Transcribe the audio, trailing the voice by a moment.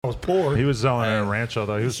I was poor. He was selling it in Rancho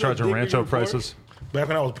though. He was charging Rancho prices. Back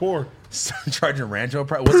when I was poor. Charging Rancho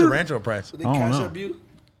price. What's the Rancho price? They cash up you.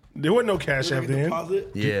 There wasn't no cash app then. Deposit.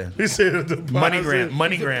 Yeah. He said the deposit.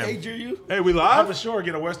 MoneyGram. Pager you. Hey, we I live? for sure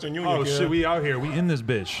get a Western Union. Oh kid. shit, we out here. We in this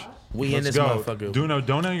bitch. We in Let's this go. motherfucker.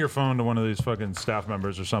 Donate your phone to one of these fucking staff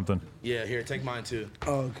members or something. Yeah, here, take mine too.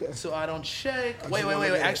 Oh, okay. So I don't check. Wait.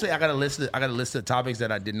 Actually, I got a list of topics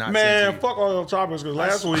that I did not Man, send to you. fuck all those topics because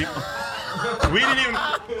last week we didn't even.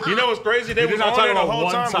 You know what's crazy? They We was did not on talk there the about whole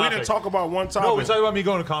one time. We topic. didn't talk about one topic. No, we talked about me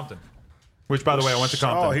going to Compton. Which, by the way, I went to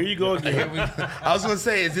Compton. Oh, here you go again. I was gonna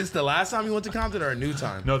say, is this the last time you went to Compton or a new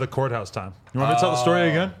time? No, the courthouse time. You want me to tell the story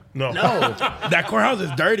again? No. That courthouse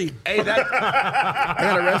is dirty. Hey, that I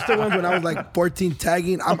got arrested once when I was like 14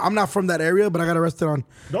 tagging. I'm not from that area, but I got arrested on.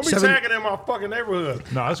 Don't be tagging in my fucking neighborhood.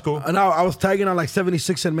 No, that's cool. And I was tagging on like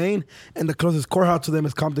 76 in Maine, and the closest courthouse to them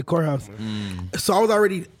is Compton Courthouse. So I was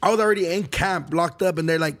already in camp, locked up, and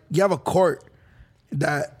they're like, "You have a court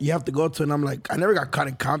that you have to go to," and I'm like, I never got caught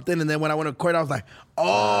in Compton. And then when I went to court, I was like, "Oh,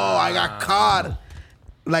 I got caught."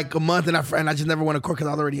 Like a month, and I just never went to court because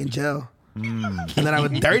I was already in jail. And then I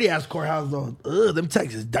was dirty ass courthouse though. Ugh, them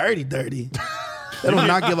Texas dirty. They do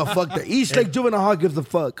not give a fuck. The East Lake Juvenile Hall gives a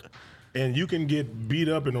fuck. And you can get beat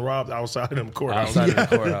up and robbed outside of them courthouses. outside of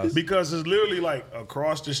the courthouse. Because it's literally like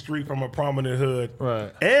across the street from a prominent hood.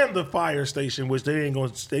 Right. And the fire station, which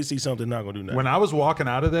they see something, not gonna do nothing. When I was walking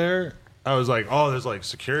out of there, I was like, oh, there's like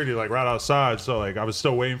security like right outside. So like I was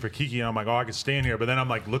still waiting for Kiki and I'm like, oh, I can stand here. But then I'm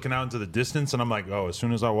like looking out into the distance and I'm like, oh, as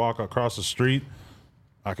soon as I walk across the street,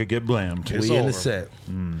 I could get blamed. It's we in over. the set.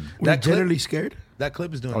 Were you generally scared? That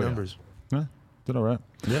clip is doing yeah. numbers. Yeah, did all right.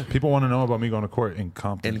 Yeah. People want to know about me going to court in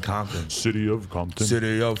Compton. In Compton. City of Compton.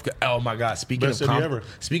 City of, oh my God! Best city ever.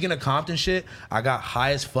 Speaking of Compton shit, I got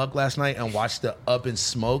high as fuck last night and watched the Up in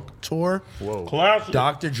Smoke tour. Whoa. Classic.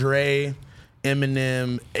 Dr. Dre,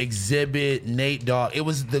 Eminem, Exhibit, Nate Dogg. It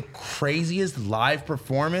was the craziest live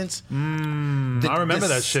performance. I remember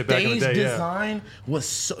that shit back in the day. Stage Yeah. design was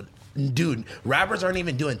so. Dude, rappers aren't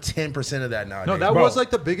even doing 10% of that nowadays. No, that Bro. was like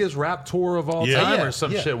the biggest rap tour of all Yeah. time Yeah, or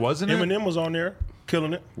some yeah. shit, wasn't it? Eminem was on there,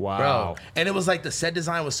 killing it. Wow. Bro, and it was like the set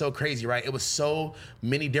design was so crazy, right? It was so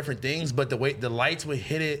many different things, but the way the lights would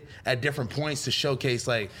hit it at different points to showcase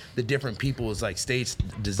like the different people's like stage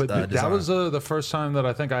But design. that was the first time that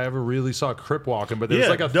I think I ever really saw Crip walking. But there was Yeah,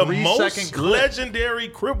 like a the 3 most second clip. legendary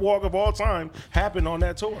Crip walk of all time happened on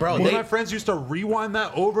that tour. Bro, One they- of my friends used to rewind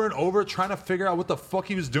that over and over, trying to figure out what the fuck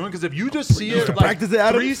he was doing. Because if you just see it to like practice it,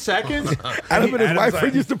 Adam? 3 seconds, Adam and his Adam's wife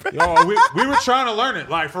like, used to practice. Yo, we were trying to learn it,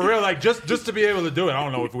 like for real, like just to be able to do it. I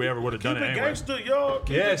don't know if we ever would have done Keep it it anyway. gangster, yo.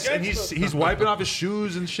 Keep Yes, it and gangster. he's wiping off his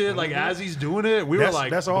shoes and shit. Like as he's doing it, we were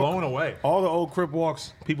like blown away. All the old Crip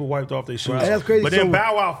walks, people wiped off their shoes. Hey, that's crazy. But then So-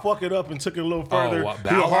 Bow Wow fucked it up and took it a little further. what, He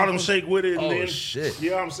Bow a Wow Harlem was- Shake with it. And Oh, then, shit.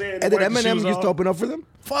 You know what I'm saying? And then Wipe the Eminem shoes used off. to open up for them?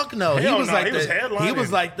 Fuck no. Hell he was no, like he was the, headlining. he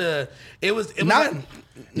was like the it was Not like,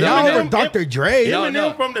 now Eminem- with Dr. Dre. Yo, Eminem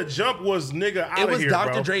no. from the jump was nigga out it of was here,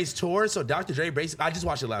 Dr. bro. Dre's tour, so Dr. Dre basically I just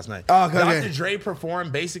watched it last night. Oh, okay, Dr. okay. Dre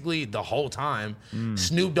performed basically the whole time.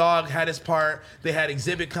 Snoop Dogg had his part. They had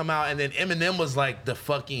Exhibit come out, and then Eminem was like the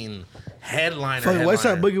fucking headliner. Fucking West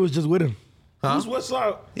Side headliner. Boogie was just with him. Who's West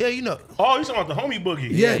Side? Yeah, you know. Oh, you talking about the homie Boogie?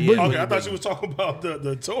 Yeah, yeah. Boogie. Okay, I thought you was talking about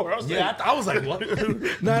the tour. I was Yeah, like, I was like, what? No,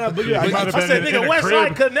 Boogie. He might I have I been said, in nigga, the West crib.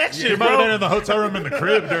 Side Connection, You might have been bro. in the hotel room in the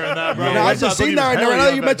crib during that, bro. I West Side just seen Boogie that was right now. hairy Now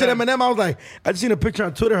up you back mentioned then. Eminem, I was like, I just seen a picture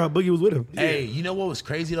on Twitter how Boogie was with him. Hey, you know what was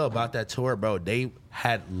crazy though about that tour, bro? They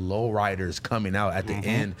had lowriders coming out at the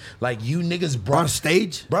end. Like you niggas brought On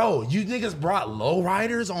stage? Bro, you niggas brought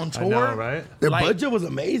lowriders on tour. I know, right? Their Like, budget was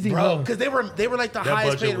amazing, bro, bro. because they were like the That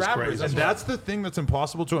highest budget paid was rappers. crazy. And that's the thing that's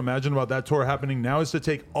impossible to imagine about that tour happening now is to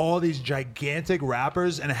take all these gigantic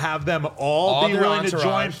rappers and have them all be their willing to entourage.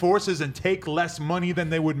 join forces and take less money than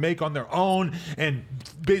they would make on their own and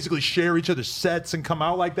basically share each other's sets and come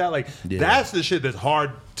out like that. Like that's the shit that's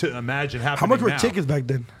hard to imagine happening. How much were now. tickets back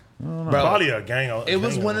then? bro. Probably a gang. It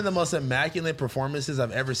was one of the most immaculate performances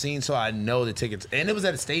I've ever seen, so I know the tickets. And it was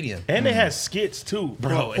at a stadium. And they had skits too,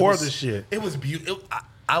 Bro, for it was, the shit. It was beautiful.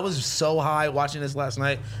 I was so high watching this last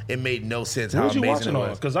night. It made no sense What how was you amazing watching it on?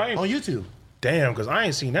 was. 'Cause I ain't- on YouTube. Damn, because I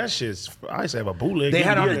ain't seen that shit. I used to have a bootleg. They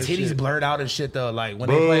had all the DVD of that titties shit. blurred out and shit though. Like when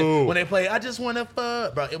Boo. they play, I just wanna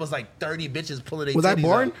fuck, bro. It was like 30 bitches pulling their Was titties I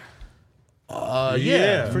born? out.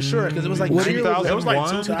 Yeah, for sure. Because it was like What year 90,000. It was like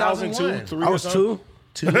 2001? 2002, 3 I was 2.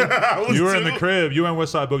 You were in the crib. You and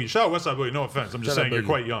West Side Boogie. Shout out West Side Boogie. No offense. I'm just Shout out saying you're Boogie.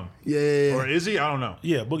 quite young. Yeah. Or is he? I don't know.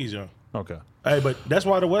 Yeah, Boogie's young. Okay. Hey, but that's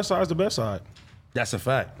why the West Side's the best side. That's a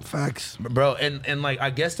fact. Facts. Bro, and like I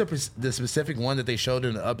guess the specific one that they showed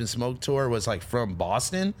in the Up in Smoke tour was like from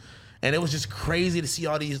Boston, and it was just crazy to see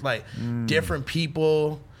all these like different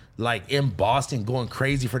people like in Boston going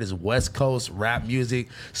crazy for this West Coast rap music.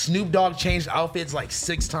 Snoop Dogg changed outfits like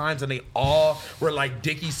 6 times and they all were like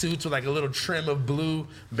Dickie suits with like a little trim of blue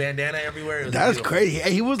bandana everywhere. It was That's beautiful. crazy.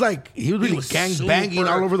 Hey, he was really was gang banging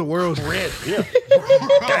all over the world. Crip. Yeah.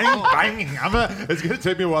 Gang banging. It's gonna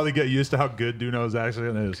take me a while to get used to how good Duno's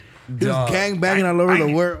accent is. He was gang banging all over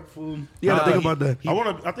the world. Fool. You gotta think about that.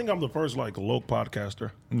 I think I'm the first like Loke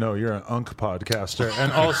podcaster. No, you're an Unk podcaster,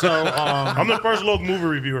 and also I'm the first Loke movie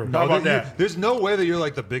reviewer. How about that? There's no way that you're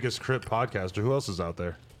like the biggest Crip podcaster. Who else is out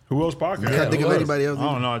there? Who else podcast? I can't think of anybody else.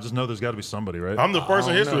 I don't know. I just know there's got to be somebody, right? I'm the first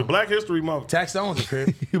in history. know. Black History Month. Tax Stone's a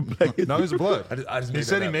Crip. No, he's a blood. I just He made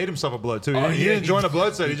said that he up. made himself a blood too. Oh, He yeah, didn't join he- a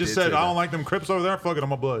blood set. He he just did said, say "I don't that. like them Crips over there. Fuck it,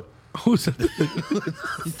 I'm a blood." Who said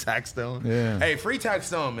that? Tax Stone. Yeah. Hey, free Tax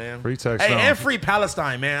Stone, man. Free Tax Hey, Stone. and free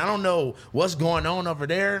Palestine, man. I don't know what's going on over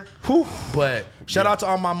there, but shout out to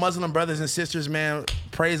all my Muslim brothers and sisters, man.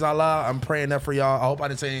 Praise Allah. I'm praying up for y'all. I hope I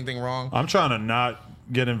didn't say anything wrong. I'm trying to not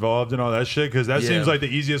get involved in all that shit because that Yeah. seems like the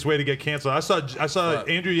easiest way to get canceled. I saw Fuck.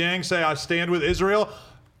 Andrew Yang say, "I stand with Israel."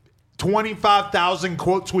 25,000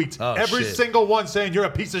 quote tweets. Oh, Every shit. single one saying you're a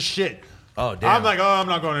piece of shit. Oh, damn. I'm like, I'm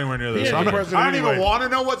not going anywhere near this. Yeah, I you're president don't even anyway. want to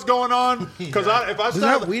know what's going on because if I Does it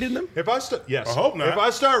start have weed in them? if I start, yes, I hope not. If I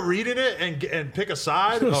start reading it and pick a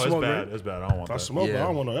side, it's Smoke, bad. right? It's bad. I don't want I that. smoke, but Yeah. I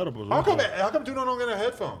don't want no edibles. How come Duno don't get the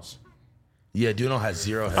headphones? Yeah, Duno has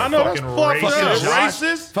zero head. I know that's Fucking fucking racist.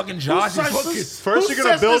 racist. Fucking Josh Who is says fucking. this? First Who you're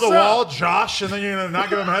gonna says build a this wall, up? Josh, and then you're gonna not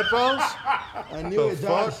give him headphones. I knew it,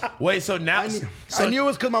 Josh. Wait, so now. I knew it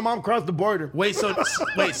was because my mom crossed the border. Wait, so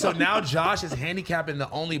now Josh is handicapping the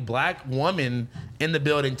only black woman in the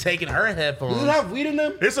building, taking her Does it headphones. have weed in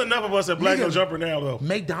them? It's enough of us at Black No Nigga. Jumper now, though.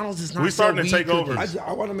 McDonald's is not. We starting to sell take weed over. cookies.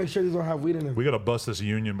 I want to make sure these don't have weed in them. We gotta bust this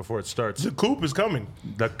union before it starts. The coop is coming.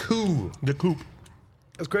 The coup. The coop.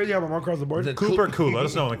 It's crazy how my mom crossed the border. The Cooper cool. Let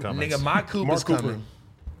us know in the comments. Nigga, my coupe Mark is Cooper. coming.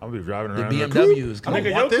 I'm gonna be driving The around. in a BMW coupe. is I coming.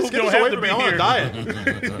 don't Nigga, want your this. coupe Get don't this have away to from be me. I'm on here.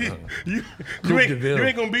 a diet. You de Ville.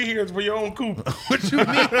 ain't gonna be here for your own coop. What you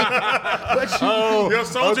mean? Oh, Your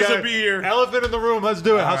soldiers will be here. Elephant in the room. Let's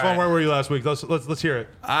do it. How's All fun? right. Where were you last week? Let's hear it.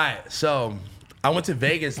 All right, so I went to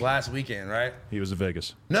Vegas last weekend, right? He was in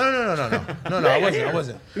Vegas. No, I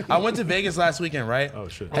wasn't. I went to Vegas last weekend, right? Oh,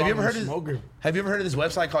 shit. Have you ever I'm a heard of? smoker. Have you ever heard of this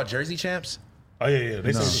website called Jersey Champs? Oh yeah.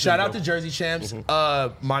 They say Shout out to Jersey Champs.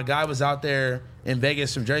 My guy was out there in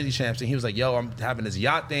Vegas from Jersey Champs, and he was like, "Yo, I'm having this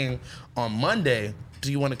yacht thing on Monday.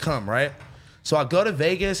 Do you want to come?" Right. So I go to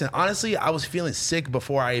Vegas, and honestly, I was feeling sick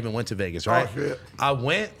before I even went to Vegas. Right. Oh, shit. I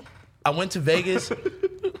went to Vegas.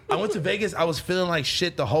 I went to Vegas. I was feeling like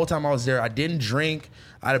shit the whole time I was there. I didn't drink.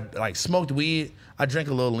 I like smoked weed. I drank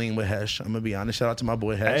a little lean with Hesh. I'm gonna be honest. Shout out to my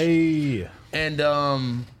boy Hesh. Hey. And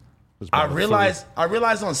I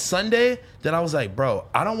realized on Sunday that I was like, bro,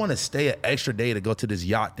 I don't want to stay an extra day to go to this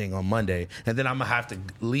yacht thing on Monday, and then I'm gonna have to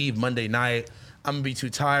leave Monday night. I'm gonna be too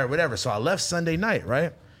tired, whatever. So I left Sunday night,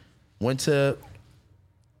 right? I went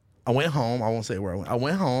home. I won't say where I went. I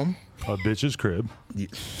went home. A bitch's crib.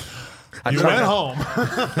 I You tried went to-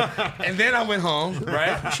 home. and then I went home,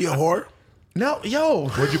 right? She a whore? No, yo.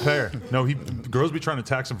 What'd you pay her? No, girls be trying to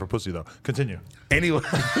tax him for pussy though. Continue. Anyway,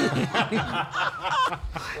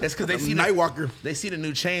 it's because they see Night walker. They see the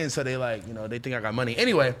new chain, so they like, they think I got money.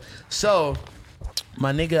 Anyway, so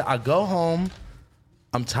my nigga, I go home.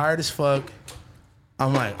 I'm tired as fuck.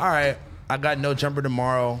 I'm like, all right, I got No Jumper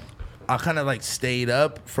tomorrow. I kind of like stayed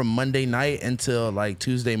up from Monday night until like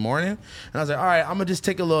Tuesday morning. And I was like, all right, I'm gonna just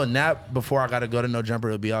take a little nap before I gotta go to No Jumper.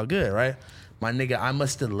 It'll be all good, right? My nigga, I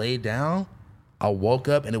must have laid down. I woke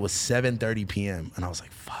up and it was 7:30 p.m. And I was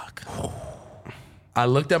like, fuck. I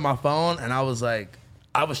looked at my phone and I was like,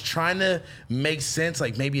 I was trying to make sense,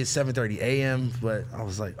 like maybe it's 7:30 a.m., but I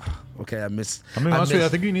was like, okay, I missed. I mean, honestly, I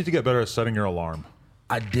think you need to get better at setting your alarm.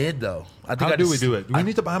 I did though. I think How I do just- we do it? We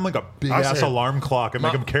need to buy him like a big ass said- alarm clock and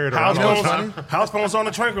make him carry it House around all the phones, time. house phones on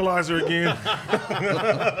the tranquilizer again.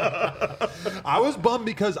 I was bummed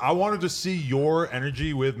because I wanted to see your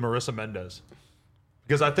energy with Marissa Mendez.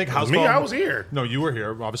 Because I think House Me, Phone- I was here. No, you were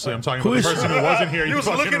here. Obviously, I'm talking about the person who wasn't here. You was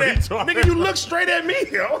fucking looking at retard. nigga. You look straight at me,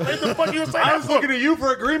 yo. What the fuck you saying? I was looking at you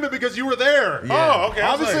for agreement because you were there. Oh, okay.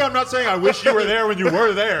 Obviously, I'm not saying I wish you were there when you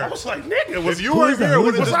were there. I was like, nigga, was If you weren't here, it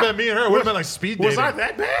would have was just I- been me and her. It would have been like speed dating. Was I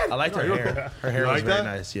that bad? I liked her hair. Her hair You was like very that?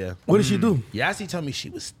 nice, yeah. What did she do? Yassi told me she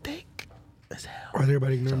was thick as hell. Or is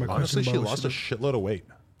everybody ignoring my question? Honestly, she about what lost a shitload of weight.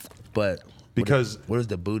 But Because- what is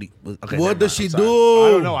the booty? Okay, What never does mind, she I'm sorry. do? I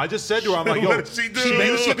don't know. I just said to her, I'm like, yo, What did she do?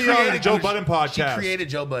 maybe she should be on the Joe She Budden podcast. created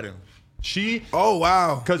Joe Budden. She, Oh,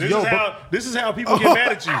 wow. because This yo, is how people get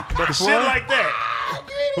mad at you. Shit like that.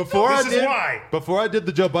 Before This is why. Before I did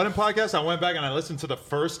the Joe Budden podcast, I went back and I listened to the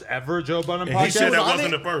first ever Joe Budden And podcast. he said that was on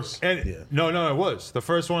wasn't it? the first. And no, it was the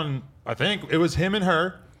first one. I think it was him and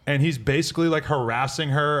her, and he's basically like harassing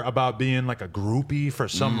her about being like a groupie for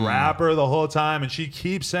some rapper the whole time, and she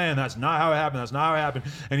keeps saying that's not how it happened. That's not how it happened.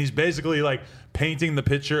 And he's basically like painting the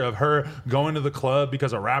picture of her going to the club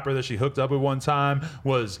because a rapper that she hooked up with one time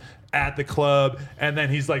was at the club, and then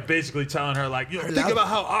he's like basically telling her like, think about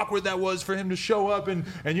how awkward that was for him to show up and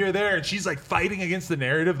you're there, and she's like fighting against the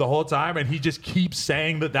narrative the whole time, and he just keeps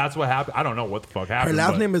saying that that's what happened. I don't know what the fuck Her happened.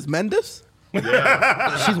 last but name is Mendes.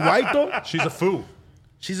 Yeah, she's white though. she's a foo.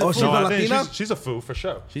 She's a Oh, fool. she's No, a I think Latina? she's a foo for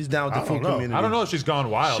sure. She's down with the I food don't know. community. I don't know if she's gone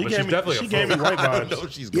wild, but she's definitely she a gave foo. me white I don't know vibes.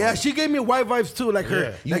 if she's Yeah, gone. she gave me white vibes too. Like her.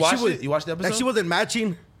 Yeah. You like watched she was, it? You watched the Like episode? she wasn't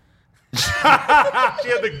matching. She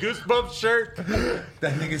had the Goosebumps shirt.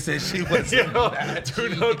 That nigga said she was.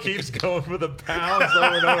 Tuno keeps going for the pounds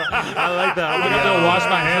over and over. I like that. I'm gonna have to wash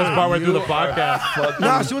my hands partway through the podcast.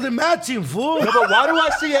 Nah, she wasn't matching, fool. No, but why do I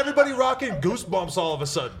see everybody rocking Goosebumps all of a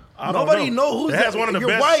sudden? I don't Nobody know who's It has that. one of the You're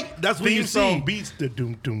best white. That's what theme you song see. beats. The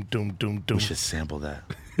doom doom doom doom doom. We should sample that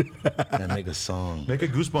and make a song. Make a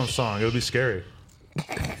Goosebumps song. It would be scary.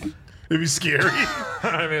 It'd be scary.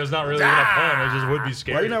 I mean, it's not really gonna fun. It just would be Why are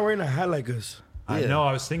scary. you not wearing a hat like us? I know.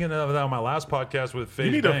 I was thinking of that on my last podcast with Faye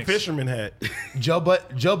You need Banks. a fisherman hat. Joe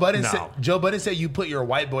Budden No. said. Joe Budden said you put your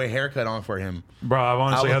white boy haircut on for him. Bro, I've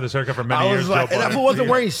honestly I had was- this haircut for I many was years. like- Joe And that Budden. fool wasn't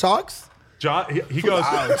wearing socks. He goes.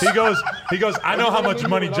 I know how much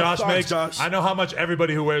money Josh Socks, makes. Josh. I know how much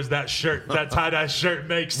everybody who wears that shirt, that tie dye shirt,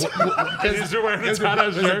 makes. Is you're wearing a tie dye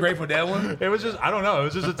Is it shirt? Grateful Dead one? It was just, I don't know. It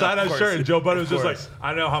was just a tie dye course. shirt, and Joe Budden was just like, course.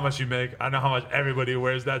 I know how much you make. I know how much everybody who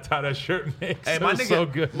wears that tie dye shirt makes. Hey, It my was nigga, so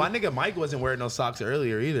good. my nigga Mike wasn't wearing no socks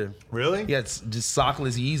earlier either. Really? Yeah, it's just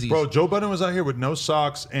sockless Yeezys. Bro, Joe Budden was out here with no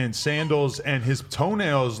socks and sandals, and his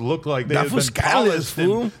toenails looked like they That had fool's been scandalous, polished.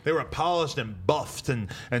 And, fool. they were polished and buffed and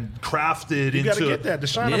crafted You into. gotta get that. The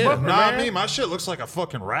shine Yeah. Butler, Nah, man. me, my shit looks like a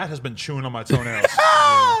fucking rat has been chewing on my toenails.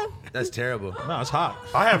 That's terrible. No, it's hot.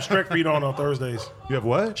 I have Strek feet on Thursdays. You have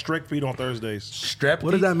what? Strek feet on Thursdays. Strep.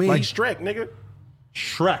 What does that mean? Like Strek, nigga.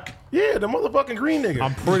 Shrek. Yeah, the motherfucking green nigga.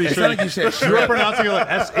 I'm pretty It sure sounded like you said you're Shrek. pronouncing it like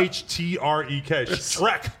Shtrek.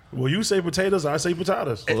 Shrek. Well, you say potatoes, I say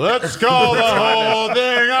potatoes. Let's call the whole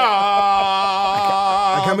thing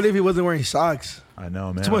I off. can't believe he wasn't wearing socks. I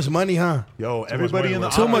know, man. Too much money, huh? Yo, everybody money, in the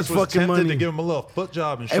bro. Too office much was fucking tempted money. to give him a little foot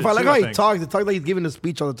job and shit. If I like too, how he think. talks, he talks like he's giving a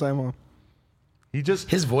speech all the time, huh? He just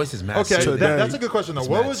His voice is massive. okay. So That's a good question though. It's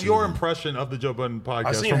What mad was your too. impression of the Joe Budden podcast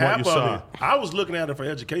I seen from what half you of saw? it. I was looking at it for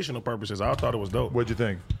educational purposes. I thought it was dope. What'd you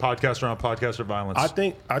think? Podcaster on podcaster violence. I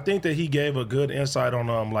think that he gave a good insight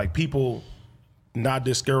on like people not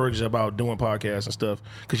discouraged about doing podcasts and stuff.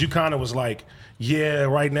 Because you kind of was like, yeah,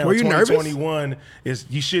 right now Were you nervous? 2021 is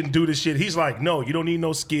you shouldn't do this shit. He's like, no, you don't need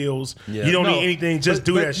no skills. Yeah. You don't No, need anything. Just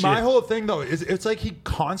do but that shit. My whole thing though is it's like he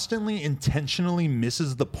constantly intentionally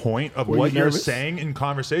misses the point of Were what you you're nervous? saying in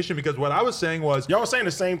conversation, because what I was saying was Y'all were saying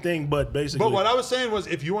the same thing, but basically. But what I was saying was,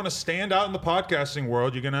 if you want to stand out in the podcasting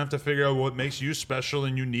world, you're going to have to figure out what makes you special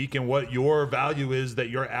and unique and what your value is that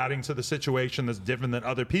you're adding to the situation that's different than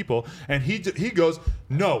other people. And he goes,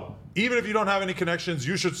 no, even if you don't have any connections,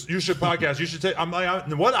 you should podcast. You should take. I'm like,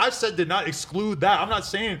 what I said did not exclude that. I'm not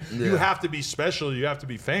saying you have to be special. You have to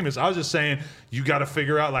be famous. I was just saying you got to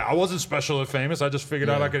figure out. Like, I wasn't special or famous. I just figured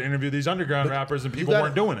out I could interview these underground rappers, and people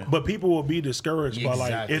weren't doing it. But people will be discouraged by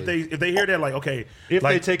like Exactly. if they hear that like okay if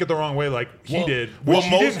like, they take it the wrong way, like he Well- did, well, which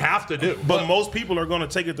he most- didn't have to do. but most people are gonna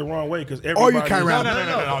take it the wrong way because Or everybody. you can't rap.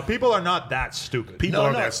 No. People are not that stupid. People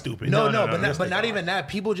aren't that stupid. No, No, but yes, they not are. even that.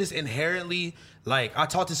 People just inherently like. I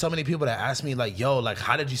talked to so many people that ask me like, "Yo, like,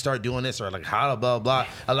 how did you start doing this?" Or like, "How blah blah."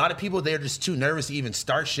 A lot of people they're just too nervous to even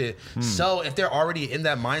start shit. So if they're already in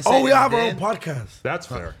that mindset, Oh, we all have our then- own podcast. That's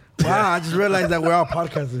fair. Wow, I just realized that we're all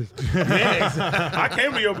podcasters. I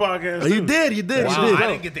came to your podcast. You too. did, you did, Wow, you did. I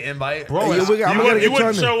didn't get the invite. Bro, Hey, we got- I'm gonna You get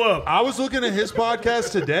wouldn't you on show up. I was looking at his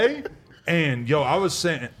podcast today, and yo, I was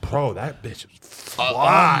saying, bro, that bitch is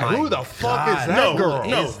fly. my Who the fuck God. is that No, girl?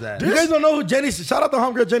 no. Is that? You guys don't know who Jenny? Shout out to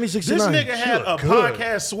homegirl Jenny This 69. nigga had a good.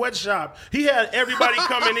 podcast sweatshop. He had everybody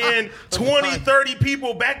coming in, 20, 30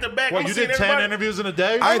 people back to back. What, I'm you seeing did 10 everybody- interviews in a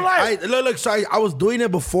day? Look, sorry, I was doing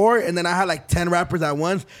it before, and then I had like 10 rappers at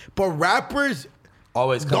once. But rappers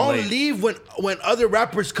Always come don't late. leave when other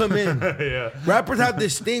rappers come in. Yeah. Rappers have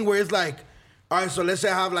this thing where it's like, all right, so let's say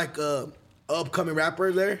I have like a upcoming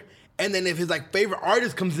rapper there, And then if his like favorite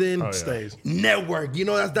artist comes in, Stays. network. You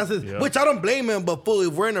know, that's his. Which I don't blame him, but fool,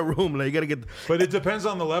 if we're in a room, like you gotta get. But it depends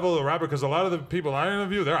on the level of the rapper, because a lot of the people I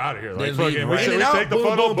interview, they're out of here. Like, They leave fucking, right we in and take out, the boom,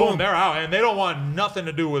 photo, boom, boom, boom. they're out, and they don't want nothing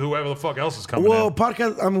to do with whoever the fuck else is coming Well, in.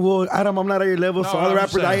 podcast. Adam, I'm not at your level, so No, all the I'm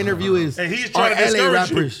rappers I saying- interview is And he's are trying to LA discourage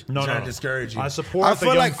you. rappers. No, Trying no, to discourage you. I support I the feel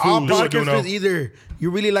young like all fools. podcasters either you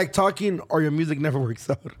really like talking or your music never works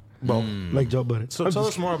out. Well, like Joe Budden. So tell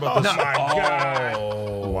us more about this. Oh my God.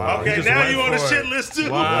 Wow, he Okay, just now went you on the for shit it. list too.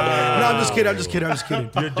 No, I'm just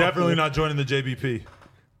kidding. You're definitely not joining the JBP.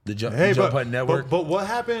 The Joe Hey, Budden Network. but what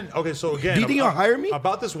happened? Okay, so again, Do you think you'll hire me?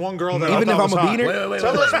 about this one girl that Even I if thought I'm was a hot? beaner? Wait.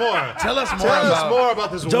 Tell us more. Tell us more Tell us about- more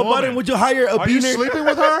about this Joe woman. Budden, would you hire a Are you beaner? sleeping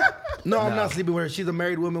with her? No, I'm not sleeping with her. She's a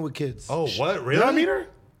married woman with kids. Oh, what? Really? Did I meet her?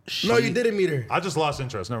 No, you didn't meet her. I just lost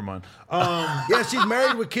interest. Never mind. Yeah, she's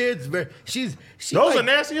married with kids. She's Those like, are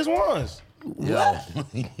nastiest ones. Yo.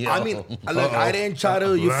 I mean, look, I didn't try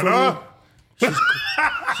to. You feel me? Lena?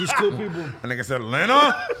 She's cool people. And like I said,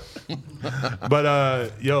 Lena.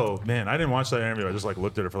 But yo, man, I didn't watch that interview. I just like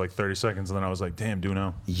looked at it for like 30 seconds, and then I was like, damn,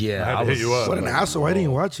 Duno. Yeah, I had I to hit was- you up. What an asshole! Why didn't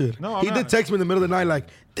you watch it? No, I'm he not. did text me in the middle of the night, like,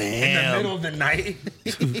 damn. middle of the night.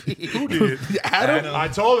 Who did? Adam, And I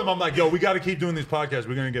told him, I'm like, yo, we got to keep doing these podcasts.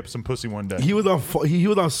 We're gonna get some pussy one day. he was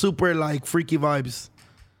on super like freaky vibes.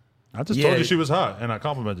 I just Yeah. told you she was hot, and I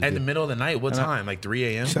complimented At you. the middle of the night, what time? Like 3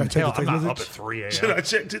 a.m.? Should I check Hell, the I'm text not up message? at 3 a.m. Should I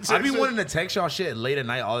check it? I be wanting to text y'all shit late at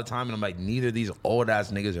night all the time, and I'm like, neither of these old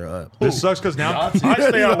ass niggas are up. This sucks because now, I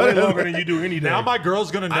stay out way longer than you do any day. now my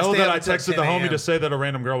girl's gonna know stay that up I until texted the 10 homie a.m. to say that a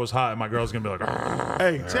random girl was hot, and my girl's gonna be like, "Argh."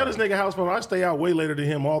 Hey, tell this nigga house phone. I stay out way later than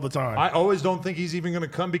him all the time. I always don't think he's even gonna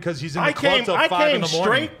come because he's in the I club came till 5 in the morning.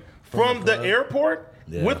 straight from the airport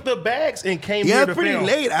with the bags and came Yeah, here it's to pretty film.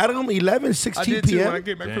 late. Adam, 11, 16 p.m.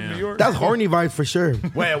 came back from New York. That's horny vibes for sure.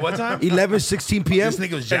 Wait, at what time? 11, 16 p.m. This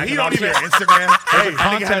nigga was And he jacking don't off even- your Instagram. Hey,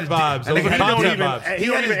 Content vibes. Those he are don't content even, vibes. he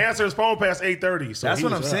don't even answer his phone past 8:30. So That's he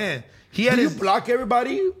what was I'm up. saying. He had Do you his block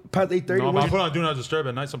everybody past 8:30? No, but I put on Do Not Disturb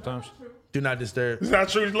at night sometimes. do not disturb. It's not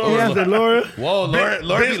true, He Laura. answered Laura. Whoa,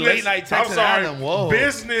 Lord be late night I'm texting sorry. Adam. Whoa.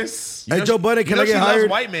 Business. Hey, Joe Budden, can I she get loves hired?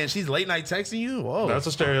 white man. She's late night texting you. Whoa. That's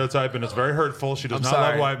a stereotype, and it's very hurtful. She does I'm not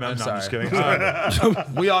sorry. love white men. I'm No, I'm just sorry.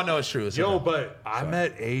 kidding. we all know it's true. It's Yo, okay. but I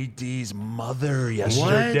met AD's mother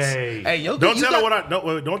yesterday. Hey, yo, Don't you tell her got-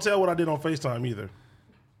 what don't tell what I did on FaceTime either.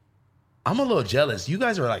 I'm a little jealous. You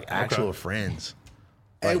guys are like actual friends.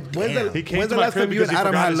 Hey, Like, when's damn. He came the to my last crib time you because and he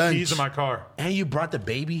Adam forgot had his lunch? keys in my car. And you brought the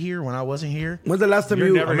baby here when I wasn't here. When's the last time You're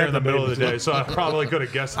you? never here in met the the middle of the baby day, so I probably could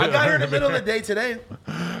have guessed. I it. got here in the middle of the day today.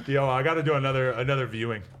 Yo, I got to do another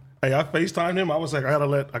viewing. Hey, I FaceTimed him. I was like, I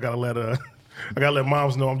gotta let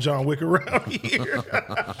moms know I'm John Wick around here.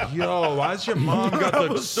 Yo, why's your mom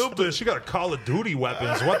got she got a Call of Duty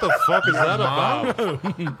weapons? What the fuck is that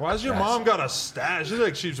about? Why's your mom got a stash? She's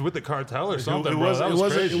like she's with the cartel or something, bro. That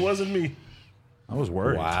was crazy. It wasn't me. I was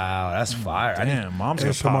worried. Wow, that's fire. I didn't- Damn, mom's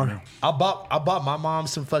gonna pop me. I bought my mom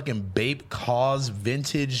some fucking Bape Cause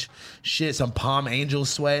vintage shit, some Palm Angel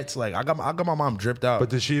sweats. Like I got my mom dripped out. But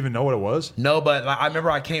did she even know what it was? No, but like, I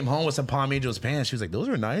remember I came home with some Palm Angels pants. She was like, "Those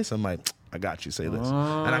are nice." I'm like, "I got you. Say this,"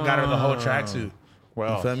 and I got her the whole tracksuit.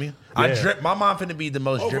 Well, You feel me? yeah. I drip. My mom finna be the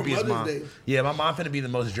most for drippiest Mother's mom. Day. Yeah, my mom finna be the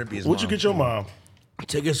most drippiest. What'd you get your mom?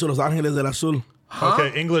 Cheque eso, Los Ángeles del Azul.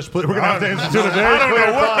 Okay, English. We're gonna have to institute a very don't clear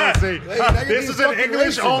know what. policy. now you're This being is an fucking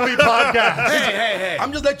English-only podcast. Hey.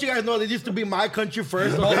 I'm just letting you guys know this used to be my country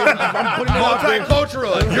first. Okay? I'm putting it out there.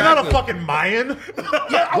 Multicultural. You're not a fucking Mayan.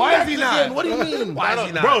 Why is he not? Again, what do you mean? Why is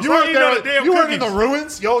he not? Bro, You stop weren't eating all the there. damn You weren't in the cookies.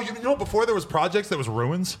 ruins. Yo, you know before there was projects, there was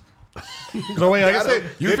ruins. No way. I guess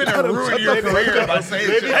You're finna ruin your career by saying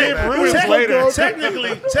They shit. became like that. ruins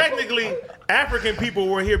later. Technically, African people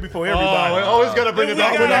were here before Oh, everybody. we always gotta bring If it we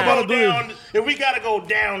down. gotta We're not go about to do down, if we gotta go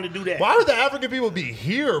down to do that. Why would the African people be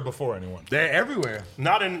here before anyone? They're everywhere. They're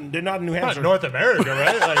not in New Not Hampshire. North America,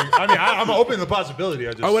 right? Like, I mean, I'm open to the possibility.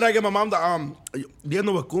 I just Or would I get my mom the do you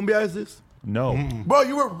know what cumbia is this? no. Bro,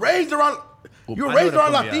 you were raised around I know what a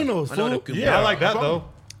cumbia- Latinos, I know what a fool. cumbia- Yeah, I like that though.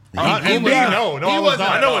 He No, I wasn't- was not.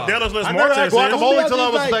 I know what Delos Les I never had Martes is. guacamole till I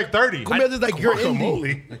Cumbia was is like 30. Cumbia is like you're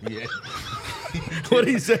indie. Guacamole. What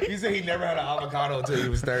did he say? He said he never had an avocado until he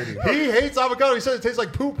was 30. He hates avocado. He says it tastes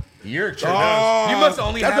like poop. You're a trip. Oh, You must have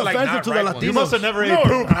only that's had like offensive not to the ripe Latinos. ones. You must have never No, ate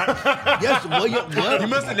poop. Yes, what? You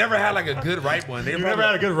must have never had like a good ripe one. They You probably- never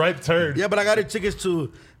had a good ripe turd. Yeah, but I got tickets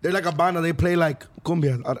to They're like a banda. They play like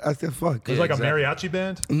cumbia. I said, fuck. It's like a mariachi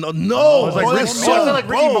band. No, it's like Ricky- that's oh, so is that like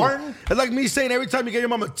Ricky bro. Martin? It's like me saying every time you get your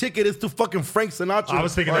mom a ticket, it's to fucking Frank Sinatra. I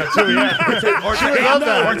was thinking that too. Yeah. Or to love anal,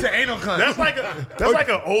 that. or to anal cunt. That's like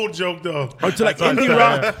an old joke though. or to like indie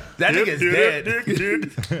rock. That nigga's dead.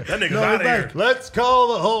 That nigga's No, out it's of here. like, Let's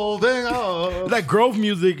call the whole thing off. it's like Grove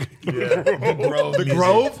music. The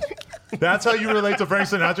Grove. That's how you relate to Frank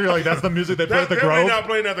Sinatra. You're like, that's the music they play at the Definitely Grove. not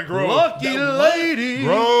playing at the Grove. Lucky lady.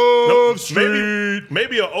 Grove Street.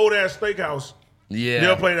 Maybe an old ass steakhouse. Yeah.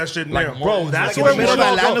 They'll play that shit now. Bro, that's In where the we middle should of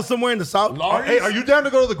all Atlanta, go. somewhere in the south. Hey, are you down to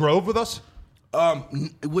go to the Grove with us?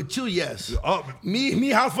 With you, yes. Oh, Me,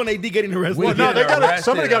 House Fun AD getting arrested. well, no, they getting got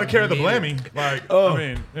somebody got to arrested carry the immediately. blaming. Like, I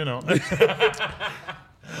mean, you know.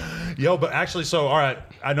 Yo, but actually, so all right,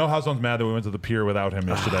 I know House One's mad that we went to the pier without him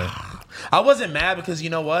yesterday. I wasn't mad because you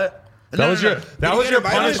know what? That was your get invited?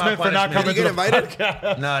 punishment for not Did coming you to get the invited?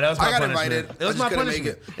 podcast. No, that was my I got punishment. invited. It I was just my couldn't make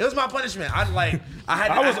punishment. It was my punishment.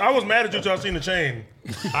 I was mad at you till I seen the chain.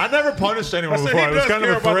 I never punished I anyone said before. he It was does kind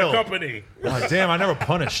care of a about the thrill. company. Oh, damn, I never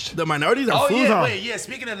punished. The minorities are Oh fools, yeah, huh? wait, yeah.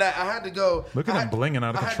 Speaking of that, I had to go. Look at I him had- blinging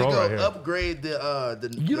out of I control had to right go here. upgrade the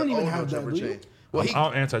You don't the even old have that, jumper do you? chain. Well, he,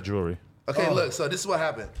 I'm anti-jewelry. okay, look. So this is what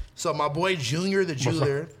happened. So my boy Junior, the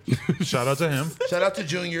jeweler. Shout out to him. Shout out to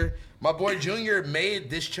Junior. My boy Junior made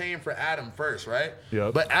this chain for Adam first, right?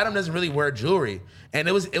 Yep. But Adam doesn't really wear jewelry, and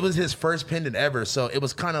it was his first pendant ever, so it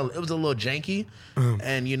was a little janky,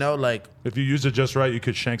 and you know, like If you use it just right, you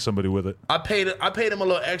could shank somebody with it. I paid him a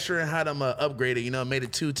little extra and had him upgrade it. You know, made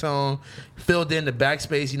it 2-tone, filled in the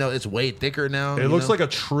backspace. You know, it's way thicker now. It looks like a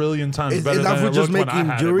trillion times Is- better is that than for it just looked when I making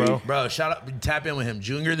had jewelry? it, bro. Bro, tap in with him,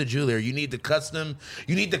 Junior the jeweler. You need the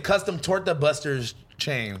custom Torta Busters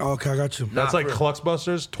chain. Okay, I got you. That's Nah, like for- Klux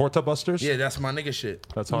Busters, Torta Busters. Yeah, that's my nigga shit.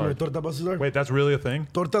 That's You know hard. what torta buses are? Wait, that's really a thing?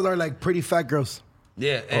 Tortas are like pretty fat girls.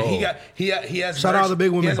 Yeah, and he has Shout out merch- the big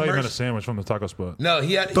women. he I has thought you meant merch- a sandwich from the taco spot. No,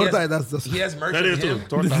 he has Torta, that's- he has merch That of is too. him.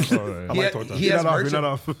 Torta. I He, like torta. he You're has not off, merch. you're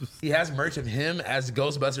not Of, off. he has merch of him as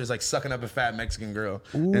Ghostbusters, like sucking up a fat Mexican girl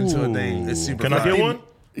into a thing. It's super. Can I fly. get one?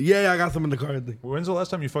 Yeah, I got some in the car. I think. When's the last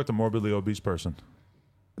time you fucked a morbidly obese person?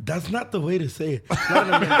 That's not the way to say it. Not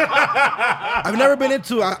in a minute. I've never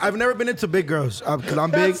been into big girls because I'm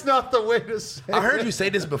big. That's not the way to say I heard you say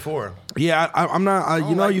this before. Yeah, I'm not.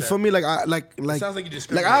 You know, like you that. feel me? Like like sounds like you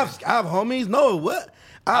like I have homies. No, what?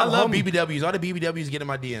 I have love homies. BBWs. All the BBWs get in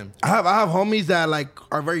my DM. I have homies that like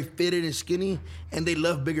are very fitted and skinny, and they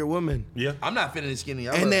love bigger women. Yeah. I'm not fitting and skinny.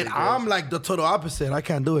 I love And then big girls. I'm like the total opposite. I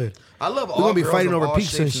can't do it. I love all We're gonna be girls fighting of over all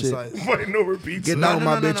pizza and shapes shit. sizes. Fighting over pizza. Get down with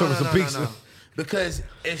my bitch over some pizza. Because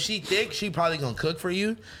if she thick, she probably gonna cook for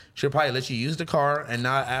you. She'll probably let you use the car and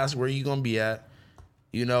not ask where you gonna be at.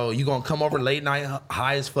 You know, you gonna come over late night,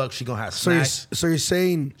 high as fuck. She gonna have snacks. So you're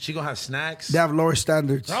saying She gonna have snacks. they have lower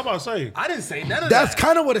standards? How about to say? I didn't say none of That's that.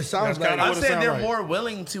 kind of what it sounds That's like. kinda I'm what it saying sound they're like. more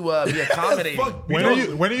willing to be accommodating. Fuck. When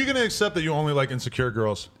are you gonna accept that you only like insecure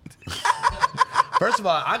girls? First of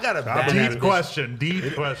all, I got a bad believe ass it. bitch. Question.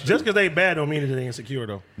 Deep question. Just because they bad don't mean that they insecure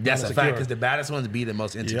though. That's a Insecure. fact because the baddest ones be the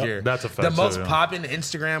most insecure. that's a fact, The most too, yeah. popping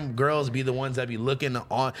Instagram girls be the ones that be looking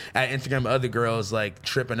on at Instagram other girls like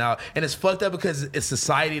tripping out, and it's fucked up because it's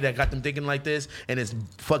society that got them thinking like this, and it's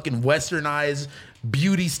fucking westernized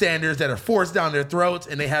beauty standards that are forced down their throats,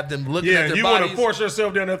 and they have them looking Yeah, at and their you want bodies. to force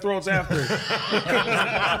yourself down their throats after.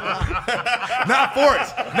 Not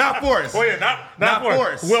forced, not forced. Oh yeah, not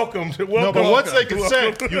forced. Welcome to welcome. No, but once they welcome.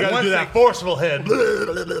 consent, you gotta Once do they- that forceful head.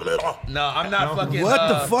 No, I'm not fucking. What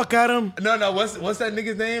the fuck, Adam? No. What's that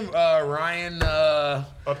nigga's name? Ryan.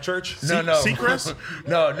 Upchurch? No. Seacrest?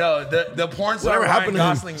 No. The porn star Whatever Ryan happened to him?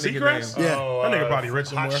 Gosling nigga Seacrest? name. Yeah. That nigga probably rich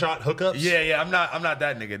Hot somewhere. shot hookups? Yeah. I'm not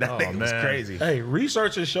that nigga. That nigga was man. crazy. Hey,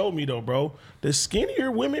 research has showed me though, bro. The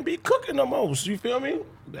skinnier women be cooking the most. You feel me?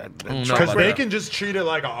 know Because about they that. can just treat it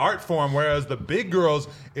like an art form, whereas the big girls,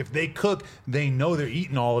 if they cook, they know they're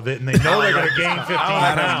eating all of it, and they know they're gonna gain 15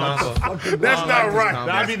 pounds. That's not right.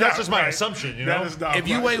 I mean, that's just my right. assumption, you That know? is not If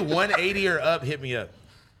you right. weigh 180 or up, hit me up.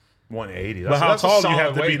 180. But how that's a tall you solid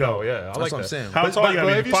have to be, weight, though? Yeah, I like what that. I'm saying. How tall you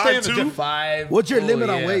gotta be? if you stay in the 5'2"? gym, 5. What's your oh, limit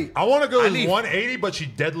on yeah. weight? I want to go I with need- 180, but she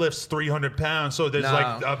deadlifts 300 pounds, so there's Nah.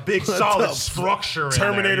 like a big solid structure in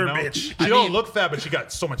Terminator there, you know? bitch. She I don't need- look fat, but she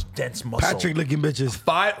got so much dense muscle. Patrick looking bitches.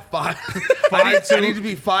 5'5". I need to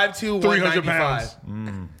be 5'2", 300 195.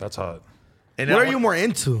 pounds. That's hot. And What I are you more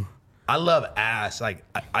into? I love ass. Like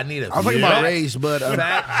I need a I'm talking about race, but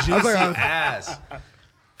fat, juicy talking- ass.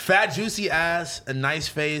 Fat, juicy ass, a nice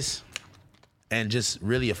face, and just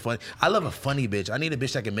really a funny. I love a funny bitch. I need a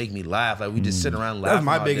bitch that can make me laugh. Like we just sit around laughing. that's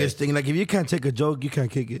my all biggest day. thing. Like if you can't take a joke, you can't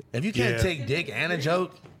kick it. If you can't Yeah. take dick and a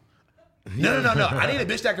joke, no. I need a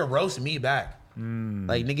bitch that can roast me back.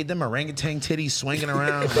 Like, nigga, them orangutan titties swinging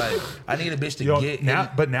around. Like, I need a bitch to get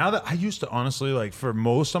now. But now that I used to honestly, like, for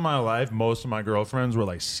most of my life, most of my girlfriends were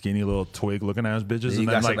like skinny little twig looking ass bitches. You and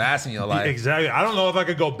got then, some like, ass in your life. Exactly. I don't know if I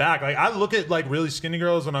could go back. Like, I look at like really skinny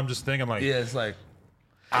girls and I'm just thinking like, Yeah, it's like,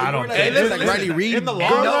 I don't like- think like Riley Reid. in the long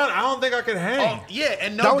run. I don't think I could hang. oh, yeah,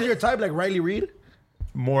 and no, That was your type, like Riley Reid?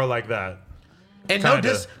 More like that. and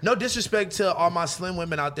kinda. no disrespect to all my slim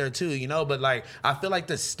women out there too, you know, but like I feel like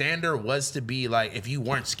the standard was to be like if you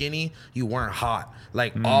weren't skinny, you weren't hot.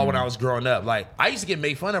 Like all when I was growing up, like I used to get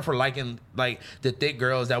made fun of for liking like the thick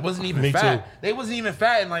girls that wasn't even Me fat. too. They wasn't even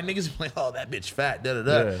fat, and like niggas be like, oh that bitch fat, da da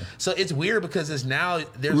da. Yeah. So it's weird because it's now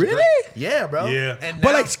there's Really? yeah, bro. Yeah. and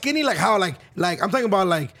But now- like skinny, like how, like I'm talking about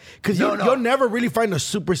like, cause No, you'll no. never really find a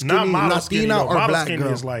super skinny Not model Latina skinny. though. or Model black skinny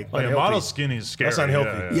girl. is like Like, unhealthy. model skinny is scary. That's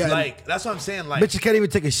unhealthy. Yeah. like that's what I'm saying. Like Bitches can't even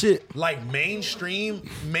take a shit. like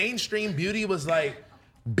mainstream beauty was like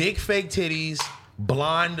big fake titties,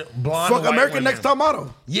 blonde Fuck white American women. Next Top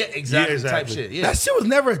Model. Yeah, exactly. Yeah, Type exactly. shit. Yeah. That shit was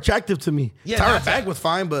never attractive to me. Yeah, Tyra not- Banks was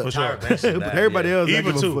fine, but, Tyra Banks is but bad, everybody yeah. else, I Eva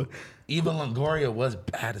give a too. fuck. Eva Longoria was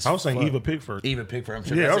bad as I was saying fuck. Eva Pickford. Eva Pickford. I'm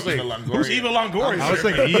sure Yeah, I was that's saying, Eva Longoria. who's Eva Longoria? I was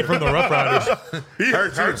thinking Eve from the Rough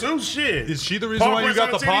Riders. her too. Shit. Is she the reason Paw why you prints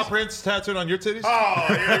got on the her paw titties? prints tattooed on your titties? Oh,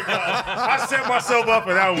 here we go. I set myself up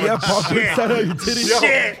for that one. Yeah, Paul Shit. Prince on your titties. Yo,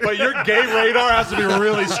 Shit. but your gay radar has to be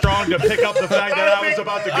really strong to pick up the fact that I was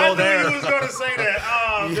about to I go knew there. you was going to say that.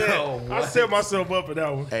 Oh, Yo, man. I what? set myself up for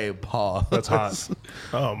that one. Hey, Paul. That's hot.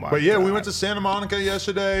 Oh, my But yeah, God. we went to Santa Monica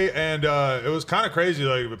yesterday, and it was kind of crazy.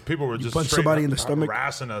 Like people were just punched straight somebody up in the stomach?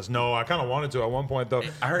 harassing us. No, I kind of wanted to at one point though.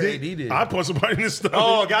 I heard AD did. I punched somebody in the stomach.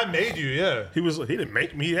 Oh, a guy made you, yeah. He didn't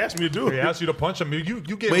make me. He asked me to do He it. asked you to punch him. You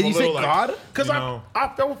gave Wait, him a you little say like, God? Because you I know.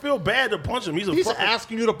 don't feel bad to punch him. He's a He's fucking.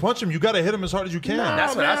 asking you to punch him. You got to hit him as hard as you can. Nah,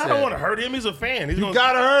 That's what man, I I don't said. want to hurt him. He's a fan. He's You gonna,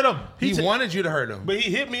 got to hurt him. He wanted you to hurt him. But he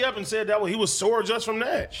hit me up and said that he was sore just from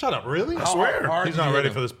that. Shut up, really? I swear. hard He's did not you ready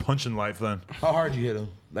hit for him? this punching life then. How hard you hit him?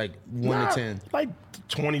 Like 1 to 10. Like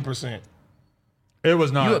 20%. It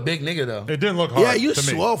was not. You a big nigga though. It didn't look hard Yeah, you to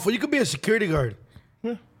me. swole. Fool. You could be a security guard.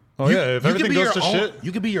 Oh, yeah. If everything goes to shit.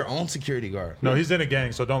 You could be your own security guard. No, he's in a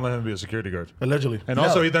gang, so don't let him be a security guard. Allegedly. And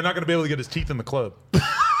also, they're not going to be able to get his teeth in the club.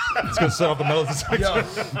 It's going to set off the metal detector.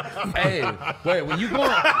 Yo, hey, wait. When you go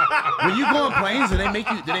on planes, did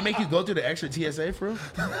they make you go through the extra TSA for real?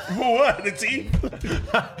 For what? The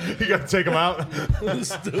teeth? You got to take him out.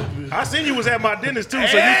 Stupid. I seen you was at my dentist too,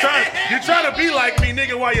 so you trying to be like me,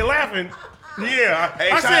 nigga, while you're laughing. Yeah.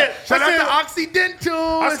 I said, shout out to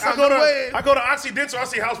Occidental. It's on the way. I go to Occidental, I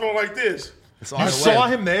see house phone like this. It's on You the saw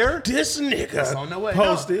way. him there? This nigga It's on the way.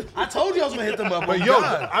 posted. No, I told you I was gonna hit them up. But Oh, yo,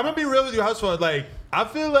 God. I'm gonna be real with you, house phone. Like, I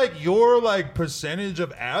feel like your like percentage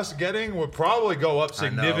of ass getting would probably go up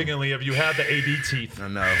significantly if you had the AD teeth. I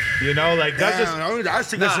know. You know, like that's just. I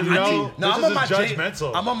think Listen, Nah, you I know, need- no, this I'm is on my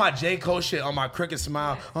judgmental. I'm on my J. Cole shit, on my crooked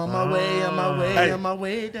smile. On my way, on my way, Hey, on my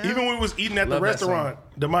way down. Even when we was eating at the Love that restaurant,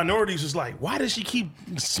 the minorities was like, why does she keep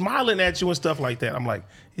smiling at you and stuff like that? I'm like,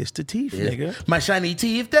 it's the teeth, nigga. My shiny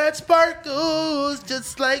teeth that sparkles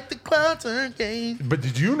just like the clouds are gay. But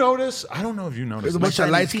did you notice? I don't know if you noticed. There's a bunch of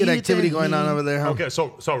shiny light skin teeth activity and going on me. over there. Huh? Okay, so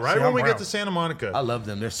right See, when I'm we brown. get to Santa Monica, I love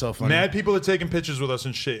them. They're so funny. mad people are taking pictures with us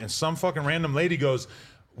and shit, and some fucking random lady goes,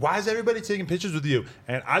 "Why is everybody taking pictures with you?"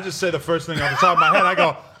 And I just say the first thing off the top of my head, I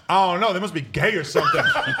go, "I don't know, they must be gay or something."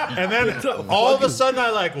 And then all of a sudden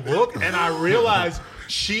I like look and I realize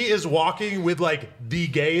she is walking with like the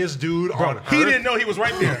gayest dude on earth. He didn't know he was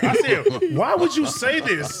right there. I said, why would you say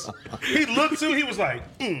this? He looked too, he was like,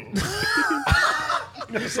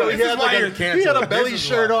 So he This had is why like you're he canceled. had a belly This is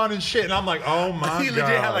shirt why. on and shit, and I'm like, oh my He god. legit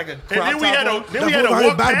had like a and crop then we had top to on.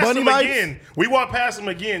 walk behind past Bad Bunny him vibes? again. We walked past him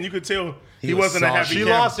again. You could tell he was wasn't a soft. happy She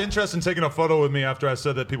camper. lost interest in taking a photo with me after I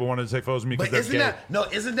said that people wanted to take photos with me because But they're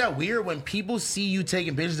gay. isn't that weird when people see you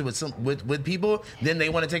taking pictures with people, then they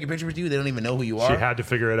want to take a picture with you, they don't even know who you She are. had to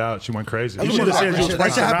figure it out. She went crazy. You should have said you was That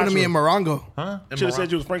Frank shit happened to me Sinatra. in Morongo. Should have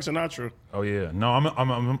said you was Frank Sinatra. Oh yeah, no,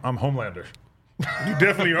 I'm Homelander. You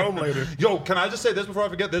definitely are home later. Yo, can I just say this before I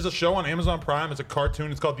forget? There's a show on Amazon Prime. It's a cartoon.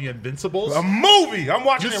 It's called The Invincibles. A movie. I'm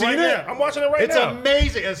watching You it right seen it? now. I'm watching it right It's now.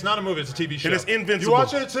 amazing. It's not a movie. It's a TV show. it's Invincible. You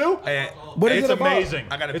watching it too? What is It's it about? amazing.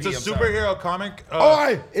 I gotta It's pee, a I'm sorry. superhero comic.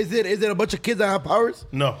 Is it a bunch of kids that have powers?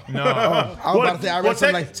 No. No. I was about to say I read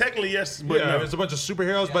something like technically yes, but Yeah, no. it's a bunch of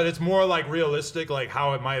superheroes, but it's more like realistic, like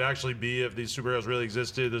how it might actually be if these superheroes really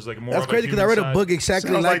existed. There's like more. That's of crazy a because I read a human book side.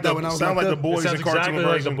 exactly Sounds like that when I was sound locked like the up. It boys sounds in cartoon exactly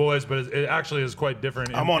like the version. boys, but it actually is quite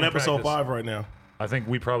different. I'm on in episode practice. 5 right now. I think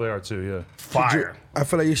we probably are too. Yeah. Fire. I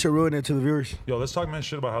feel like you should ruin it to the viewers. Yo, let's talk man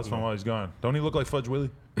shit about House Fun while he's gone. Don't he look like Fudge Willie?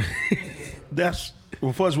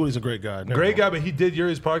 Fudge Willie's a great guy. Never Great mind. guy, but he did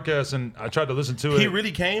Yuri's podcast, and I tried to listen to it. He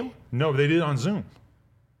really came? No, but they did it on Zoom.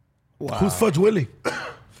 Who's Fudge Willie?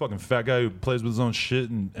 Fucking fat guy who plays with his own shit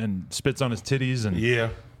and spits on his titties, and Yeah.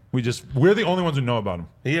 we're the only ones who know about him.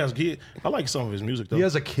 I like some of his music though. He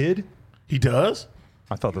has a kid. He does?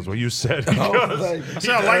 I thought that's what you said. I was like, I said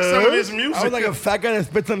I like some of his music. I was like a fat guy that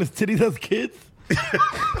spits on his titties as kids.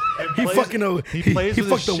 He plays- fucking He plays he with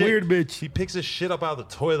fucked his a shit. weird bitch. He picks his shit up out of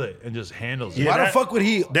the toilet and just handles it. Yeah, Why the that- fuck would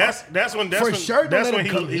he? That's when For sure, don't that's let when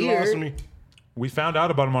him come he here. lost me. We found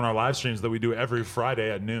out about him on our live streams that we do every Friday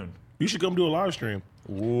at noon. You should come do a live stream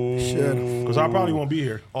Shit. because I probably won't be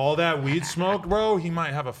here. All that weed smoke, bro, he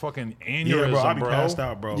might have a fucking aneurysm, Yeah, bro, I'll be bro. passed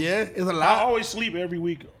out, bro. Yeah, it's a I lot. always sleep every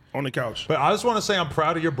week on the couch. But I just want to say I'm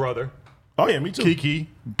proud of your brother, Oh yeah, me too. Kiki.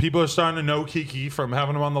 People are starting to know Kiki from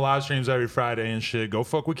having him on the live streams every Friday and shit. Go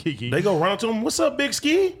fuck with Kiki. They go run up to him. What's up, Big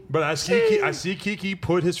Ski? But I see Kiki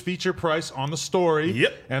put his feature price on the story.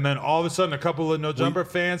 Yep. And then all of a sudden, a couple of No Jumper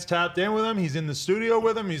fans tapped in with him. He's in the studio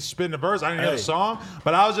with him. He's spitting a verse. I didn't hear the Hey. song,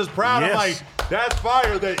 but I was just proud. I'm Yes. like, that's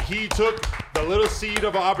fire that he took the little seed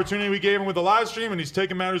of an opportunity we gave him with the live stream, and he's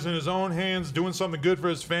taking matters in his own hands, doing something good for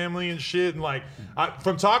his family and shit. And like,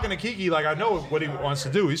 from talking to Kiki, like I know what he wants to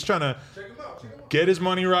do. He's trying to get his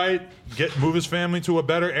money right, move his family to a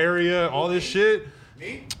better area, all this shit.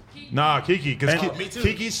 Nah, Kiki, because And- me too.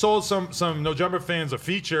 Kiki sold some No Jumper fans a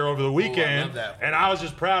feature over the weekend, love that. and I was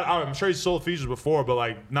just proud. I'm sure he sold features before, but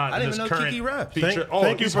like not I in didn't this even know current Kiki rapped. feature.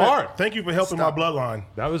 Thank you he's for hard. Thank you for helping Stop. my bloodline.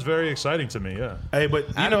 That was very exciting to me. Yeah. Hey, but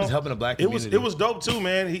you Adam's know, helping the black it was community. dope too,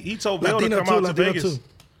 man. He told Vail to Latino come too, out to Latino Vegas. too.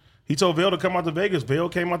 He told Vail to come out to Vegas. Vail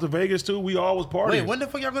came out to Vegas too. We all was partying. Wait, when the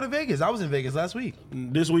fuck y'all go to Vegas? I was in Vegas last week.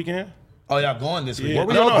 this weekend? Oh, y'all going this week? Yeah.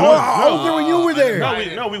 were No, y'all no, doing? no, I was there when you were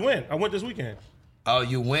there. no, we went. I went this weekend. Oh,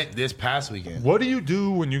 you went this past weekend. What do you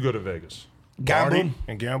do when you go to Vegas? Gamble. Party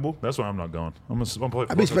and gamble. That's why I'm not going. I'm gonna play.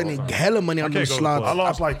 I be spending hella money on can't those go to the I slots.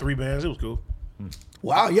 lost like 3 bands. It was cool.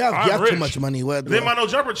 Wow, you I'm have rich. too much money. What? Then my No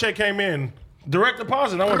Jumper check came in. Direct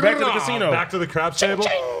deposit. I went back to the casino. Back to the craps table.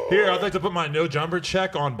 Here, I'd like to put my No Jumper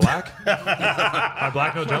check on black. My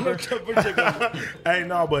black No Jumper. Hey,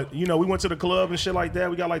 no, but you know, we went to the club and shit like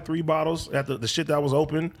that. We got like 3 bottles at the shit that was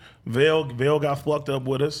open. Vail got fucked up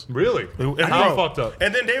with us. Really? And How bro, fucked up?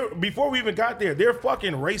 And then before we even got there, they're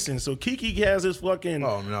fucking racing. So Kiki has his fucking.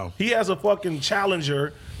 Oh, no. He has a fucking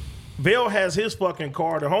Challenger. Vail has his fucking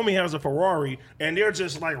car. The homie has a Ferrari, and they're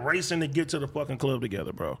just like racing to get to the fucking club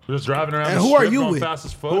together, bro. Just driving around And the who are strip you going with? fast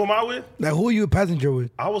as fuck. Who am I with? Like, who are you a passenger with?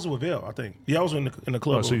 I was with Vail, I think. Yeah, I was in the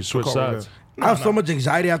club. Oh, so you with switched Carl sides. Vail. I have so much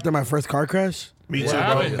anxiety after my first car crash. Me too, What bro.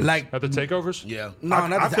 happened? Like- At the takeovers? Yeah. No, I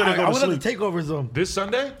not couldn't go I to was at the sleep. takeovers though. This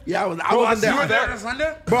Sunday? Yeah, I Oh, wasn't you were there. there.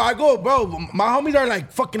 Sunday? Bro, I go, bro. My homies are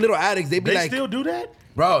like fucking little addicts. They be They like, still do that?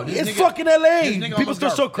 Bro, this it's nigga, fucking this LA. nigga People almost still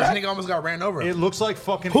got- show crack. This nigga almost got ran over. It looks like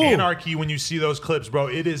fucking Who? anarchy when you see those clips, bro.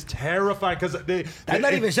 It is terrifying because That's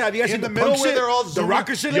not even shit. Have you guys in seen the the middle punk where shit? they're all The zooming-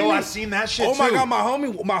 rocker shit Yo, lately? I seen that shit Oh my too. god, my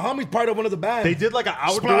homie's part of one of the bands. They did like an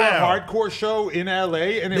outdoor Splow. hardcore show in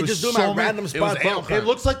LA, and it They was just do so them at many- random was spots. amp It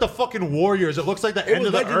looks like the fucking Warriors. It looks like the end was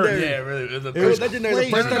of the legendary. earth. Yeah, really. It was, It was legendary.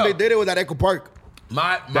 The first time they did it was at Echo Park.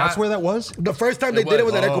 That's where that was. The first time they did it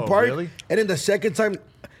was at Echo Oh, Park, really? and then the second time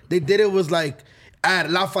they did it was like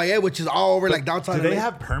at Lafayette, which is all over like downtown. Do they LA.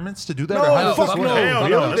 have permits to do that? No, or how does fuck this no. work? Hell no.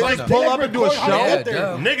 no. It's It's like like- pull up and do a record how they show? get there.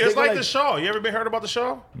 Nigga, They it's go like the Shaw. You ever been heard about the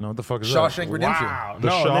Shaw? No, what the fuck is Shawshank that? Redemption. Wow. The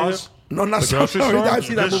no, Shaws? nigga. No, not The so. grocery store? I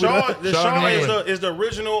see that The movie. Shaw, Shaw and Wayland. is the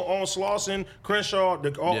original on Slauson, Crenshaw.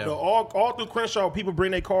 All through Crenshaw, people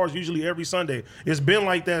bring their cars usually every Sunday. It's been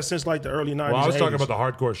like that since like the early 90s. Well, I was talking 80s. about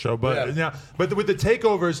the hardcore show, but Yeah. but with the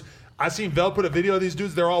takeovers, I seen Vel put a video of these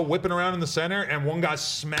dudes. They're all whipping around in the center, and one guy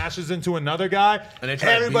smashes into another guy, And they try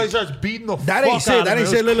to everybody beat- starts beating the That fuck ain't shit. out That of ain't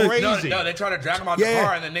him. shit. It was Look, No, crazy. no, they tried to drag him out Yeah. the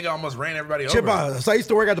car, and the nigga almost ran everybody Chip over. out. So I used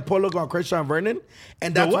to work at the Polo on Crenshaw and Vernon,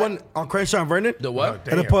 and that's what? one on Crenshaw and Vernon. The what?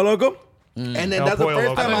 At the Polo. And then El that's the Pollo first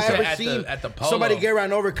Loco. time I I thought you ever said seen at the Polo. somebody get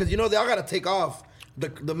ran over because you know they all gotta take off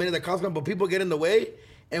the minute the cops come, but people get in the way.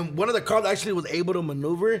 And one of the cars actually was able to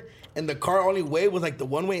maneuver, and the car only way was like the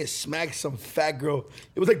one way and smacked some fat girl.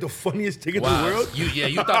 It was like the funniest thing in the world. You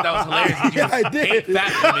thought that was hilarious. 'cause you Yeah, I did. hate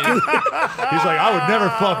fat women. He's like, I would never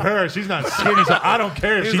fuck her. She's not skinny, so I don't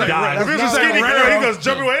care if she like, dies. If it's a skinny girl, he goes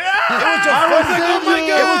jumping away. It was just funny.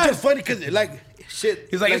 It was just funny because like shit.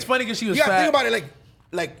 He's like, it's funny 'cause she was you gotta fat. think about it.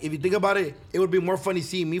 Like if you think about it, it would be more funny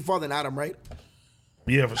seeing me fall than Adam, right?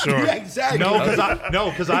 Yeah, for sure. Yeah, exactly.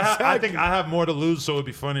 Because I think I have more to lose, so it'd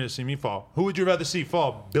be funny to see me fall. Who would you rather see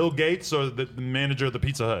fall, Bill Gates or the manager of the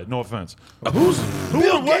Pizza Hut? No offense.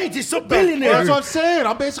 Bill Gates is a billionaire. That's what I'm saying.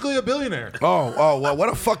 I'm basically a billionaire. Oh, well, what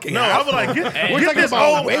a fucking No, I'm like, We're get talking this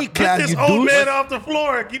about old, weight get class, this you old douche. man off the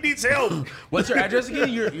floor. He needs help. What's your address again?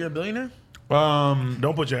 You're a billionaire?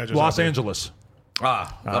 Don't put your address Los out there. Angeles.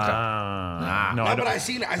 Ah, okay. No, No, I but don't. I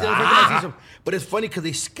seen some. But it's funny because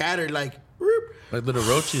they scattered like. whoop. Like little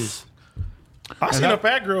roaches. I seen a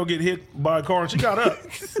fat girl get hit by a car and she got up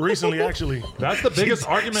recently, actually. That's the biggest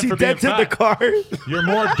argument She for being dented the fat. car. You're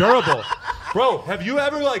more durable. Bro, have you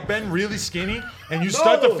ever like been really skinny and you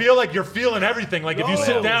start to feel like you're feeling everything? Like if you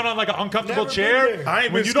sit down on like an uncomfortable Never chair, been there. I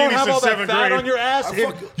ain't when been you don't skinny have all since that 7th fat grade. on your ass,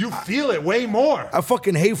 you feel it way more. I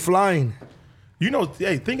fucking hate flying. You know,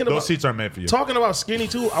 hey, thinking about Those seats aren't made for you. talking about skinny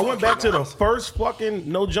too. I went back to the first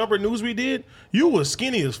fucking No Jumper news we did. You was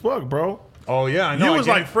skinny as fuck, bro. Oh yeah, I know. You I was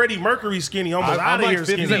get like it. Freddie Mercury skinny, almost I'm out of like here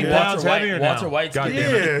 50 skinny. pounds Walter White- heavier now. Walter White God skinny.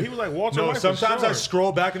 damn it. Yeah, he was like Walter No, White. for sometimes I sure.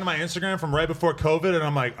 scroll back into my Instagram from right before COVID, and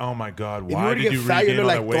I'm like, oh my god, If you why were to did get you fat, you regain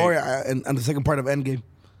look all like that Thor weight? on the second part of Endgame.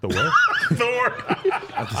 The what?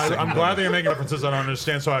 Thor. I'm glad that you're making references I don't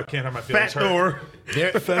understand, so I can't have my feelings Fat hurt.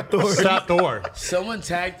 Thor. Fat Thor. Stop Thor. Someone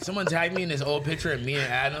tagged me in this old picture of me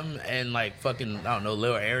and Adam and like fucking, I don't know,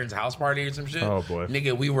 Lil Aaron's house party or some shit. Oh, boy.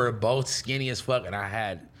 Nigga, we were both skinny as fuck and I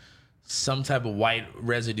had some type of white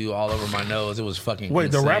residue all over my nose. It was fucking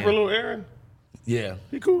Wait, the insane. rapper Lil Aaron? Yeah.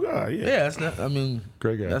 He cool guy, yeah. Yeah, that's not, I mean.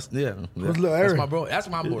 Great guy. That's, yeah. Who's Lil That's Aaron? my bro. That's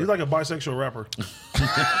my boy. He's like a bisexual rapper.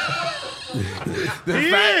 the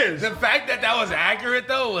he fact, is. The fact that that was accurate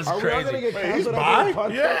though was Are we all crazy. gonna get Wait, he's canceled bi? after the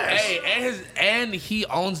podcast? Yes. Hey, and he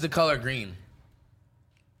owns the color green.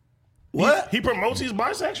 What? He promotes he's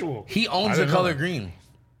bisexual. He owns I the didn't know color that. green.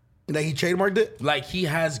 And then he trademarked it? Like he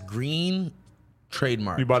has green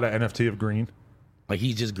trademark. You bought an NFT of green. Like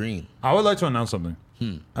he's just green. I would like to announce something.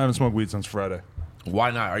 I haven't smoked weed since Friday. Why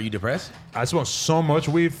not? Are you depressed I smoked so much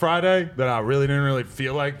weed Friday that I really didn't really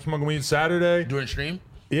feel like smoking weed Saturday. during stream?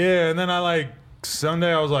 Yeah, and then I like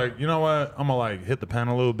Sunday I was like, you know what? I'm gonna like hit the pen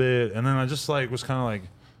a little bit, and then I just like was kind of like,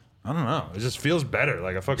 I don't know. It just feels better.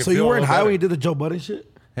 Like I fucking. So feel you a weren't little high when you better. did the Joe Budden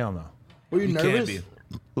shit? Hell no. Were you, You can't nervous? be.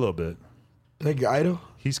 A little bit. Like your idol?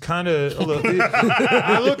 He's kind of.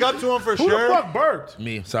 I look up to him for Who sure. the fuck burped?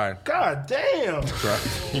 Me, sorry. God damn.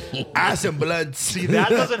 Ass and blood. See, that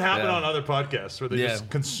doesn't happen Yeah. on other podcasts where they Yeah.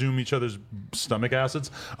 just consume each other's stomach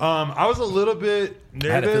acids. I was a little bit I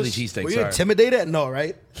had a Philly nervous. cheesesteak. Were you Sorry. intimidated? No,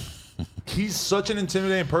 right? He's such an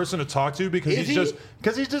intimidating person to talk to because Is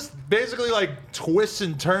he's just basically like twists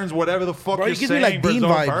and turns whatever the fuck Bro, he you're gives me, saying like, for his Dean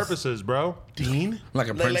own vibes. purposes, bro. Dean? Like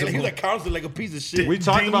a Like principal. he's like constantly like a piece of shit. We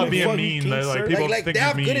talked Dean about the being fucking mean. king, Like sir. people like think they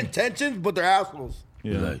have he's good mean. intentions, but they're assholes.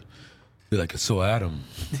 Yeah. You're like, so Adam.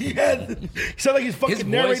 Yeah. He sounds like he's fucking His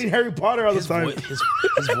voice- narrating Harry Potter all the His, time.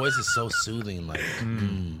 his voice is so soothing. Like,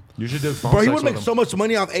 You should do phone Bro, he sex would with make him. so much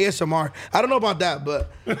money off ASMR. I don't know about that,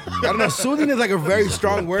 but I don't know. Soothing is like a very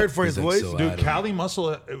strong word for his like, voice. so Dude, Adam. Cali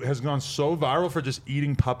Muscle has gone so viral for just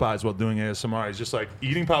eating Popeyes while doing ASMR. He's just like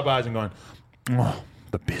eating Popeyes and going, oh,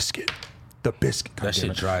 the biscuit. The biscuit. God That damn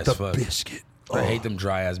shit it. dry as the fuck. biscuit. I hate them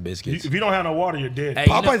dry ass biscuits. If you don't have no water, you're dead. Hey, you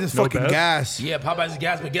know- Popeyes is No fucking best? gas. Yeah, Popeyes is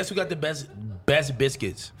gas, but guess who got the best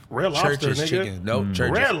biscuits? Red Lobster, Church's nigga. Chicken. No,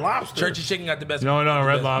 Church's. Red Lobster. Church's Chicken got the best. No, the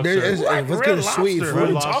Red best- Lobster. There is, Right, let's Red get a sweet Lobster, food. Red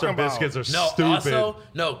Red Lobster Lobster about? biscuits are No, stupid.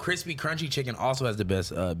 also Crispy Crunchy Chicken also has the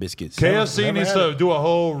best biscuits. KFC Never needs had to it. do a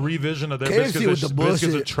whole revision of their KFC biscuits. with Their the biscuits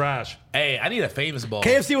are bullshit. trash. Hey, I need a famous bowl.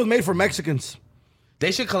 KFC was made for Mexicans.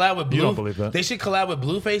 They should collab with Blue. You don't believe that? They should collab with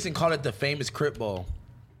Blueface and call it the famous Crip Bowl.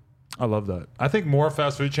 I love that. I think more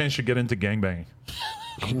fast food chains should get into gangbanging.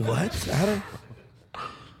 What? I don't.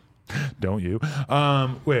 Don't you?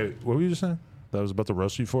 Wait, what were you just saying? That I was about to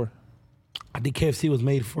roast you for? I think KFC was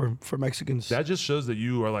made for Mexicans. That just shows that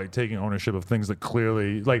you are like taking ownership of things that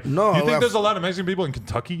clearly like. No, you think I've- there's a lot of Mexican people in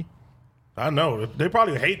Kentucky? I know. They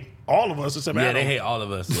probably hate all of us except Yeah, Adam. they hate all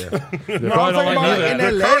of us. Yeah. They No, probably I'm don't talking like about me like, there. in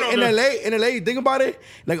The LA, Colonel in LA. Think about it.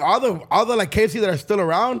 Like all the like KFC that are still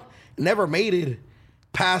around never made it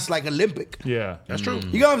past like Olympic. Yeah, That's true.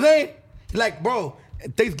 You know what I'm saying? Like, bro,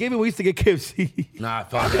 Thanksgiving we used to get KFC. Nah,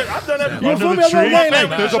 fuck that. I've done that before. You Under feel the me? I'm tree. not lying,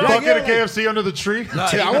 like, There's a like, bucket yeah, of KFC under the tree.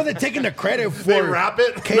 Shit, I wasn't taking the credit for They wrap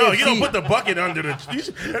it. KFC. No, you don't put the bucket under the tree.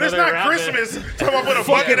 And it's they not wrap it. Christmas. Talking about put a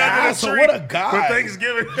Fucking bucket under asshole, the tree what a guy. for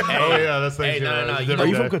Thanksgiving. Oh yeah, that's Hey, Thanksgiving. no, no, It's a you Are different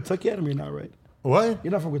you from day. Kentucky? Adam, you're not right. What?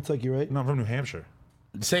 You're not from Kentucky, right? No, I'm from New Hampshire.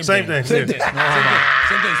 Same Same thing. thing. Same thing. Yeah.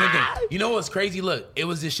 Same thing. You know what's crazy? Look, it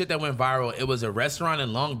was this shit that went viral. It was a restaurant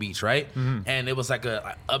in Long Beach, right? And it was like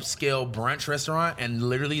a upscale brunch restaurant. And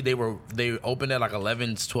literally, they opened at like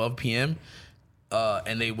 11, 12 p.m.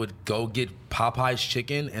 and they would go get Popeye's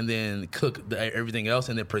chicken and then cook everything else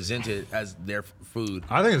and then present it as their food.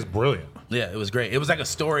 I think it's brilliant. Yeah, it was great. It was like a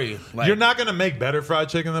story. Like, You're not gonna make better fried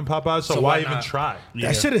chicken than Popeyes, so why why even not? try?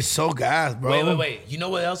 That shit is so gas, bro. Wait. You know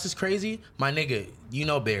what else is crazy? My nigga, you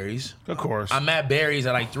know Barry's. Of course. I'm at Barry's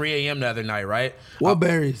at like 3 a.m. the other night, right? What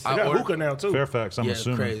berries? They got hookah now too. Fairfax, I'm Yeah,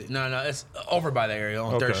 assuming. crazy. No, it's over by the area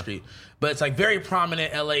on 3rd Okay. Street. But it's like very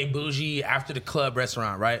prominent LA bougie after the club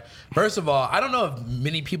restaurant, right? First of all, I don't know if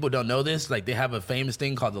many people don't know this. Like they have a famous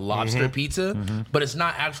thing called the lobster pizza, but it's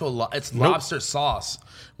not actual. It's lobster sauce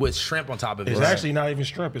with shrimp on top of it. It's actually not even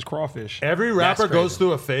shrimp. It's crawfish. Every rapper That's goes crazy.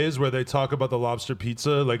 through a phase where they talk about the lobster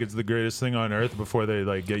pizza like it's the greatest thing on earth before they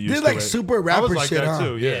like get used This to like it. super I was rapper like shit, that huh?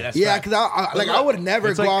 too. Yeah, that's Yeah, fact. because I would never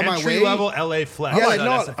it's go like on my entry way. level LA flex. Yeah, like no,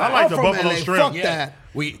 no, that's a fact. I like I'm the from buffalo LA. shrimp. Fuck Yeah. that.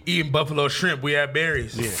 We eating buffalo shrimp. We at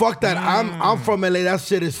Barry's. Fuck that. I'm from LA. That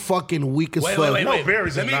shit is fucking weak as Wait, fuck. wait. No,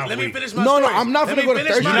 Barry's Let is me not let me weak. finish my No, story. I'm not Let finna me go to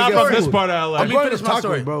finish Thirsty my to You're not get from story. this food. part of LA. I'm Let me going finish to my Taco,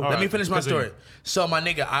 story. bro. Let me finish my Continue. story. So my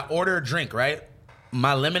nigga, I ordered a drink, right?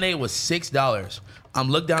 My lemonade was $6. I'm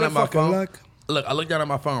look down Good at my fucking phone. luck. Look, I look down at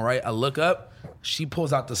my phone, right? I look up. She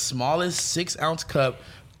pulls out the smallest 6-ounce cup,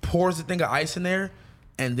 pours the thing of ice in there,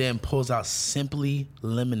 and then pulls out Simply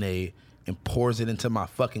Lemonade and pours it into my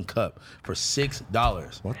fucking cup for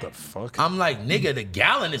 $6. What the fuck? I'm like, nigga, the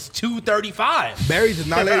gallon is $2.35. Berries is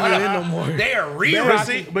not letting you in no more. They are But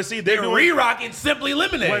re-rocking. see, but see, they're they're doing- re-rocking Simply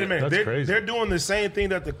Lemonade. Wait a minute. That's They're, crazy. they're doing the same thing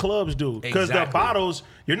that the clubs do. Because the Exactly. bottles,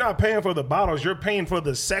 you're not paying for the bottles. You're paying for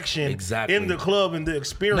the section Exactly. in the club and the No,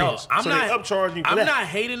 experience. I'm so not. they upcharge you for I'm that. not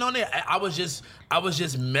hating on it. I was just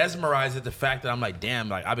mesmerized at the fact that I'm like, damn,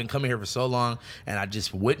 like I've been coming here for so long, and I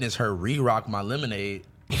just witnessed her re-rock my lemonade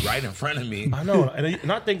right in front of me. I know. And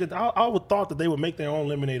I think that I would thought that they would make their own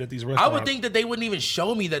lemonade at these I restaurants. would think that they wouldn't even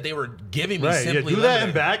show me that they were giving me Right, yeah, Simply do that Lemonade.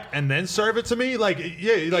 and back and then serve it to me. Like,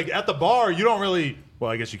 yeah, like at the bar, you don't really.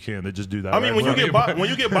 Well, I guess you can. They just do that. I mean, right? when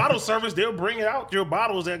you get bottle service, they'll bring out your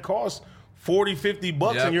bottles that cost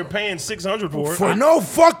 $40-$50, Yep. and you're paying $600 for it. For no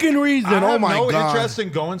fucking reason. I oh have my no god. interest in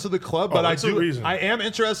going to the club, but I that's a do. reason. I am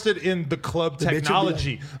interested in the club bitch will be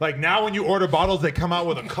technology. Like now, when you order bottles, they come out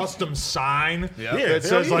with a custom sign Yeah. Yeah, that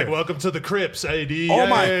says hell like yeah. "Welcome to the Crips, AD." Oh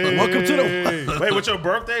my- Yay. welcome to the- Wait, with your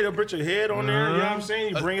birthday, they'll put your head on there. You know what I'm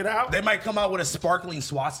saying? You bring it out. They might come out with a sparkling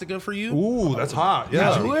swastika for you. Ooh, that's hot. Yeah.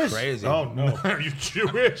 That'd be Jewish? crazy. Oh, no. Are you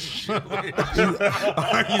Jewish?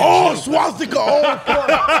 Oh, swastika. Oh, fuck.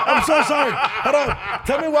 I'm so sorry. Hold on.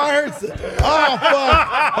 Tell me why I heard. Oh,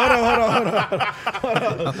 fuck.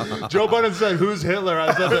 Hold on. Joe Budden said, "Who's Hitler?"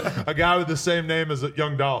 I said, "A guy with the same name as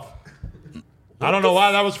Young Dolph." I don't know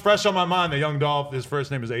why that was fresh on my mind. That Young Dolph, his first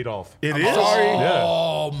name is Adolf. It is? Sorry. Yeah.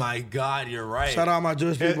 Oh my God, you're right. Shout out my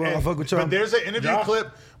Jewish people. I fuck with y'all. But there's an interview Josh. clip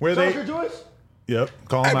where Josh, they. you're Jewish? Yep.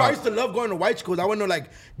 Call Hey, him bro, I out. used to love going to white schools. I went to like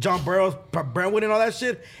John Burroughs, Brentwood, and all that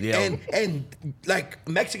shit. Yeah. And like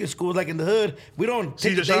Mexican schools, like in the hood, we don't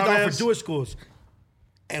take the Cesar days off Chavez? for Jewish schools.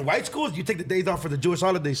 And white schools, you take the days off for the Jewish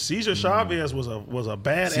holidays. Cesar Chavez was a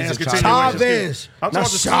bad ass Cesar continuation. Chavez, I'm not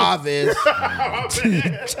talking Chavez.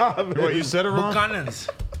 Chavez. What, you said it wrong? Buchanans.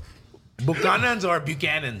 Buchanans or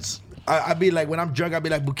Buchanans? I be like, when I'm drunk, I be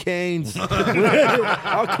like, Bucanes.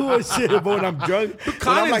 I'm cool as shit, but when I'm drunk, when I'm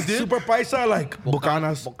Bucanas, like dude. super paisa, like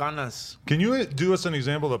Bucanas. Bucanas. Can you do us an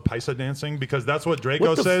example of paisa dancing? Because that's what Draco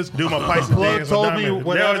What the says. Do my paisa Plug dance. told with me Diamond.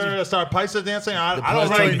 whenever Now to start paisa dancing. I don't plug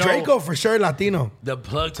really told know. Draco for sure Latino. The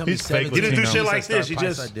plug told me He's fake 17. He didn't do He shit said like this. start He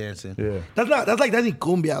paisa just- dancing. Yeah. That's like dancing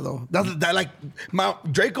cumbia though. That's like my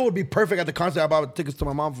Draco would be perfect at the concert I bought tickets to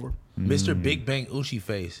my mom for. Mr. Big Bang Uchi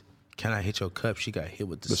face. Can I hit your cup? She got hit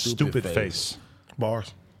with the, The stupid face.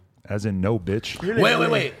 Bars. As in no bitch.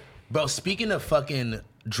 Wait. Bro, speaking of fucking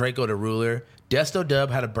Draco the Ruler, Desto Dub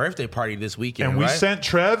had a birthday party this weekend, And we right? sent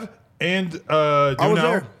Trev and was Duno,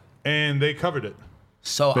 there. and they covered it.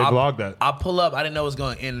 So They vlogged that. I pull up. I didn't know it was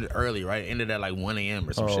going to end early, right? It ended at like 1 a.m.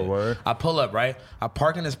 or some Oh, shit. word. I pull up, right? I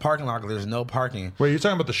park in this parking lot. There's no parking. Wait, you're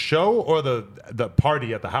talking about the show or the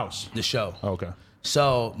party at the house? The show. Oh, okay.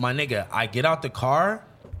 So, my nigga, I get out the car.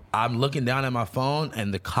 I'm looking down at my phone,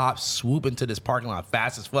 and the cops swoop into this parking lot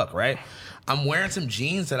fast as fuck, right? I'm wearing some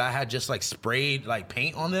jeans that I had just like sprayed like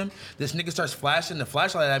paint on them. This nigga starts flashing the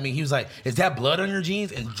flashlight at me. He was like, "Is that blood on your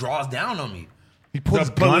jeans?" And draws down on me. He pulled his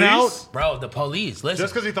The gun police? out Bro, the police. Listen,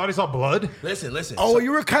 just because he thought he saw blood? listen. Oh, So-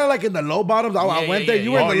 you were kind of like in the low bottoms. I Yeah, went yeah, there.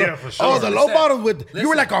 You yeah, were in yeah. the Oh, low. yeah, for Oh, sure. the low Listen, bottoms with you listen.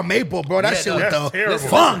 were like on Maple, bro. That Yeah, shit no, was that's the terrible.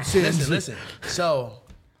 funk shit. Listen. So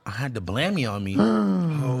I had the blammy on me,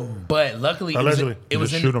 but luckily Allegedly. it was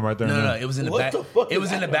Just in shoot him right there and No, then. it was in the What back. the fuck It is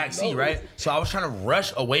was in the that? back seat, right? So I was trying to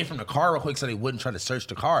rush away from the car real quick so they wouldn't try to search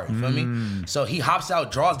the car. You feel me? So he hops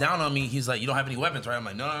out, draws down on me. He's like, "You don't have any weapons, right?" I'm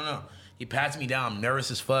like, "No." He pats me down. I'm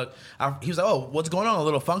nervous as fuck. He was like, "Oh, what's going on? A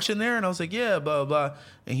little function there?" And I was like, "Yeah, blah, blah."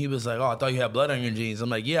 And he was like, "Oh, I thought you had blood on your jeans." I'm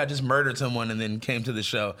like, "Yeah, I just murdered someone and then came to the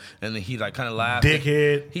show." And then he like kind of laughed.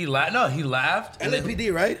 Dickhead. He laughed. No, he laughed. And then,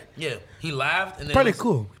 LAPD, right? yeah, he laughed. And then Probably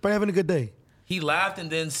cool. Probably having a good day. He laughed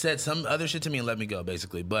and then said some other shit to me and let me go,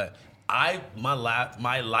 basically. But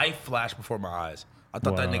my life flashed before my eyes. I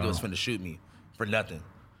thought that nigga was finna shoot me for nothing.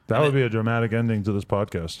 That would be a dramatic ending to this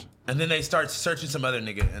podcast. And then they start searching some other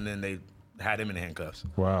nigga, and then they had him in handcuffs.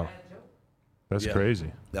 Wow. That's Yeah.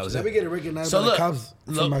 crazy. That was Let it. me get it recognized So by look, the cops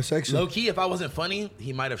from my section. Low key, if I wasn't funny,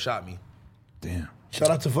 he might have shot me. Damn. Shout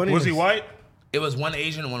out to Funny. Was he white? It was one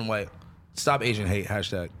Asian and one white. Stop Asian hate,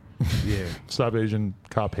 hashtag. Yeah. Stop Asian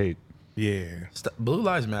cop hate. Yeah. Blue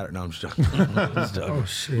lives matter. No, I'm just joking. Just joking. Oh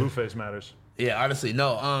shit. Blueface matters. Yeah, honestly,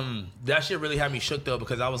 no. That shit really had me shook though,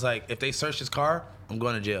 because I was like, if they search his car, I'm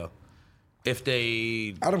going to jail. If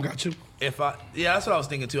they, Adam got you. yeah, that's what I was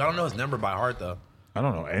thinking too. I don't know his number by heart though. I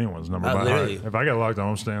don't know anyone's number Not by literally. heart. If I get locked up,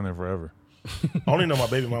 I'm staying there forever. I only know my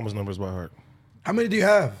baby mama's numbers by heart. How many do you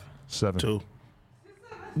have? 7. 2.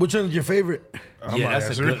 Which one is your favorite? Yeah,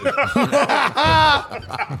 that's a good.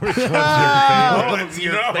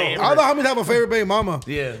 You know. I don't know how many have a favorite baby mama.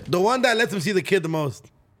 Yeah. The one that lets him see the kid the most.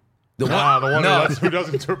 The one, Ah, the one no, who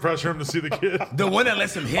doesn't pressure him to see the kid. the one that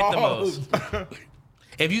lets him hit the most.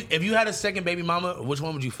 If you had a second baby mama, which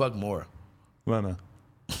one would you fuck more? Lena.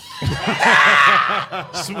 Smart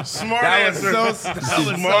That was answer. that was so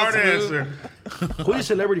Smart smooth. answer. Who's your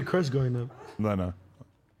celebrity crush growing up? Lena.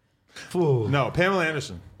 Fool. No, Pamela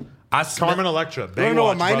Anderson. You Carmen Electra. You wanna know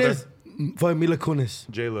what mine brother. is? For Mila Kunis.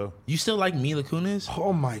 J-Lo. still like Mila Kunis?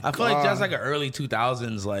 Oh my god. I feel like that's like an early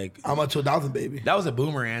 2000s. Like I'm a 2000 baby. that was a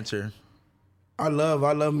boomer answer. I love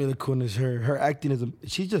Mila Kunis. Her acting is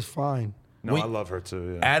she's just fine. No, Wait. I love her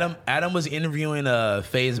too. Yeah. Adam was interviewing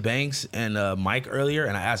FaZe Banks and Mike earlier,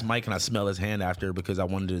 and I asked Mike, can I smell his hand after, because I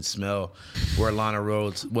wanted to smell what Lana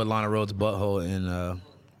Rhodes' butthole and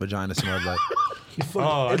vagina smelled like. Is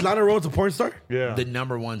Lana Rhodes a porn star? Yeah. The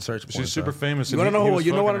number one search. porn She's super star. famous. You and wanna know he who? was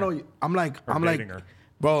You know what I fucking know? her. I'm like, dating her.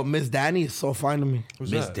 bro. Miss Danny is so fine to me.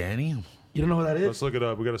 Who's Miss that? Danny. You don't know who that is? Let's look it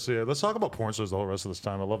up. We got to see it. Let's talk about porn stars the whole rest of this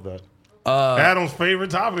time. I love that. Adam's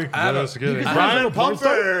favorite topic. Let's get it. consider Brian yourself a porn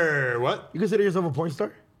star? Pumper. What? You consider yourself a porn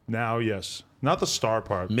star? Now, yes. Not the star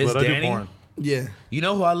part. Miss but I do Danny? porn. Yeah. You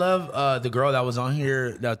know who I love? The girl that was on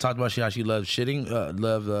here that talked about how she loves shitting.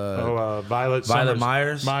 Violet Violet Summers.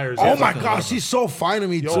 Myers? Oh yeah. my gosh, she's so fine to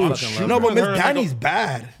me too. I'm shooting No, but with Miss her and Danny's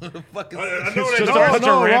bad. I know It's that. just No, a bunch of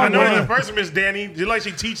I random know women. that person, Miss Danny. Just like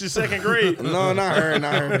she teaches second grade. No, not her.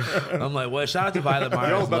 I'm like, well, shout out to Violet Myers.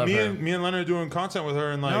 Yo, but love me her. and Leonard are doing content with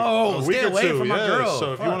her in like No, a week stay or away two. from my Yeah, girl. So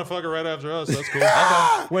if you Fuck. want to fuck her right after us, that's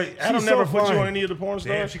cool. Wait, Adam She's never so put you fine. on any of the porn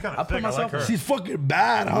stars? kind I put myself on. She's fucking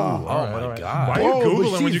bad, huh? Oh my god. Why are you Bro, but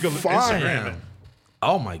Googling when you she's can fine. Instagram it?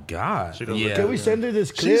 Oh my god. Yeah. Can we send her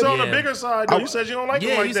this clip? She's on the Yeah. bigger side, though. You said you don't like Yeah,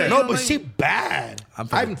 them like you said that. you No, don't but like- she bad. I'm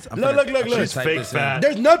finna- Look. She's type fake this in. fat.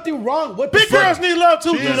 There's nothing wrong. What the Big fuck? girls need love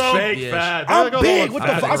too, She's you know. fake Yeah, fat. I'm There goes big. all What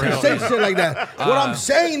the the fuck? I fat can girls. say shit like that. What I'm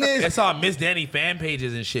saying is, It's all Miss Danny fan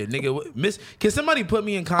pages and shit, nigga. Miss, can somebody put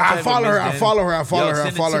me in contact? I follow with her. Miss I Danny? follow her. I follow Yo, her. I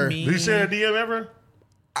send it follow to her. me. Did you send a DM ever?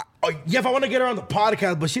 Oh, yeah, if I want to get her on the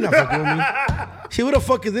podcast, but she not fucking with me. She, who the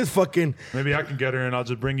fuck is this fucking? Maybe I can get her and I'll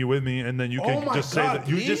just bring you with me, and then you can Oh my just God,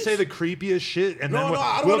 say you just say please? the creepiest shit, and No, then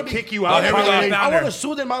I don't we'll wanna be- kick you Oh, out. here we go. I I found want her. to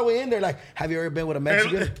soothe my way in there. Like, have you ever been with a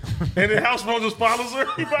Mexican? And then House Phone just follows her.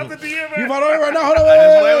 You about to DM her? You follow her right now? Hold on, Wait,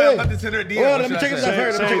 I'm wait. about to send her a DM. Hold on, What let me should check I it say? out. Let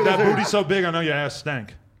me Say check it that out. booty's so big, I know your ass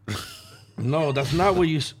stank. No, that's not what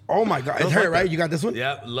you. Oh my god, it's her, right? You got this one?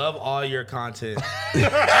 Yep, love all your content.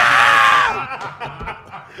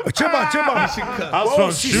 Chill out. House Bro,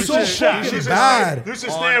 phone she's shoots so and shot. fucking bad. You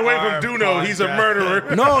should stay away from Duno. He's a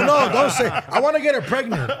murderer. No, don't say. I want to get her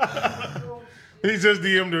pregnant. He just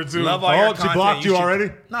DM'd her too. Love all your Oh, content. she blocked you should-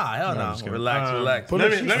 already? Nah, hell no. Relax. But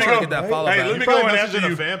Let look, me she's go. Get that follow Hey, back. let You me probably go in messaged after in a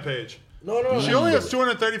you. fan page. No. She only has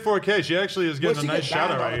 234K. She actually is getting She a nice get shout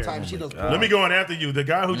banned out all right the here. time. She does. Let me go in after you. The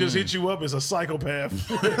guy who just hit you up is a psychopath.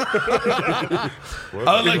 I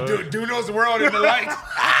was like, Duno's world in the lights.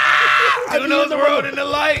 Duno's world in the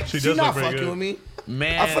lights. She She's does not look pretty fucking good. with me.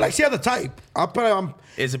 Man, I feel like she has a type. I'm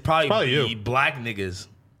is it probably Probably you. the black niggas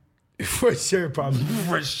for sure, probably.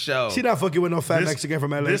 for sure. She not fucking with no fat Mexican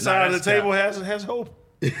from LA. This side of the that's table has hope.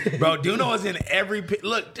 Bro, Duno is in every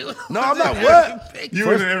look. Duno No, is I'm in not. every What? picture. You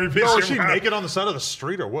was in every picture. Oh, is she bro. naked on the side of the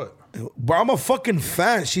street or what? Bro, I'm a fucking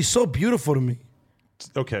fan. She's so beautiful to me.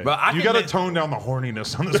 Okay, But I you can got to make- tone down the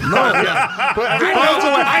horniness on this. I know Phones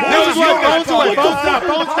you-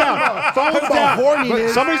 down. Phones down. horniness.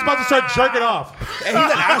 But somebody's about to start jerking off. And he's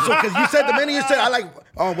an asshole because you said the minute you said I like,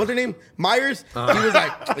 what's her name, Myers. He was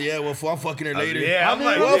like, yeah, well, fool, I'm fucking her later. Yeah, I'm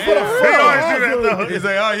like, well, for the yeah. He always do that though. He's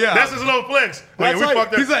like, oh yeah. That's his little flex. That's we like-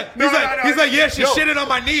 fucked up. He's like, No, yeah, she shitted on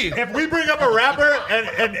my knee. If we bring up a rapper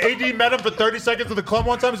and AD met him for 30 seconds at the club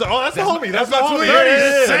one time, he's like, oh, that's the homie. That's the my homie. twin. Yeah,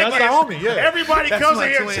 that's seconds. the homie. Yeah. Everybody That's comes my in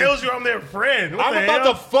here twin. and tells you I'm their friend. What I'm the about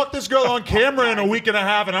hell? to fuck this girl on camera in a week and a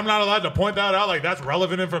half, and I'm not allowed to point that out. Like, that's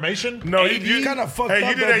relevant information. No, You kind of fucked Hey, up.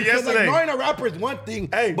 you did though, that because, yesterday. Like, knowing a rapper is one thing,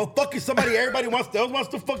 Hey. but fucking somebody everybody else wants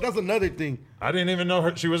to fuck, that's another thing. I didn't even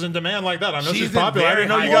know she was in demand like that. I know She's she's in popular. I very didn't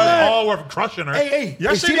know you high guys demand. all were crushing her. Hey,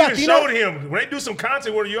 Y'all is should she even Latina? showed him when they do some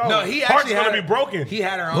content where y'all No, he heart's actually gonna had be broken. He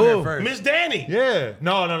had her on Who? there first. Miss Danny. Yeah.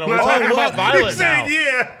 No. We're Oh, talking what? about Violet He said, now.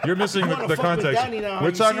 yeah. You're missing wanna the fuck with context. Danny now. We're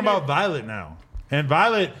You talking seen about it? Violet now. And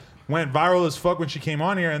Violet went viral as fuck when she came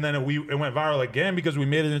on here, and then it went viral again because we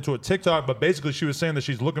made it into a TikTok. But basically, she was saying that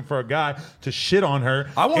she's looking for a guy to shit on her.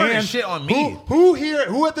 I want her to And shit on me.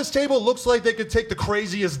 Who at this table looks like they could take the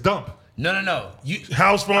craziest dump? No. You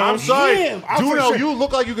House phone. I'm sorry, him. I'm for Duno, sure. you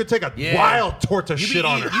look like you could take a Yeah. wild torch to you shit be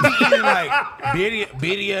on her. You be eating like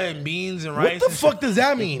birria and beans and rice. What the and fuck does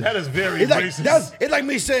that mean? That is very It's like, racist. it's like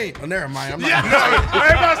me saying, oh, never mind. I'm not. Yeah, no, I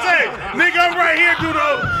about to say, nigga, I'm right here,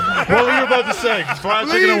 Dudo. What were you about to say? Fried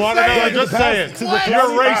chicken and watermelon? say it. Just say it. What? You're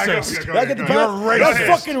Alright, racist. go Like ahead, at the go ahead. back, racist.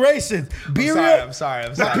 that's fucking racist. Birria. I'm sorry.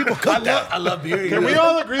 people cook that. I love birria. Can we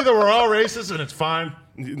all agree that we're all racist and it's fine?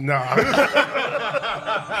 Nah.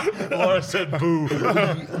 Laura said boo.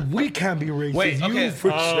 We can't be racist. Wait, You okay. for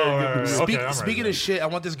sure. right. Okay, I'm Speaking right. of shit, I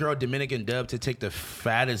want this girl Dominican Dub to take the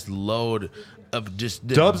fattest load of just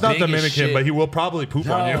the Dub's not biggest Dominican, shit. but he will probably poop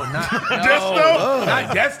no, on you. not Desto?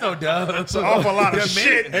 not Desto Dub. That's an Awful lot of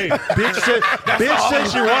shit. Hey, bitch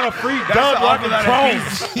says you want a free dub like a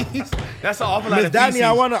throne. That's an awful lot Miss of Danny, feces.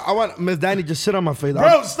 I want Miss Danny just sit on my face.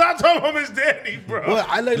 Bro, stop talking about Miss Danny, bro. Well,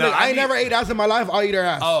 I No, I ain't need- never ate ass in my life. I'll eat her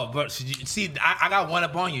ass. Oh, but see, I got one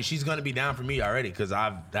up on you. She's gonna be down for me already because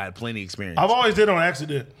I've had plenty of experience. I've always did on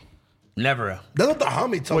accident. Never. That's what the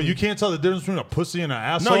homie told Well, me. you can't tell the difference between a pussy and an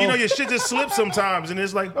asshole. No, you know your shit just slips sometimes, and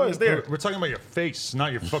it's like, oh, it's there. We're talking about your face,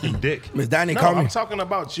 not your fucking dick. Miss Danny, No, call me. I'm talking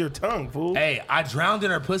about your tongue, fool. Hey, I drowned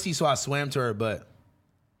in her pussy, so I swam to her butt.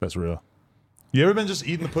 That's real. You ever been just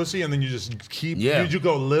eating the pussy and then you just keep? Yeah. You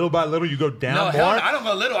go little by little. You go down No, more. hell, no, I don't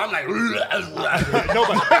go little. I'm like, No,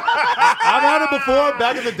 but I've had it before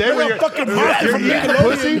back in the day where you're fucking you're monster from eating the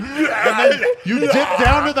pussy and then you dip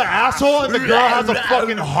down to the asshole and the girl has a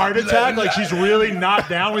fucking heart attack like she's really not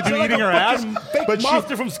down with you You're like eating a her ass, fucking fake but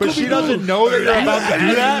monster from she Scooby-Doo. doesn't know that you're about to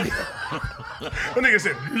do that. That nigga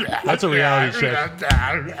said, That's a reality check.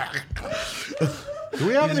 Do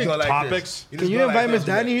we have just any go like topics? this. Can you invite Miss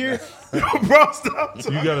Danny here? bro, stop.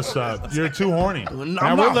 You gotta stop. You're too horny. Man,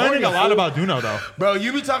 not we're learning horny, a lot fool. about Duno though. Bro,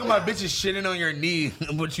 you be talking about bitches shitting on your knee,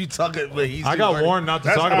 but you talking, but he's. I too got horny. warned not to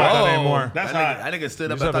That's talk about hot. that anymore. That's that hot. nigga stood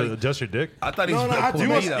You up. just I have thought, to adjust your dick. I thought he was No, gonna I pull do.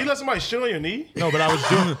 me You up. let somebody shit on your knee? No, but I was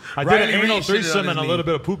doing. I did Riley an anal Reid shitted on threesome his and a knee. little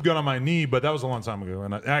bit of poop got on my knee, but that was a long time ago,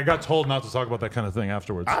 and I got told not to talk about that kind of thing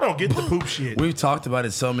afterwards. I don't get the poop shit. We've talked about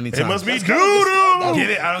it so many times. It must be That's doo-doo. Get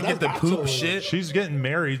it? I don't That's get the poop absolutely- shit. She's getting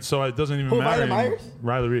married, so it doesn't even Who, matter. Riley Myers?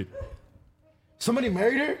 Riley Reid. Somebody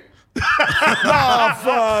married her?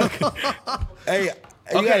 Oh, fuck. Hey.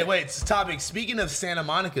 Okay, wait. Topic. Speaking of Santa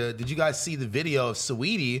Monica, did you guys see the video of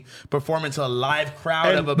Saweetie performing to a live crowd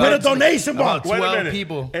And of with about a donation about box. Wait a 12 minute.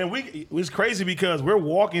 people? And it was crazy because we're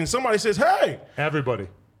walking. Somebody says, hey. Everybody.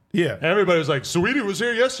 Yeah. Everybody was like, Sweetie was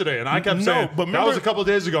here yesterday, and I kept No, saying, but that remember- was a couple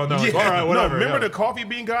days ago. And they're like, Yeah. all right, whatever. No, remember yeah. the coffee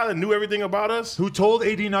bean guy that knew everything about us? Who told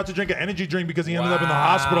AD not to drink an energy drink because he ended up in the Wow.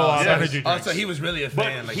 hospital off Yes. energy Oh, drinks. so he was really a But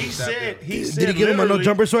fan. Like he said, Did he give him a no literally-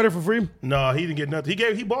 jumper sweater for free? No, he didn't get nothing.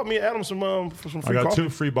 He bought me and Adam some I free got coffee. 2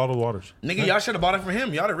 free bottled waters. Nigga, y'all should have bought it for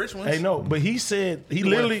him. Y'all the rich ones. Hey, no, but he said he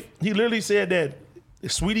literally said that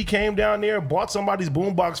Sweetie came down there, bought somebody's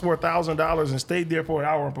boombox for $1,000, and stayed there for an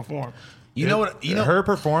hour and performed. You know what? You know. Her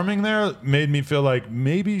performing there made me feel like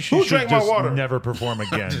maybe she Who should drank my just water? never perform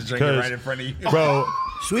again. Just drink it 'Cause, right in front of you. Bro,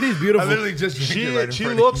 Sweetie's beautiful. I literally just drank it right in she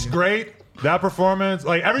front of looks you. great. That performance,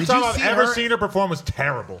 like every Did time you I've see ever her- seen her perform was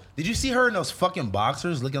terrible. Did you see her in those fucking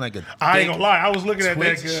boxers looking like a? I ain't thick gonna lie, I was looking at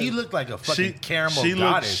Twix? that girl. She looked like a fucking caramel she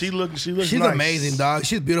goddess. She looks She's nice. amazing, dog.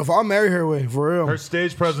 She's beautiful. I'll marry her way, for real. Her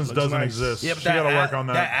stage presence doesn't nice. exist. Yeah, but she got to that work ass, on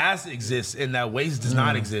that. that ass exists and that waist does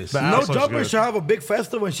not exist. That No ass looks jumper good. should have a big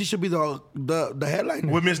festival and she should be the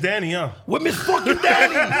headliner. With Miss Danny, huh? With Miss fucking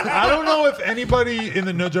Danny. I don't know if anybody in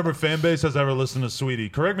the No Jumper fan base has ever listened to Sweetie.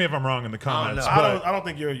 Correct me if I'm wrong in the comments. know. I don't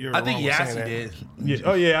think you're I think wrong with saying Yassi that. did. Yeah.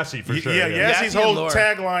 Oh yeah, Yassi for sure. Yeah, Yassi's Yassi and whole Lord.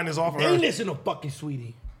 tagline is off of They her. listen to fucking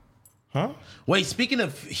Sweetie. Huh? Wait, speaking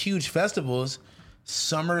of huge festivals,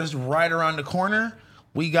 summer's right around the corner.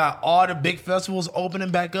 We got all the big festivals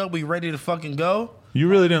opening back up. We ready to fucking go? You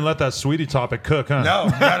really didn't let that sweetie topic cook, huh? No,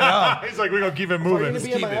 not at all. He's like, we're gonna keep it moving. gonna be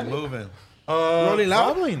Keep in it Miami? moving. Rolling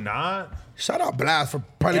Loud? Probably not. Shout out Blast for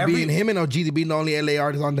probably Every- being him and OG being the only LA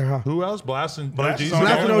artist on there, huh? Who else? Blasting. Blast is OGZ? on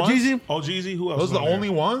Blast there. and Only OGZ? ones? Oh, Jeezy, who else? Those are is the on only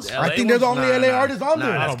ones? LA I think they're the ones? only LA artists on Nah,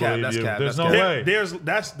 there. I that's don't cap. believe That's you. cap. There's That's no cap. way. There's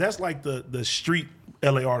that's like the street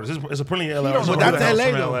LA artist. It's a plenty of LA You don't artists. know on that's who the there.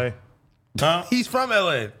 hell's LA from though. LA. Huh? He's from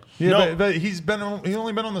LA. Yeah, No. but he's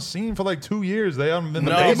only been on the scene for like 2 years. They haven't been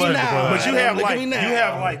the No, base but, before that. but you have Look at like me you now.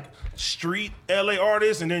 have like street LA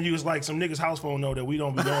artists, and then you was like some niggas house phone know that we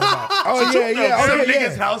don't be knowing about. Oh, yeah, yeah. Some Okay,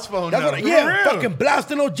 niggas yeah. house phone That's know. what, yeah, real. fucking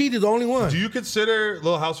Blast and OG is the only one. Do you consider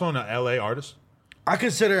Lil House Phone an LA artist? I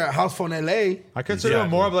consider a House Phone LA. I consider him Exactly.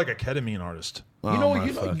 more of like a ketamine artist. You know, I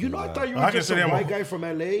thought you were I just consider a him white a- guy from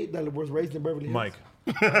LA that was raised in Beverly Hills. Mike.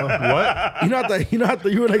 What? You know, I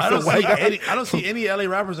thought you were like I some don't, white see guy. any, I don't see any LA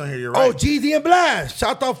rappers on here. You're Oh, right. Jeezy and Blast.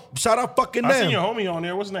 Shout out fucking I seen your them. homie on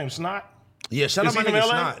there. What's his name? Snot. Yeah, shout Is out my he nigga from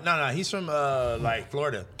LA? Snot. No, he's from like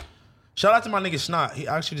Florida. Shout out to my nigga Snot. He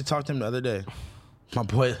I actually just talked to him the other day. My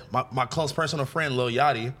boy, my close personal friend Lil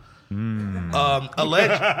Yachty.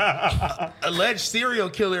 Alleged serial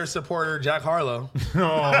killer supporter Jack Harlow. Oh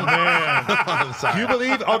man. I'm sorry. Do you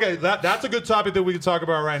believe? Okay, that's a good topic that we can talk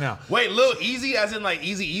about right now. Wait, Lil Easy as in like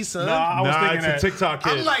Easy E son? Nah, I was thinking it's that. a TikTok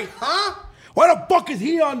kid. I'm like, huh? Why the fuck is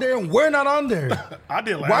he on there and we're not on there? I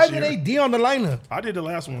did last Why year. did AD on the lineup? I did the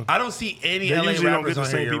last one. I don't see any They LA usually don't rappers get the on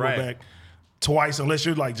same here. You're people right. back twice unless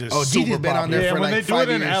you're like just Oh, super Jeezy's been on popular. there Yeah, for when like they do it 5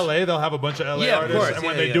 in years. LA, they'll have a bunch of LA Yeah, of artists, course. and Yeah,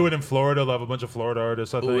 when they yeah. do it in Florida, they'll have a bunch of Florida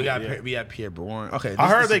artists. I think. Ooh, we got Pierre Bourne. Okay, I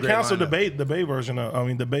this heard is a they great canceled lineup. the Bay version of. I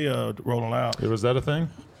mean the Bay Rolling Loud. Was that a thing?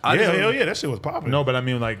 I Yeah, just- hell yeah, that shit was popping. No, but I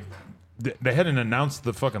mean like. They hadn't announced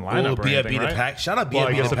the fucking lineup or B.I.B. anything, the right? Pac. Shout out Well,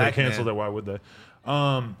 I B.I.B. guess the if they Pac, canceled man. it, why would they?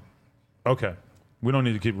 Okay. We don't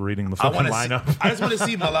need to keep reading the I fucking want to lineup. I just want to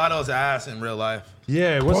see Mulatto's ass in real life.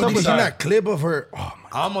 Yeah, what's Oh, up did you with see that? that clip of her? Oh my!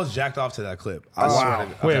 I almost jacked off to that clip. I swear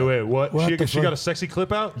to God. Wait, what? What the She fuck? got a sexy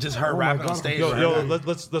clip out? Just her Oh my rapping on God. stage. Yo, right?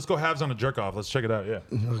 let's go halves on a jerk off. Let's check it out. Yeah.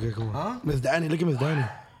 Okay, come on. Miss Danny, look at Miss Danny.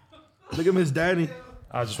 Look at Miss Danny.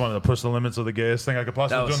 I just wanted to push the limits of the gayest thing I could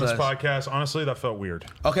possibly That do on was this podcast. Honestly, that felt weird.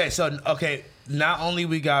 Okay, not only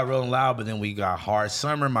we got Rolling Loud, but then we got Hard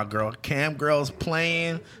Summer. My girl Cam Girl's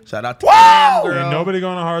playing. Shout out to Cam Girl. Ain't nobody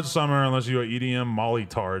going to Hard Summer unless you're EDM Molly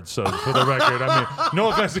Tard. So for the record, I mean, no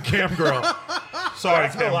offense to Cam Girl. Sorry,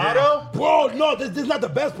 Cam Girl. Bro, no, this is not the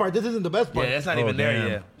best part. This isn't the best part. Yeah, it's not Oh, even there damn.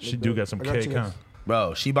 yet. She do got some I got cake, you huh? guys.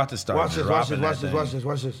 Bro, she about to start Watch this, watch this, dropping watch that this, thing. watch this,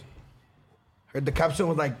 watch this. The caption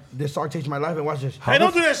was like, "This song changed my life," and watch this. Hey,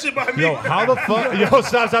 don't do that shit by me. Yo, how the fuck? Yo,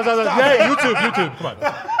 stop. Yeah, YouTube. Come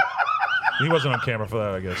on. He wasn't on camera for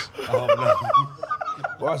that, I guess.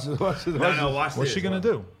 Watch this, watch this, watch No, this. watch What's this. she gonna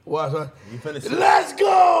do? Watch this. You finna see. Let's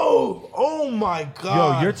go! Oh my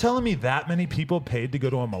god! Yo, you're telling me that many people paid to go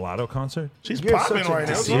to a Mulatto concert? She's You're popping such a right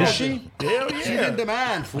now. dick. Is she? Hell She's yeah. in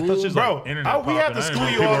demand, fool. That's just Bro, like internet we have popping. to I didn't school know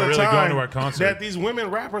you people all were the really time going to our concert. that these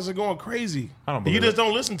women rappers are going crazy. I don't You believe just it.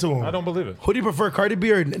 don't listen to them. I don't believe it. Who do you prefer, Cardi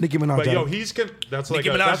B or Nicki Minaj? But yo, that's like Nicki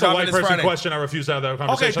Minaj that's a dropping white this person Friday. question. I refuse to have that Okay,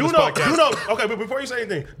 conversation on Duno, this podcast. okay, but before you say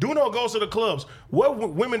anything, Duno goes to the clubs. What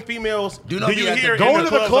women, females, Duno do be you at the- hear? Going in to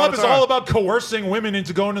the clubs club the is time? all about coercing women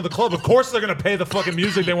into going to the club. Of course, they're going to pay the fucking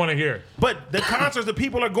music they want to hear. But the concerts, the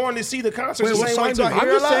people are going to see the concerts Wait, the what same way song too. do I I'm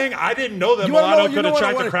hear? just a lot? saying I didn't know that You wanna Mulatto know- you could know what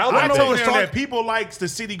I attract a wanna- crowd I I like know told what that. him song- that people likes the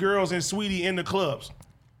city girls and Sweetie in the clubs.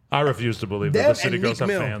 I refuse to believe that Them the city and girls have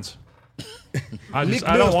Meek Mill. fans. I Meek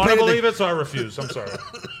don't Mill's want to played the- believe it, so I refuse. I'm sorry.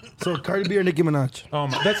 So Cardi B or Nicki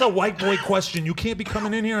Minaj? That's a white boy question. You can't be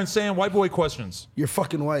coming in here and saying white boy questions. You're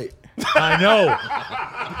fucking white. I know.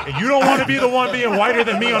 And you don't want to be the one being whiter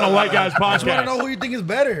than me on a white guy's I want to know podcast. who you think is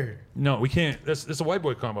better. No, we can't. It's a white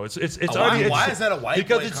boy combo. It's why- already. why it's- is that a white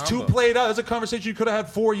Because boy it's combo? too played out. It's a conversation you could have had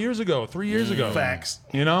 4 years ago, 3 years ago. Facts.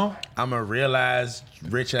 You know. I'm a real ass,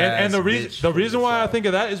 rich ass. And the bitch reason from why I South. think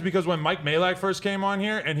of that is because when Mike Malak first came on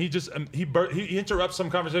here and he interrupts some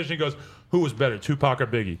conversation. He goes, "Who was better, Tupac or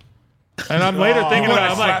Biggie?" And I'm later thinking You about it. wanna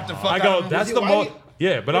I'm slap the like, fuck I out go, of him? "That's Was he the most." white?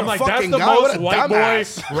 Yeah, but You're I'm a like, that's fucking the guy, what most a white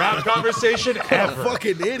dumbass. boy rap conversation ever.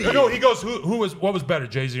 Fucking idiot. No, he goes, what was better,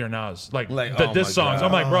 Jay-Z or Nas? Like oh this my songs. God.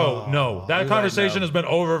 I'm like, bro, no. That You're conversation like, no. has been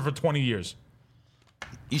over for 20 years.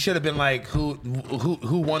 You should have been like, who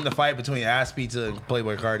won the fight between Ass Pizza and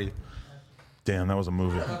Playboy Cardi? Damn, that was a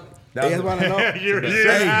movie. That Hey, was- you want to know? You're his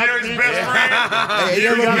best friend. Hey, you You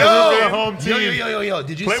ever- gotta root for the home Yo,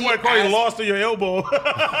 did you Playboy see call you Ass- lost to your elbow.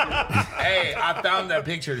 Hey, I found that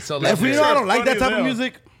picture. So If let's you know I don't like funny that type as of hell.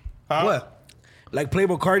 music, What? Like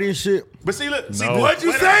Playboy Cardi and shit. But see, look, see, No. What'd you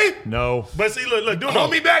wait a say? minute. No. But see, look, do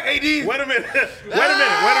Hold me back, AD. Wait a minute. Wait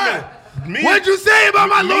a minute. Me What'd you say about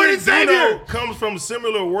my me Lord and Savior? Duno comes from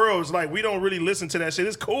similar worlds. Like, we don't really listen to that shit.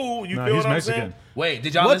 It's cool. You No, feel he's what I'm Mexican. saying? Wait,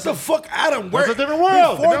 did y'all What listen? the fuck, Adam? That's Where- a different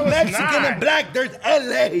world. Before No, it's Mexican not. and black, there's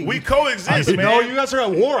LA. We coexist, man. No, you guys are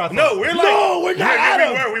at war. I thought. No, we're like No, we're not, Yeah,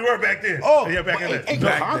 Adam. we were back then. Oh, yeah, back in ain't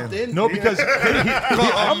there. Compton. No, because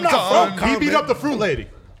I'm not from he beat Compton. up the fruit lady.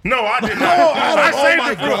 No, I did not. Adam, I oh saved my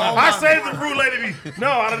the fruit. God. I saved the fruit lady. No,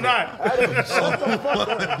 I did not.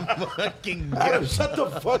 Adam, shut the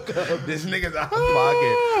fuck up. This nigga's out of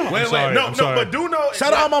pocket. Wait, sorry. No, I'm no, sorry. but Duno.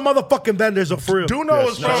 Shout out all my motherfucking vendors, for real. Duno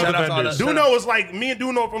is No, from shout out to all the- Duno is like me and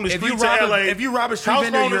Duno from the If you streets rob of a- LA. if you rob a street House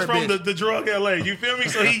vendor, phone you're is a from bitch. the drug LA. You feel me?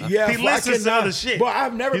 So he Yeah, listens to other shit. But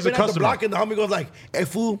I've never He's a been at the customer. block and the homie goes like, "Hey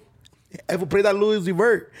fool, ever play that Louis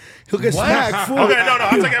Vert? He'll get What? smacked, fool." Okay, no, I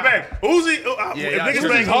take that back. Uzi, if y'all niggas tripping.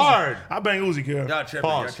 bang hard. Uzi. I bang Uzi, kid. Y'all tripping.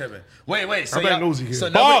 Pause. Y'all tripping. Wait. So I bet y'all, Uzi here.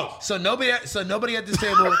 so Pause. nobody at this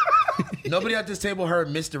table. Nobody at this table heard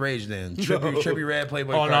Mr. Rage then. Trippy Red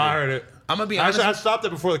Playboy. Oh Cardi. no, I heard it. I'm gonna be honest. Actually, I stopped it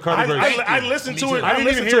before the Cardi verse. I listened to Me it. too. I I didn't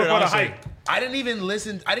listened even to hear it it, for the honestly. hype. I didn't even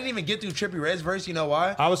listen. I didn't even get through Trippy Red's verse. You know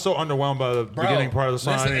why? I was so underwhelmed by the beginning part of the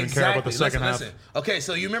song. I didn't even care about the second half. Okay,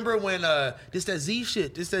 so you remember when this that Z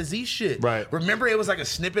shit. Right. Remember it was like a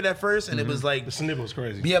snippet at first, and it was like The snippet was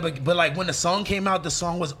crazy. yeah, but like when the song came out, the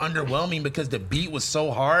song was underwhelming because the beat was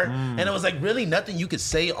so hard, and it was like really nothing you could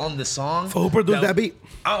say on the song. So who produced that beat?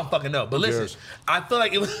 I don't fucking know. But listen, cares? I feel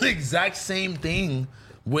like it was the exact same thing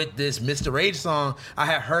with this Mr. Rage song. I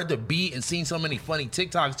had heard the beat and seen so many funny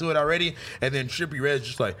TikToks to it already, and then Trippy Red's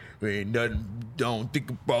just like, ain't nothing, don't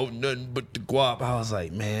think about nothing but the guap. I was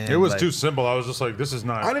like, man. It was like, too simple. I was just like, this is I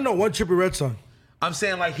not. didn't know one Trippie Red song. I'm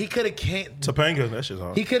saying like he could have came. Topanga, that shit's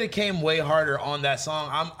hard. He could have came way harder on that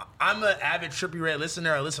song. I'm an avid Trippie Red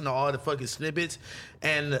listener. I listen to all the fucking snippets,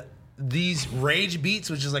 and these rage beats,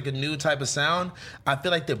 which is like a new type of sound. I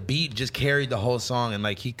feel like the beat just carried the whole song, and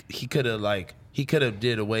like he could have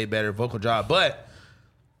did a way better vocal job. But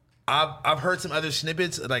I've heard some other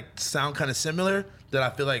snippets like sound kind of similar that I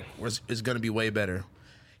feel like is gonna be way better.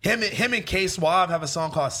 Him and K Suave have a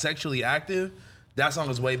song called "Sexually Active." That song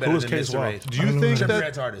is way better Who is than K Mr. Suave? Rage. Do you think Trippie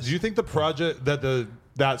Red's artist. Do you think the project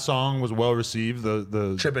that song was well received?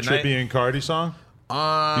 The Trippin' Night? Trippy and Cardi song. Do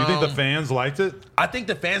you think the fans liked it? I think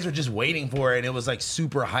the fans were just waiting for it, and it was like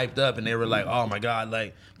super hyped up, and they were like, "Oh my god,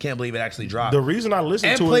 like can't believe it actually dropped." The reason I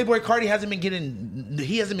listened and to Playboy Cardi hasn't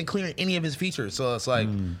been clearing any of his features, so it's like,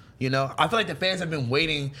 you know, I feel like the fans have been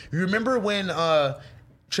waiting. You remember when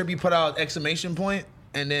Trippy put out exclamation point,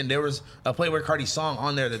 and then there was a Playboy Cardi song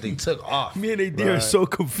on there that they took off. Me and AD are so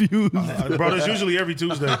confused. bro, it's usually every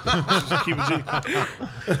Tuesday. Keep it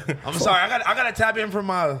G. I'm sorry, I gotta tap in for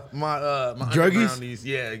my Druggies? undergroundies.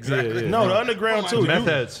 Yeah, exactly. Yeah. No, the underground too. Meth You,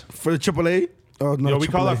 heads. For the AAA? Oh, no, Yo, we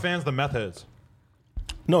call AAA. our fans the meth heads.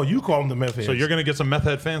 no, you call them the meth heads. So you're gonna get some meth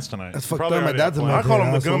head fans tonight. That's fucked Probably up. My already dad's a have meth I call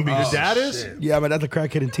them the asshole. Gumbies. Your dad is? Yeah, but that's a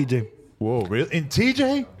crackhead in TJ. Whoa, really? In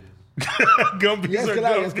TJ? Gumbies Yes, are can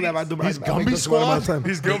I? Yes, can I? Gumbies. I do. He's I Gumby make this one all the Squad? time.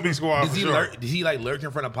 He's Gumby Squad Does for he sure. lurk? Did he like lurk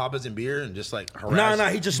in front of Papa's and beer and just like harass? Nah,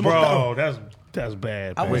 he just smoked out. Bro, that's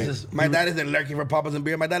bad. I man. was just My dad isn't lurking for Papas and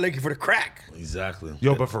beer. My dad lurking for the crack. exactly.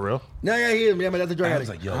 Yo, but for real? Yeah, he is. Yeah, my dad's a drug I was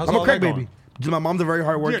addict. like, yo, How's I'm a all crack that baby. going? Just my mom's a very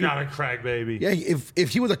hard worker. You're not a crack baby. Yeah, if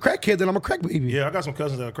he was a crack kid, then I'm a crack baby. Yeah, I got some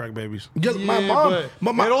cousins that are crack babies. Just my Yeah,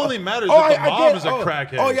 mom. but it only matters if the I mom get- is a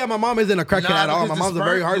crackhead. Oh yeah, my mom isn't a crackhead Nah, at all. because My the mom's a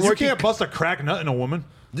very sperm- hard You working. can't bust a crack nut in a woman.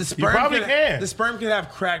 The sperm probably can. The sperm could have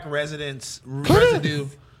crack residue.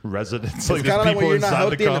 Residents. It's Like kind of there's like people when you're not inside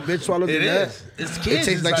healthy the and cup. the bitch swallows It your nut. is. It's It kids.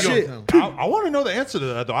 tastes like inside shit. the cup. I want to know the answer to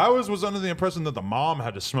that though. I always was under the impression that the mom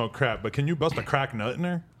had to smoke crack, but can you bust a crack nut in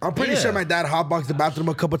her? I'm pretty Yeah. sure my dad hotboxed the bathroom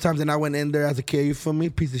a couple times and I went in there as a kid. You feel me?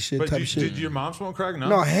 Piece of shit But type shit. did your mom smoke crack? No.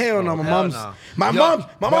 No, hell no. My mom's no. my Yo, mom's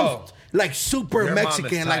bro. like super Your mom is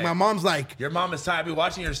Mexican. Like tight. my mom's like Your mom is tired. I be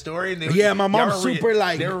watching your story. And they, Yeah, my mom's y'all were super,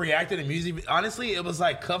 like- They were reacting to music. Honestly, it was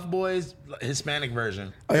like Cuff Boys Hispanic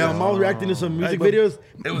version. oh yeah, my mom's reacting to some music but videos.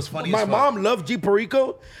 it was funny My as fuck. mom loved G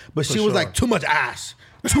Perico, but she was sure. like too much ass.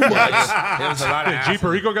 Too much. It was a lot of G ass.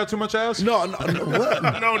 Perico got too much ass? no,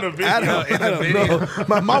 what? No, in the video. Adam, no.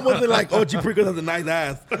 My mom wasn't like, oh, G Perico has a nice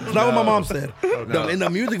ass. That's not what my mom said. No, in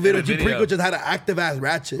the music video, In the G Perico video. just had an active ass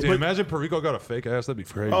ratchet. Dude, imagine Perico got a fake ass. That'd be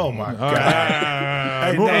crazy. Oh my All god.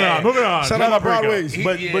 right. Hey, moving Dad. on. Moving on. Shout out my Broadways. He,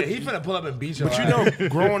 But yeah, he finna pull up and beat you. But you know,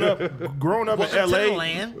 growing up Welcome in to the LA,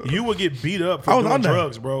 land. you would get beat up for I was doing on that.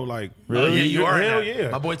 drugs, bro. Like, Really? Yeah, you are Hell that. yeah.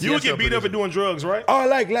 My boy you would Tiesto get beat up for produced doing drugs, right?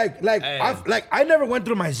 Oh, I never went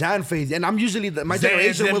through my Xan phase, and I'm usually my Xan's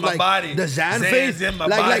generation in was my like body. the Xan Xan's phase. in my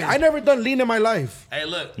Like body. I never done lean in my life. Hey,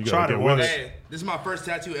 look. You Try gotta it get once. with it. Hey, this is my first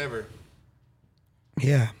tattoo ever.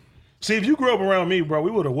 Yeah. See, if you grew up around me, bro, we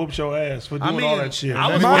would have whooped your ass for doing mean, all that shit. I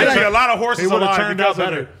was There'd fighting- be a lot of horses He would have alive turned out because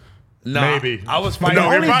of better. it. Nah, Maybe. I was The fighting.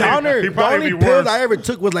 No, only probably- downer, he the probably only be pills worse. I ever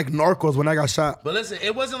took was like Narcos when I got shot. But listen,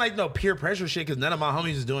 it wasn't like no peer pressure shit because none of my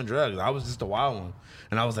homies was doing drugs. I was just a wild one.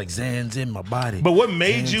 And I was like, Xan's in my body. But what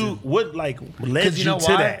made you? What like led 'Cause you, know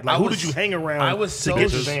to why? that? Like, who did you hang around? I was to so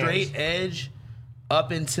get your Xans? straight edge up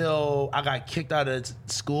until I got kicked out of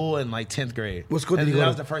school in like 10th grade. What school did And you go that to?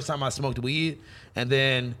 was the first time I smoked weed. And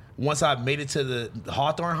then once I made it to the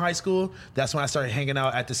Hawthorne High School, that's when I started hanging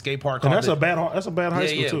out at the skate park. And called that's the- a bad high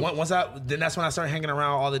school too. Once then that's when I started hanging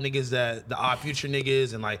around all the niggas the Odd Future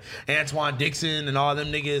niggas and like Antoine Dixon and all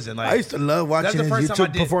them niggas and like I used to love watching his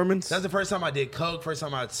YouTube performance. That's the first time I did coke. First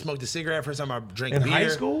time I smoked a cigarette. First time I drank In beer. high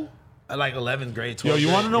school? At like 11th grade. 12th Yo, you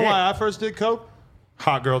grade. want to know why I first did coke?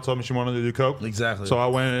 Hot girl told me she wanted to do coke. Exactly. So I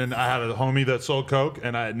went and I had a homie that sold coke,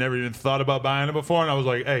 and I had never even thought about buying it before. And I was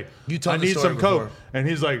like, "Hey, You told I the need story some coke." before. And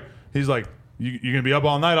he's like, "You gonna be up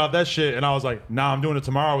all night off that shit?" And I was like, "Nah, I'm doing it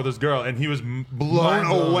tomorrow with this girl." And he was blown Mind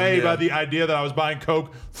blown, away yeah. by the idea that I was buying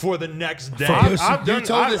coke for the next day. I've done,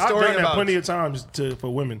 told I've the story done that about- plenty of times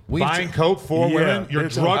for women. Buying coke for Yeah, women, you're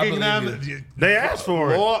it's- I drugging believe them. They asked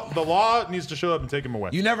for it. The law needs to show up and take them away.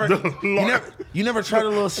 You never tried a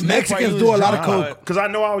little snack Mexicans while you do a was lot of drunk? coke. Because I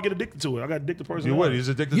know I would get addicted to it. I got addicted personally. You would. He's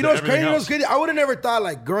addicted You to know what's everything crazy? else. I would have never thought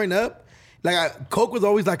like growing up, like coke was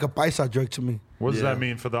always like a paisa drug to me. What does that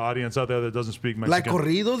mean for the audience out there that doesn't speak Like Mexican?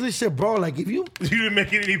 corridos and shit, bro. Like if you, You didn't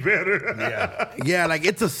make it any better. Yeah. yeah, like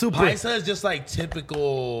it's a super. Paisa is just like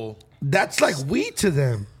typical. That's like weed to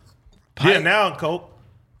them, Yeah, now I'm coke.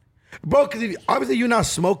 bro. Because obviously you're not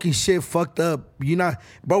smoking shit fucked up. You're not,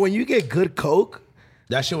 bro. When you get good coke,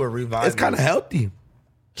 That shit will revive. it's kind of healthy.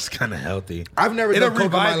 It's kind of healthy. I've never It'll done coke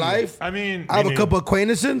in my revive you. life. I mean, I have a couple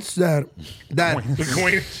acquaintances that The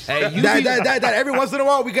queen. Hey, you that every once in a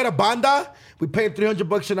while we get a banda. We pay them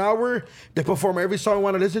 $300 an hour. They perform every song we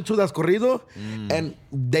want to listen to. That's corrido, and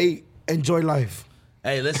they enjoy life.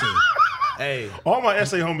 Hey, listen. Hey, All my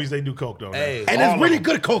SA homies, they do coke though. Hey. now. And All it's of really them.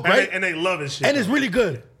 good coke, And right? they love it shit. And it's really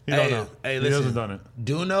good. he don't know. Hey, He listen. hasn't done it.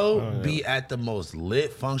 Duno be at the most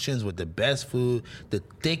lit functions with the best food, the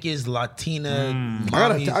thickest Latina.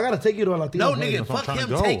 I gotta take you to a Latino. No, nigga, what I'm fuck trying to him.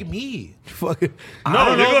 go. Take me. Fuck it. I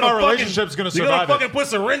don't know you're if gonna our relationship's gonna You're gonna survive it. fucking put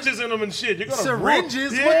syringes in them and shit. You're gonna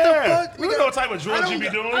Syringes? Yeah. What the fuck? You know what type of drugs you be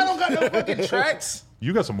doing? I don't got no fucking tracks.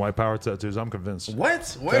 You got some white power tattoos. I'm convinced.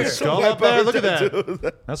 What? Where? That skull up there. Look at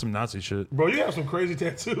that. That's some Nazi shit. Bro, you have some crazy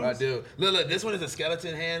tattoos. I do. Look, this one is a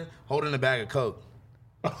skeleton hand holding a bag of coke.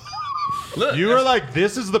 Look, You are like,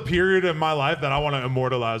 this is the period of my life that I want to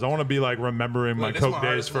immortalize. I want to be like remembering my Look, this is coke my days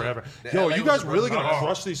hardest one. forever. The Yo, LA you was guys the really first gonna one.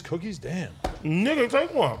 crush these cookies? Damn. Nigga,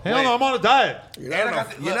 take one. Hell no, I'm on a diet. You're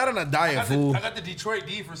not on a diet, fool. I got the Detroit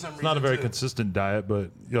D for some reason. Not a very too. consistent diet, but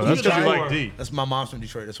yo, that's you because you diet like for? D. That's my mom's from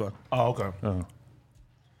Detroit. That's why. Oh, okay.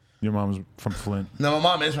 Your mom's from Flint. No, my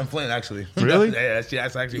mom is from Flint, actually. Really? Yeah, that's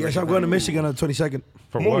actually. Yes, where I'm she's going to from. Michigan on the 22nd.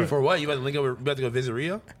 For what? For what? You about to link up? You about to go visit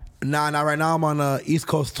Rio? Nah, right now I'm on a East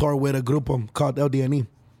Coast tour with a group called LDNE.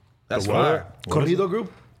 That's what? fire. What is Corrido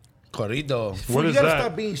group. Corrido. What you is gotta that?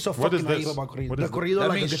 stop being so What is fucking naive this? about corrido. What The is it? corrido That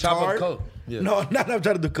like means a chop guitar. up coke. Yeah. No, I'm trying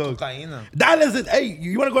to do coke. Cocaine. Dallas is. Hey,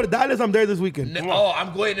 you want to go to Dallas? I'm there this weekend. Oh,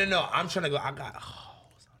 I'm going to know. I'm trying to go. I got.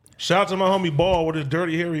 Shout out to my homie Ball with his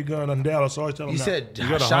dirty hairy gun in Dallas. Always tell him You that. said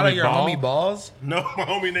got a shout out homie your Ball? homie balls. No, my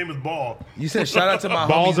homie name is Ball. You said shout out to my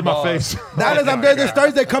Balls homie in my face. Dallas, I'm there this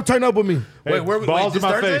Thursday. Come turn up with me. Wait, where? Balls wait, in this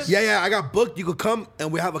my Thursday? face. Yeah, I got booked. You could come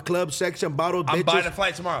and we have a club section, bottle I'm buying a bitches.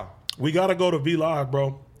 flight tomorrow. We gotta go to V Live,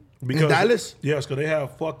 bro. Because Dallas? Yes, because they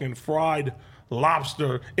have fucking fried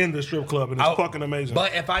lobster in the strip club, and it's fucking amazing.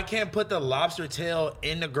 But if I can't put the lobster tail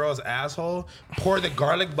in the girl's asshole, pour the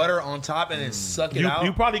garlic butter on top and then suck it out.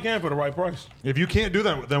 you probably can for the right price. If you can't do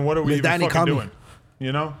that, then what are we Miss even Danny, fucking call me. doing?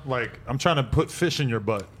 You know, like I'm trying to put fish in your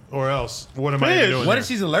butt, or else what am I Fish? even doing? What here? if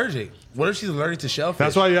she's allergic? What if she's allergic to shellfish?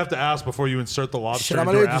 That's why you have to ask before you insert the lobster Shit, I'm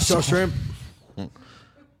into her gonna sell asshole. shrimp.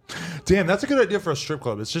 Damn, that's a good idea for a strip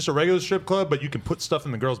club. It's just a regular strip club, but you can put stuff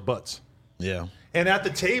in the girls' butts. Yeah. And at the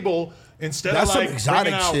table, instead That's of some like exotic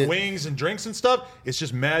bringing out shit. wings and drinks and stuff, it's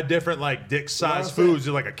just mad different like dick-sized You know what I'm foods.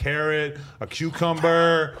 You're like a carrot, a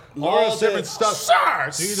cucumber, all this different stuff. Sir,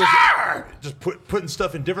 You can sir. just putting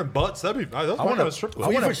stuff in different butts. That'd be. That's why I have a strip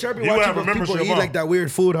club. You for sure be You watching have a those people membership, eat huh? like that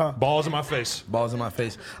weird food, huh? Balls in my face. Balls in my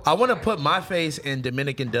face. I want to put my face in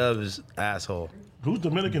Dominican Dove's asshole. Who's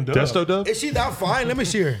Dominican Dub? Desto Dub? Is she that fine? Let me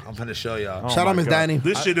see her. I'm gonna show y'all. Shout out Miss Danny.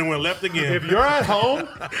 This shit done went left again. If you're at home,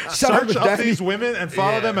 Shout out search Miss up Danny. these women and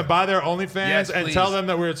follow them and buy their OnlyFans Yes, and please. tell them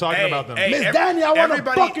that we were talking about them. Miss Danny, I wanna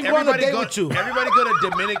fucking go on a date with you. Everybody go to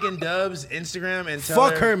Dominican Dub's Instagram and tell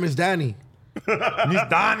Fuck her, Miss Danny. Miss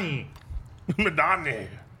Donnie. Madonna.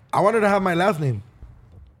 I want her to have my last name.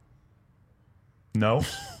 No.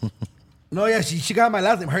 No, yeah, she got my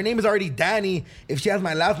last name. Her name is already Danny. If she has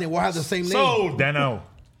my last name, we'll have the same name. So, Dano.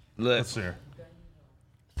 Let's see her.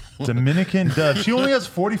 Dominican Dub. She only has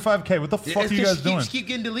 45K. What the fuck are you guys doing? Keep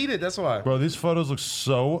getting deleted. That's why. Bro, these photos look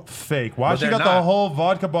so fake. Why But she they're got the not. whole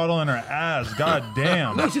vodka bottle in her ass? God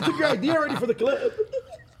damn. No, she took your idea already for the club.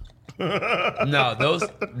 No,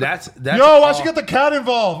 that's Yo, why all- she get the cat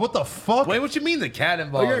involved? What the fuck? Wait, what you mean the cat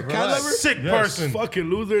involved? you're a cat Relax. lover? sick Yes. person. Fucking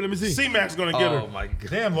loser. Let me see. C-Mac's gonna get Oh her. my god.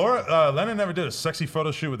 Damn, Laura. Lennon never did a sexy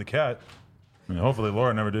photo shoot with the cat. I mean, hopefully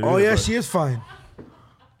Laura never did. Oh, either, yeah, but- she is fine.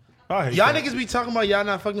 I hate Y'all that. niggas be talking about y'all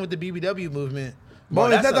not fucking with the BBW movement. Bro,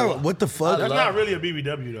 is that's that a the, lot. what the fuck? That's love- not really a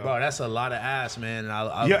BBW though. Bro, that's a lot of ass, man. And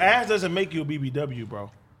I Your ass doesn't make you a BBW, bro.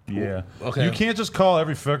 Yeah. Okay. You can't just call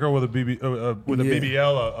every fucker with a BBL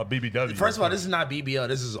a BBW. First of all, this is not BBL.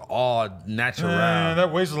 This is all natural. Man,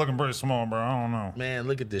 that waist is looking pretty small, bro. I don't know. Man,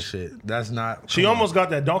 look at this shit. That's not. She come on. almost got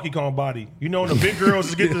that Donkey Kong body. You know, when the big girls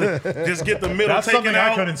just get the middle That's taken something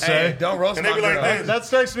out. I couldn't Hey, say. don't roast And they my be like girl. this. That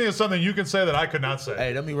strikes me as something you can say that I could not say.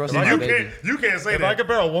 Hey, don't be roasting If my I baby. You can't say If that. I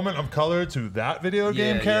compare a woman of color to that video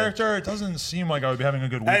game Yeah, character, it doesn't seem like I would be having a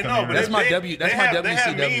good week. Hey, on no, the but internet. That's my W- that's my They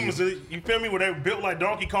have WCW. memes, you feel me, where they built like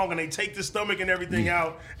Donkey Kong and they take the stomach and everything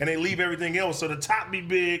out and they leave everything else. So the top be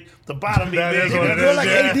big, the bottom be That big. is what it They built is, like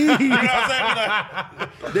yeah. AD. You know what I'm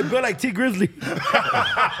saying? They built like T Grizzly.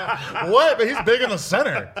 What? But he's big in the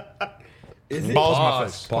center. Balls in my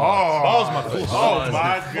Pause, face. pause. Balls in my face. Oh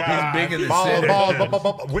my God. He's big in the Balls,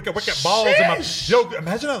 center. wicked balls in my face. Yo,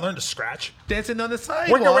 imagine I learned to scratch. Dancing on the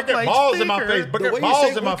sidewalk. Wicked like balls in my Snickers. face. The way Wicked you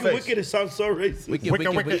balls say in my wicked, face. wicked, it sounds so racist. Wicked,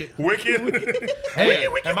 wicked, wicked. Wicked? Hey,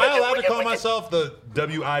 Am I allowed to call myself the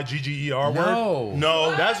WIGGER word? no. No.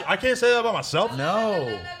 I can't say that about myself.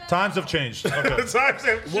 No. Times have changed. Okay. Times have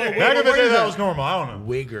changed. Back in the day, that was normal. I don't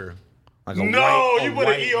know. Wigger. Like No, you put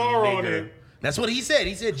an ER on nigger. it. That's what he said.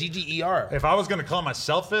 He said GGER. If I was gonna call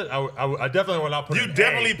myself it, I definitely would not put. You an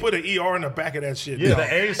definitely A. put an ER in the back of that shit. Yeah, though.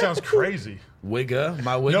 the A sounds crazy. Wigger.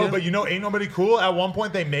 My wigger. No, but you know, ain't nobody cool. At one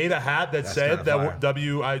point, they made a hat that said kinda that fire.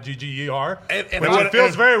 WIGGER. If Which I- it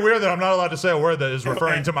feels very weird that I'm not allowed to say a word that is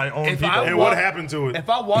referring to my own if people. I And wa- what happened to it?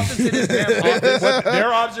 If I walked into this damn office,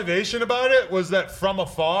 Their observation about it was that from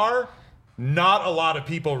afar, not a lot of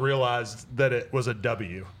people realized that it was a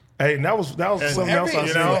W. Hey, and that was something else I you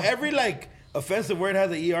said. know? Every like offensive word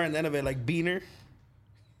has an ER in the end of it, like beaner.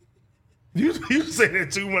 You say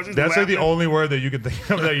that too much. Just That's like the laughing. only word that you can think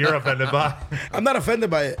of that you're offended by. I'm not offended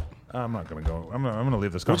by it. I'm not gonna go. I'm gonna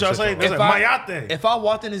leave this What y'all say? conversation. That's like Mayate. if I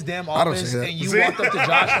walked in this damn don't office say that. and you See? walked up to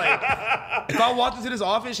Josh like, if I walked into this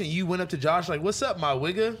office and you went up to Josh like, "What's up, my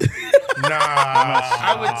wigger?" Nah.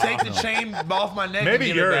 I would take the chain off my neck. Maybe and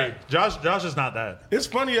give you're it back. Josh is not that. It's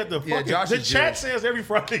funny that the fucking Josh the is chat Jewish. says every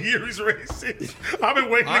Friday year he's racist. I've been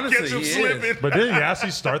waiting Honestly, to catch him he is. slipping. But didn't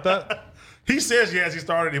Yassi start that? He says yes, he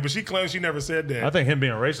started it, but she claims she never said that. I think him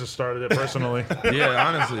being racist started it personally. Yeah,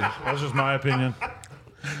 honestly. That's just my opinion.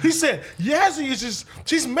 He said Yazzie is just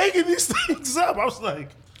she's making these things up. I was like,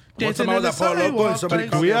 One time Dancing I on was the at Polo Loco sidewalk, and somebody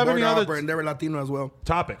like- called Do we me a have any border other- hopper and they were Latino as well.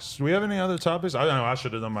 Topics. Do we have any other topics? I know I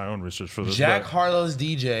should have done my own research for this. Jack but- Harlow's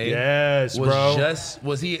DJ. Yes, was bro.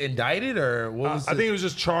 was he indicted or what was I think he was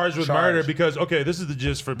just charged with Charged. murder because this is the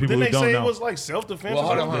gist for people didn't who they don't say know. it was like self-defense? Well, or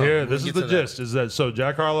hold on, something? hold on. Here, this We'll is get the to that. gist: is that so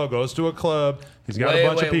Jack Harlow goes to a club. He's got Wait, a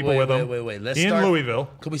bunch of wait, people with him Wait. Let's in start.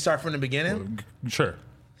 Louisville. Could we start from the beginning? Sure.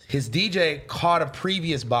 His DJ caught a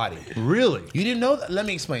previous body. Really? You didn't know that? Let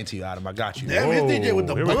me explain to you, Adam. I got you. Damn, his DJ with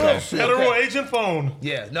the here we go. bullshit. Federal agent phone.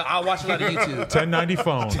 Yeah, no, I watch a lot of YouTube. 1090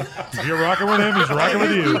 phone. If you're rocking with him, he's rocking with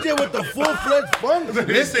His you. DJ with the full-fledged funk.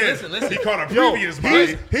 He said listen. he caught a Yo, previous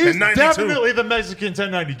body he's in 92. definitely the Mexican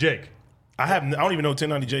 1090 Jake. I don't even know what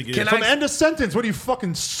 1090 Jake is. Can From I- end of sentence, what are you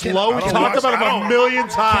fucking slow? I We don't talked watch- about I him don't- a million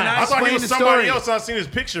times. I I thought he explain was the somebody story? else. I seen his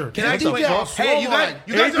picture. Can I What do the that? fuck? Hey, you guys AD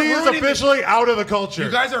are is ruining officially out of the culture. You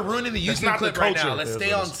guys are ruining the That's YouTube not clip the right now. culture. Let's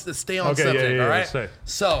It stay on Okay, subject, yeah, all right? say.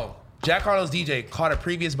 So, Jack Harlow's DJ caught a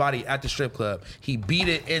previous body at the strip club. He beat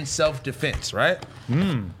it in self-defense, right?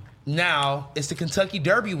 Now, it's the Kentucky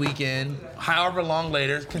Derby weekend, however long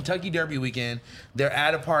later, Kentucky Derby weekend. They're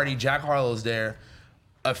at a party. Jack Harlow's there.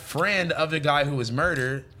 A friend of the guy who was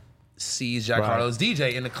murdered sees Jack Right. Harlow's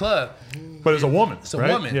DJ in the club. But it's a woman. It's a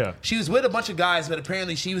right? woman. Yeah. She was with a bunch of guys, but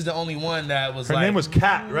apparently she was the only one that was Her like. name was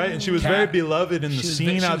Kat, right? And she was Kat. very beloved in the She was-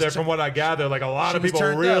 scene she out was there, tur- from what I gather. Like a lot She of was people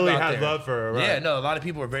turned up really out had there. love for her. Right? Yeah, no, a lot of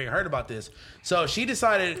people were very hurt about this. So she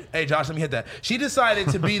decided, hey Josh, let me hit that. She decided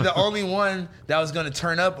to be the only one that was going to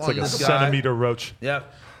turn up on Like a this guy. centimeter roach.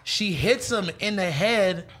 Yep. She hits him in the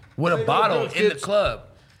head with a bottle in the club.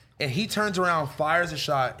 And he turns around, fires a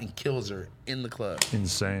shot, and kills her in the club.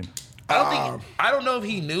 Insane. I don't know if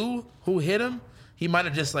he knew who hit him. He might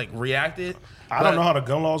have just like reacted. I don't know how the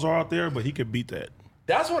gun laws are out there, but he could beat that.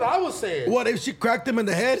 That's what I was saying. What if she cracked him in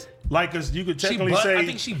the head? Like, cause you could She technically I say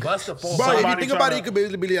think she busted a full. Bro, if you Somebody think about tryna- it, you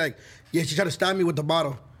could be like, yeah, she tried to stab me with the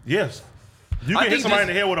bottle. yes. You I can hit think somebody in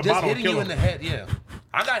just- the head with a just bottle and hitting kill you in him. the head. Yeah,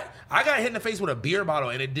 I got hit in the face with a beer bottle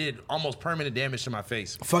and it did almost permanent damage to my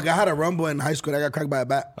face. Fuck, I had a rumble in high school. I got cracked by a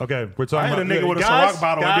bat. Okay, we're talking I hit about a nigga with a guys, Ciroc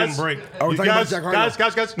bottle, it guys, didn't break. I was you talking about guys, Jack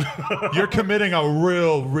Harlow. guys, you're committing a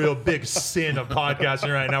real big sin of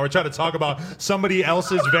podcasting right now. We're trying to talk about somebody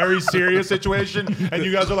else's very serious situation, and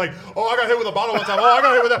you guys are like, "Oh, I got hit with a bottle one time. Oh, I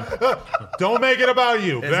got hit with that." Don't make it about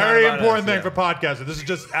you. Very not about important us, thing for podcasting. This is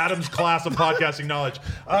just Adam's class of podcasting knowledge.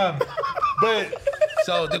 But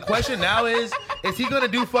So the question now is he gonna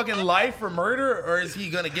do fucking life for murder or is he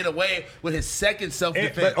gonna get away with his second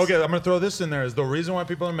self-defense? But, okay, I'm gonna throw this in there. Is the reason why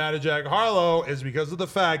people are mad at Jack Harlow is because of the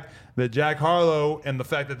fact that Jack Harlow and the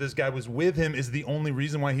fact that this guy was with him is the only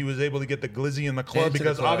reason why he was able to get the glizzy in the club. Into the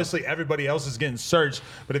Because club. obviously everybody else is getting searched.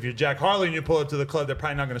 But if you're Jack Harlow and you pull up to the club, they're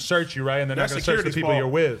probably not gonna search you, right? And they're That's not gonna search the security's people fault. you're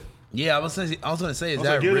with. Yeah, I was gonna say, is was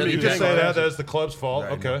that like, give really me You the just Jack say Harlow. that that's the club's fault.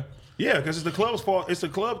 Right. Okay. Yeah, because it's the club's fault. It's the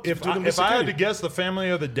club. If to I, the if I had to security. guess, the family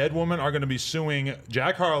of the dead woman are going to be suing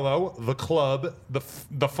Jack Harlow, the club,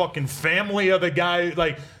 the fucking family of the guy.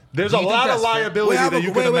 Like, there's Do a you think lot of that's fair? liability Wait, that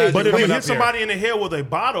you wait, can wait, imagine. But if coming you up hit here. somebody in the head with a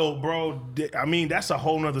bottle, bro, I mean, that's a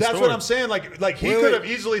whole nother That's story. what I'm saying. Like he Wait, could wait. have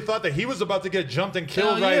easily thought that he was about to get jumped and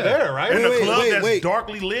killed Hell right yeah. there, right? In a Wait, club wait, that's wait.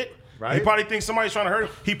 darkly lit, Right. he probably thinks somebody's trying to hurt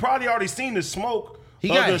him. He probably already seen the smoke He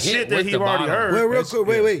of got the hit shit that with he the already bottle. heard. Wait, real That's quick,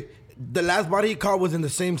 good. wait. The last body he caught was in the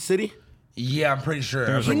same city. Yeah, I'm pretty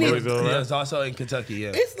sure. was It in Louisville, right? was also in Kentucky,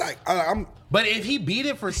 yeah. It's like I'm. But if he beat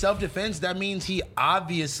it for self-defense, that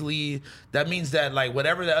means that like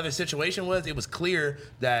whatever the other situation was, it was clear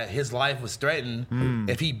that his life was threatened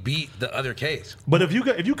if he beat the other case. But if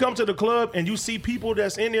you come to the club and you see people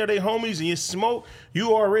that's in there, they homies, and you smoke,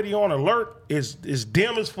 you already on alert. It's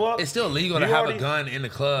dim as fuck. It's still illegal to You have already- a gun in the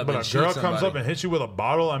club. But and a shoot girl somebody. comes up and hits you with a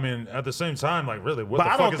bottle. I mean, at the same time, like really, what But the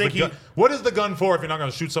I fuck don't is the think gun? he- What is the gun for if you're not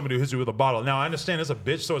going to shoot somebody who hits you with a bottle? Now I understand it's a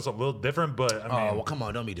bitch, so it's a little different. But I mean, Oh well, come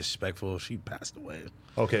on! Don't be disrespectful. She passed away.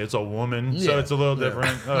 okay, it's a woman, so Yeah. it's a little Yeah.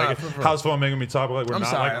 different. Nah, Like, for- how's fun making me talk like we're I'm not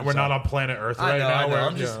sorry, like I'm we're not sorry. on planet Earth I right know, now. I know. Where-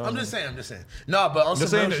 I'm just yeah, saying. No, but also,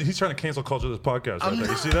 Just saying that he's trying to cancel culture of this podcast right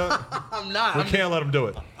there. You see that? I'm not. We can't let him do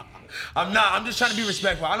it. I'm not. I'm just trying to be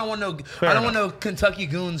respectful. I don't want no. enough. No Kentucky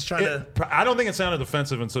goons trying to. I don't think it sounded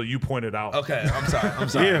offensive until you pointed out. Okay, I'm sorry. I'm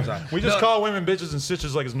sorry. Yeah. I'm sorry. We just No, call women bitches and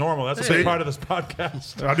stitches like it's normal. That's a See? big part of this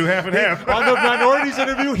podcast. I do half and half. On the minorities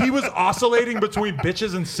interview, he was oscillating between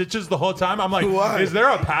bitches and stitches the whole time. I'm like, Why? is there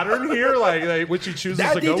a pattern here? Like which he chooses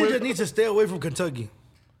That to go DJ with? just needs to stay away from Kentucky.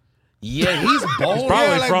 Yeah, he's bold. probably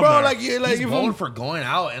Yeah, like from bro, there. like yeah, like He's you bold from. for going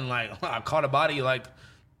out and like I caught a body like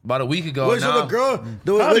about a week ago. Wait, so now. the girl,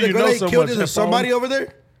 How the do girl you know that he so killed much, is there Stephon? somebody over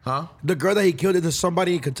there? Huh? The girl that he killed is there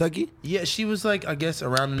somebody in Kentucky? Yeah, she was like I guess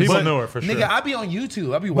around. People But, knew her for sure. Nigga, I be on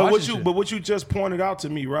YouTube. I be But watching. what you just pointed out to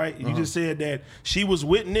me, right? You just said that she was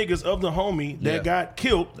with niggas of the homie that Yeah. got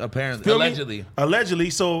killed. Apparently. Feel me? Allegedly. Allegedly.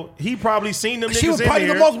 So he probably seen them niggas She was in probably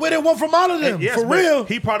there. the most witted one from all of them. Yes, for but real.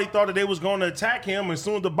 He probably thought that they was going to attack him. As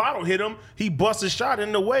soon as the bottle hit him, he busted a shot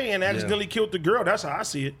in the way and accidentally killed the girl. That's how I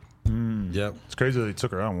see it. Yep. It's crazy that he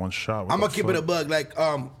took her out in one shot. What I'm the gonna keep it a fuck? bug. Like,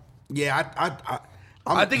 yeah,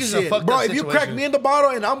 I think it's a fucked bro. up If you crack situation. me in the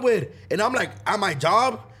bottle and I'm like at my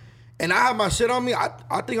job, and I have my shit on me,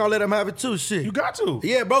 I think I'll let him have it too. Shit, You got to.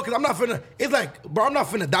 yeah, bro. Cause I'm not finna. It's like, bro, I'm not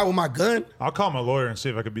finna die with my gun. I'll call my lawyer and see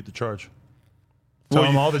if I can beat the charge. Tell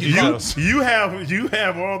him all the You, details. you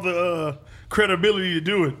have all the credibility to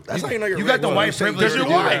do it. That's how you know you're. You got the right, white bro. privilege Because to you're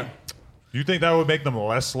do white. that. You think that would make them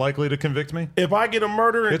less likely to convict me? If I get a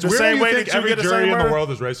murder It's the weird same you way think that you every get a jury same in the murder, world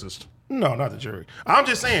is racist. No, not the jury. I'm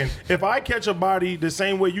just saying, if I catch a body the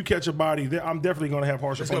same way you catch a body, I'm definitely going to have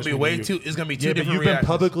harsher It's gonna be punishment way than you. too. It's gonna be two Yeah, but different you've been reactions.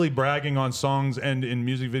 publicly bragging on songs and in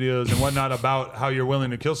music videos and whatnot about how you're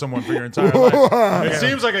willing to kill someone for your entire life. It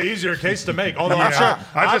seems like an easier case to make. Although I'm sure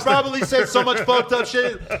I probably said so much fucked up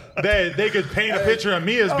shit that they could paint a picture of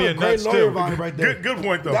me as being great nuts lawyer too. vibe right there. Good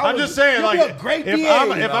point, though. That I'm was- just saying, you'd be like, a great if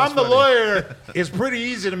DA. I'm the lawyer, it's pretty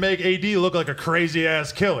easy to make AD look like a crazy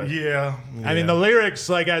ass killer. Yeah. I mean, the lyrics,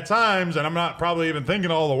 like at times, and I'm not probably even thinking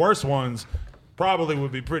all the worst ones, probably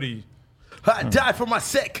would be pretty I die for my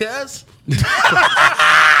set, cuz.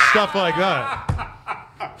 stuff like that.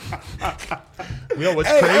 You know what's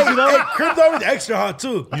crazy though? Hey, Crypto was extra hot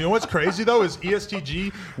too. You know what's crazy though is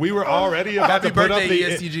ESTG. We were already about Happy to put up birthday,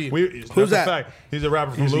 the ESTG. Who's that's that? a fact. He's a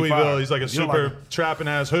rapper from Easy Louisville. Five. He's like a You don't super like him. trapping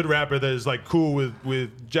ass hood rapper that is like cool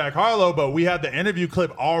with Jack Harlow. But we had the interview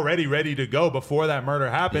clip already ready to go before that murder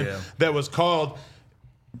happened. Yeah. That was called.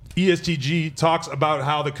 ESTG talks about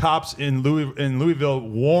how the cops in Louisville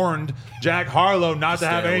warned Jack Harlow not to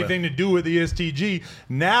have Stay away. anything to do with ESTG.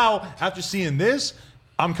 Now, after seeing this,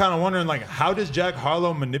 I'm kind of wondering, like, how does Jack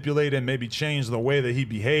Harlow manipulate and maybe change the way that he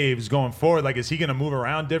behaves going forward? Like, is he going to move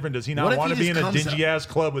around different? Does he What not if want to he be in just a comes dingy ass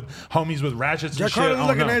club with homies with ratchets Jack and shit? Harlow's I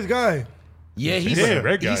like a don't know. nice guy. Yeah, He's a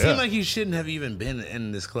great guy, he seemed yeah. like he shouldn't have even been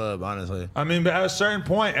in this club, honestly. I mean, but at a certain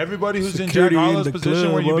point, everybody who's Security in Jack in Harlow's the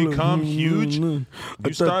position club, where you all become of- huge, I you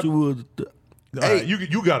thought start. you would. Hey,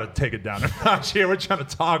 you got to take it down a notch here. We're trying to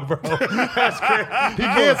talk, bro. That's great. He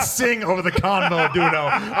can't sing over the conmo, Duno.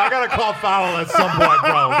 I got to call foul at some point,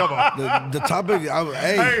 bro. Come on. The topic, Hey,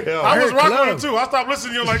 hey, I was heard rocking club. with him too. I stopped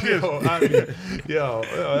listening to you like this.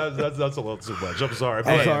 That's a little too much. I'm sorry. I'm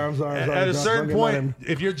But sorry. At a Don't certain get mad at point, him.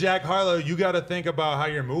 if you're Jack Harlow, you got to think about how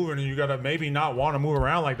you're moving, and you got to maybe not want to move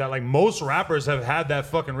around like that. Like most rappers have had that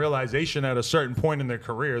fucking realization at a certain point in their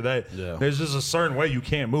career that there's just a certain way you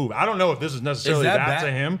can't move. I don't know if this is necessarily that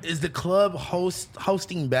to him. Is the club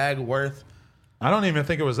hosting bag worth? I don't even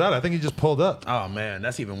think it was that. I think he just pulled up. Oh man,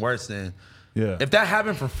 that's even worse then. Yeah. If that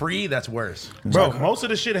happened for free, that's worse. Bro, most of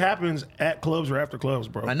the shit happens at clubs or after clubs,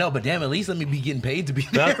 bro. I know, but damn, at least let me be getting paid to be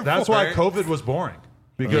there. That's for why it. COVID was boring.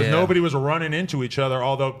 Because Yeah. nobody was running into each other.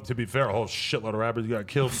 Although, to be fair, a whole shitload of rappers got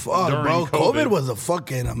killed Fuck, during bro. COVID. COVID was a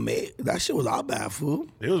fucking amazing. That shit was all bad, fool.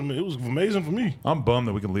 It was amazing for me. I'm bummed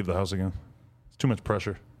that we can leave the house again. It's too much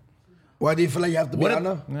pressure. Why do you feel like you have to be What out if-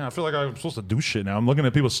 now? Yeah, I feel like I'm supposed to do shit now. I'm looking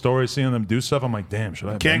at people's stories, seeing them do stuff. I'm like, damn, should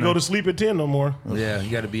I? have Can't been go there? to sleep at 10 no more. Yeah,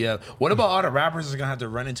 you got to be up. What about all the rappers that's gonna have to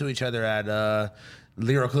run into each other at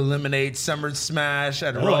Lyrical Lemonade, Summer Smash,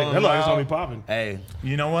 at That Rolling like it's Loud? gonna be popping. Hey,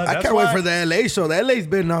 You know what? I That's can't wait why for the LA show. The LA's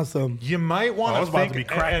been awesome. You might want Oh, it's to about think. to be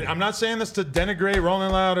cracking. And I'm not saying this to denigrate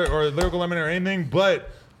Rolling Loud or Lyrical Lemonade or anything, but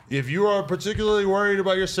if you are particularly worried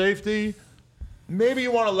about your safety, maybe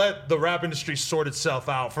you want to let the rap industry sort itself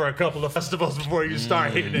out for a couple of festivals before you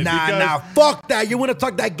start hitting it. Nah, fuck that. You want to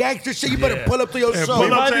talk that gangster shit? You better pull up to your show. pull We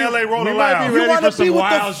up might to be- LA Rolling we might Loud. be You ready wanna for some be with the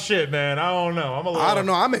wild shit, man. I don't know. I'm a little. I don't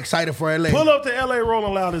know. I'm excited for LA. Pull up to LA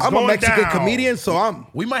Rolling Loud. It's I'm a going Mexican down. comedian, so I'm.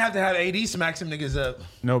 we might have to have AD smack some niggas up.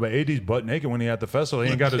 No, but AD's butt naked when he at the festival. He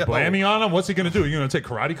ain't got his blammy on him. What's he gonna do? You gonna take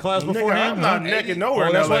karate class Nigga, beforehand? I'm not Huh? naked nowhere Oh,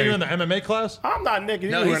 in that's LA. why you're in the MMA class. I'm not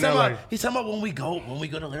naked No, anywhere he's in talking LA. about when we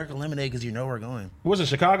go to Lyrical Lemonade because you know we're going. Was it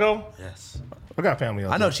Chicago? Yes, I got family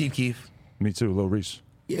out I know there. Chief Keef. Me too, Lil Reese.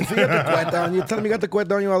 Yeah, if you got the cueta on you, tell me you got the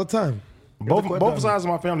cueta on you all the time. Both sides of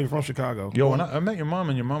my family are from Chicago. Yo, when I met your mom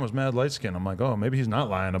and your mom was mad light skinned, I'm like, oh, maybe he's not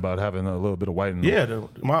lying about having a little bit of white in him.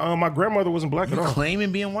 Yeah, my grandmother wasn't black at You all.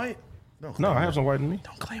 claiming being white? No, I have some white in me.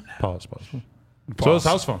 Don't claim that. Pause. So it's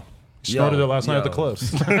house phone. He snorted it last night at the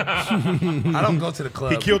clubs. I don't go to the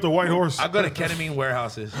club. He killed the white horse. I go to ketamine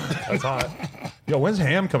warehouses. That's hot. Yo, when's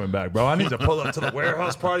Ham coming back, bro? I need to pull up to the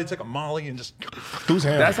warehouse party, take a Molly, and just. Who's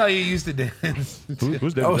him? That's how you used to dance. Who's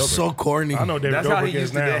David That was Dobrik? so corny. I know David That's how Dobrik he is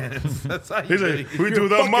used to now. dance. That's how He he said, did. we do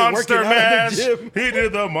the fucking monster working out at mash. the gym. He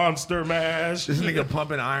did the monster mash. This nigga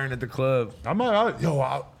pumping iron at the club.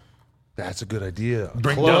 That's a good idea. A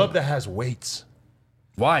Bring club them. that has weights.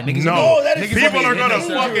 Why? Niggas No, that is people are hit gonna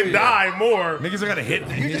themselves. fucking die more. Niggas are gonna hit.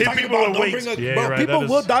 Hit people with weights. Yeah, bro, right, people that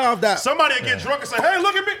will is- die off that. Somebody will get drunk and say, "Hey,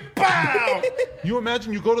 look at me!" Bow. You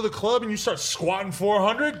imagine you go to the club and you start squatting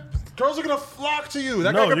 400? Girls are gonna flock to you.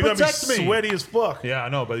 That No, guy you're can gonna be protect me. sweaty as fuck. Yeah, I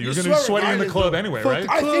know, but you're You gonna be swear sweaty in the regardless, club though. anyway, Fuck, right?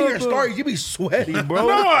 I see your stories. You be sweaty, bro.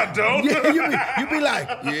 No, I don't. Yeah, you be like,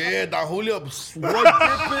 yeah, Don Julio, sweat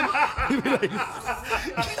dripping. You be like,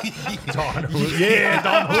 Yeah,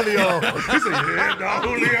 Don Julio. He said, "Yeah, Don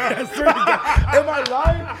Julio." I swear to God. Am I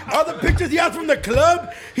lying? All the pictures he has from the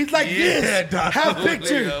club, he's like this. Don Have Julio.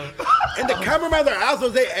 pictures. And the cameraman, their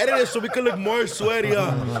assholes, they edit it so we can look more sweaty.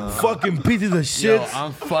 Fucking pieces of shit. Yo,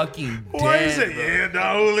 I'm fucking fucking Why you dead. say, bro. yeah,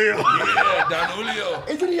 Don Julio? Yeah, Don Julio.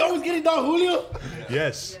 Isn't he always getting Don Julio?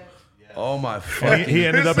 Yes. Oh my fucking. He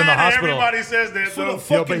ended up in the hospital. Everybody says that, For though. the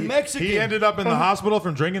fucking Mexican. He ended up in the hospital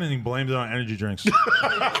from drinking, and he blamed it on energy drinks.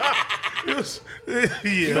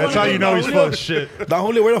 Yeah. That's how you know he's full of shit. Don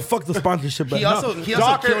Julio, where the fuck the sponsorship at? He also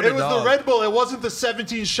Doctor, killed it a was dog. the Red Bull. It wasn't the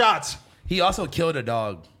 17 shots. He also killed a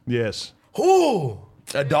dog. Yes. Who?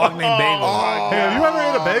 A dog named Bagel. Hey, have you ever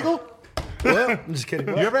had a bagel? What? I'm just kidding.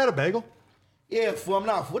 You ever had a bagel? Yeah, fool, I'm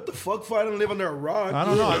not. What the fuck, fool? I don't live under a rock. I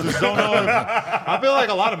don't know. I just don't know. I feel like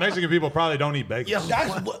a lot of Mexican people probably don't eat bagels. Yeah,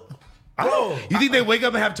 that's what. Bro, You think they wake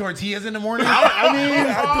up and have tortillas in the morning? I do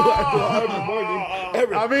every morning.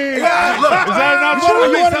 I mean, Yeah, look, is that not you true?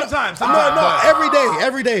 wanna- you wanna- Sometimes. No,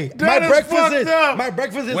 every day. My is breakfast fucked is up.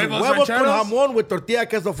 Huevos huevos con rancheros? jamón with tortilla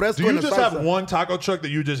queso fresco Do you and a just have salsa. one taco truck that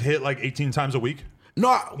you just hit like 18 times a week?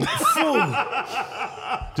 No, fool.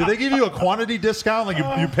 Do they give you a quantity discount? Like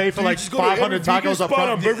you pay for like 500 tacos up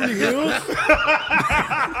front? Beverly Hills.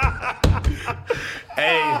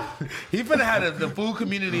 Hey, he finna have the food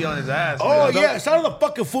community on his ass. Oh man. yeah, shout out to the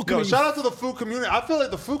fucking food Yo, community. shout out to the food community. I feel like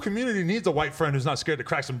the food community needs a white friend who's not scared to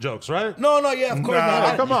crack some jokes, right? No, yeah, of course Nah,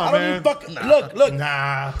 not. come on, I don't man. even fucking look.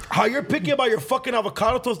 Nah. How you're picky about your fucking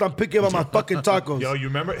avocado toast? I'm picky about my fucking tacos. Yo, you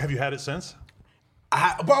remember? Have you had it since?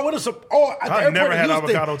 Bro, I went to some. Oh, at the I airport never in had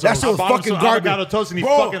Houston, avocado That toast. shit was I bought him fucking some garbage. avocado toast and he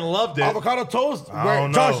Bro, fucking loved it. Avocado toast.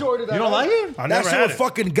 don't Josh know. ordered that. You don't right? like it? I That never shit had was it.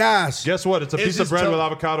 fucking gas. Guess what? It's a piece of just bread tough. with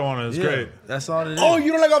avocado on it. It's Yeah, great. that's all it is. Oh, you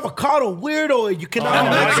don't like avocado? Weirdo. You cannot I be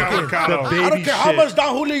don't like Mexican. avocado. The I don't baby care how shit. much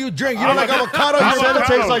Don Julio you drink. You don't like avocado? I You're said it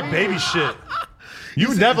avocado. tastes like baby shit.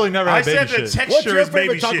 You definitely never I had said baby the shit. What's texture your is baby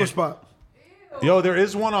favorite taco shit. spot? Yo, there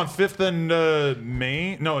is one on 5th and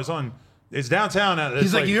Main. No, it's downtown.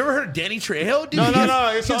 He's like, you ever heard of Danny Trejo, dude?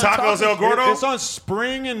 No. It's on Tacos El Gordo? It's on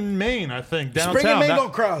Spring and Main, I think. Downtown. Spring and Main That-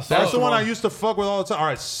 don't cross. That's the one Oh. I used to fuck with all the time. All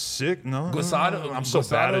right, sick. No, Guisado- I'm so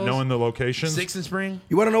bad at Guisados? knowing the locations. 6 in Spring.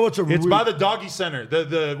 You want to know what's a It's real- by the doggy center.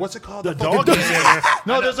 The what's it called? The fucking- dog center.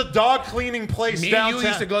 No, there's a dog cleaning place Me downtown. and you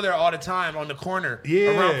used to go there all the time on the corner.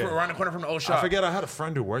 Yeah. Around the corner from the old shop. I forget. I had a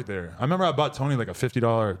friend who worked there. I remember I bought Tony like a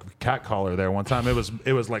 $50 cat collar there one time. It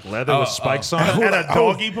was like leather with spikes on it. At a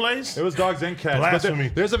doggy place? It was dogs and cats. Blasphemy.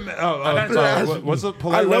 But there's a Blasphemy. what's the I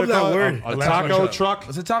polite love way to that call it? word. A Blasphemy taco truck. truck.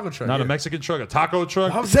 It's a taco truck. Not yeah. a Mexican truck. A taco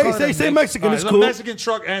truck. Say Mexican. It's It's a cool. Mexican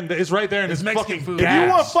truck, and it's right there, and it's Mexican fucking food. If gas. you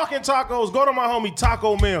want fucking tacos, go to my homie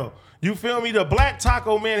Taco Mill. You feel me? The black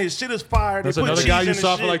taco man, his shit is fire. That's They put another cheese guy in you the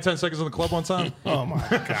saw for shit. like 10 seconds in the club one time. Oh my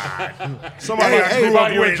god! Somebody Hey, I hey, grew buy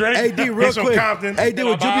up you a with. drink? Hey, D, real He's from quick. Compton. Hey, D, Can I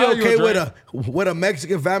would you buy be you a okay drink? with a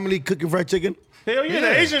Mexican family cooking fried chicken? Hell yeah,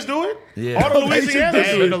 the Asians do it. Yeah. All the Louisiana.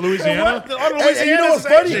 Asians do it. In Louisiana? All the And Louisiana. you know what's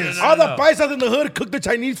funny? Asians. All the paisas in the hood cook the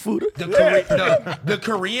Chinese food. The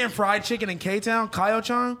Korean fried chicken in K-Town,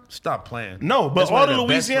 Kyo-chan, stop playing. No, but That's all one the of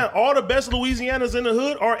best Louisiana, all the best Louisianas in the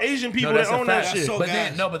hood are Asian people No, that that's a own that fact. shit. So But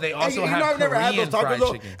gas. then, they also Hey, have I've never had those Korean tacos fried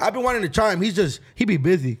though. chicken. I've been wanting to try him. He be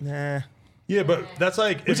busy. Nah. Yeah, but that's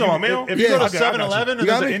like if talking about Mel? if you Yeah. go Okay, to I got you. 7-Eleven and You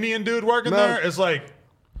got there's an me? Indian dude working Mel. there, it's like,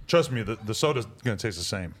 trust me, the soda's gonna taste the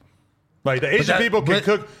same. Like the Asian that- people can but-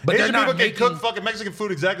 cook. but they're Asian not people can making- cook fucking Mexican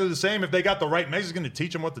food exactly the same if they got the right Mexican to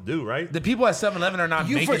teach them what to do, right? The people at 7-Eleven are not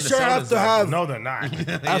You making for the sure have sodas to like have. No, they're not.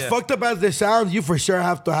 As fucked up as this sounds, you for sure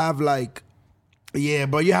have to have like, yeah,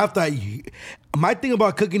 but you have to. My thing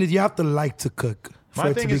about cooking is you have to like to cook. for My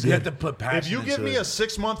it to thing be is, good. You have to put passion if you give into me it. a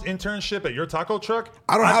 6-month internship at your taco truck,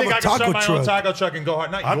 I don't have think a I can taco start my own truck. taco truck and go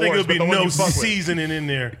hard. Not I think yours, it'll be but the one no you fuck with. seasoning in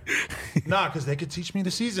there. Nah, because they could teach me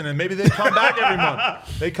the season, and maybe they come back every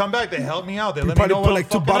month. They come back, they help me out. They let me probably know put what like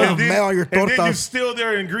I'm 2 fucking bottles up. of mayo on your And then you tortas. steal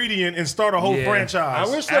their ingredient and start a whole Yeah. franchise.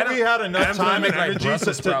 I wish that we had enough Adam's time gonna and make, like, energy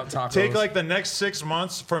Brussels to sprout tacos. take like the next 6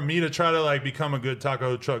 months for me to try to like become a good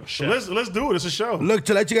taco truck chef. Let's do it. It's a show. Look,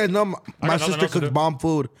 to let you guys know, my nothing sister else to cooks do. bomb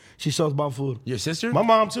food. She sells bomb food. Your sister? My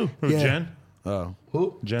mom too. Who, yeah. Jen? Oh.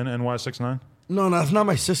 Who? Jen NY69? No, that's not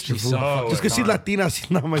my sister. She's fool. so fucking Just because she's fine. Latina,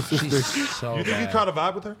 she's not my sister. So You think you bad. caught a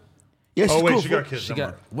vibe with her? Yeah, she's Oh wait, cool. she fool. got kids. She Don't got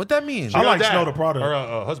worry. what that means? I She got like dad, Snow the product. Or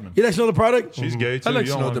a husband. You guys know the product? She's gay too. I like You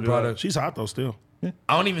don't Snow wanna the do that. product. She's hot though still.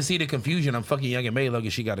 I don't even see the confusion. I'm fucking Young and May. Look,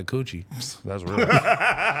 she got a coochie. That's real.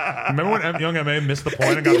 Remember when Young M.A. missed the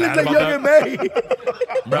point and He got looks mad like about Young that? and May.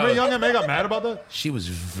 Remember Young M.A. got mad about that? She was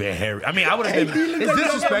very. I mean, I would have been. he looks It's like Young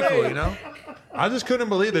disrespectful, M.A. you know. I just couldn't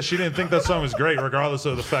believe that she didn't think that song was great, regardless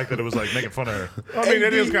of the fact that it was like making fun of her. I mean,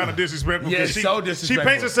 that is kind of disrespectful. Yeah, 'cause it's she, so She disrespectful.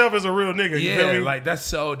 paints herself as a real nigga. You feel Yeah, me? like that's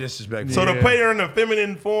so disrespectful. So to Yeah. pay her in a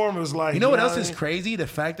feminine form is like. You know what else I is mean? crazy? The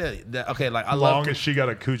fact that okay, like I Long love. as she got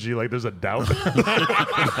a coochie, like there's a doubt.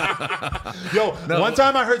 Yo, one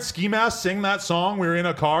time I heard Ski Mask sing that song. We were in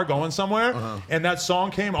a car going somewhere, and that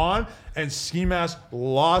song came on, and Ski Mask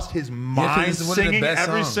lost his mind this is one of the singing best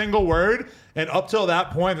every songs. single word. And up till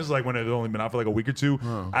that point, this is like when it had only been out for like a week or two.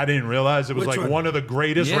 I didn't realize it was Which like one? one of the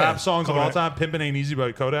greatest Yeah. rap songs of all time. Pimpin' Ain't Easy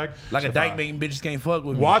by Kodak. Like a dyke making bitches can't fuck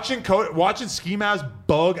with me. Watching Ski Mask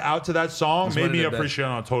bug out to that song It's made one of me the best. appreciate it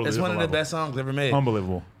on a totally It's different one of the level. best songs ever made.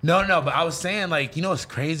 Unbelievable. No, but I was saying, like, you know what's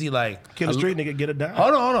crazy? Like, Kill the street nigga, get it down.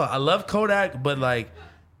 hold on. I love Kodak, but like,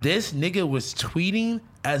 this nigga was tweeting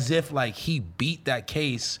as if like he beat that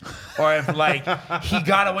case, or if like he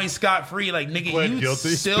got away scot free. Like, nigga, Pled you guilty.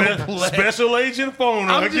 still play. Special agent phone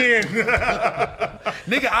I'm just- again.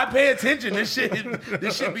 Nigga, I pay attention. This shit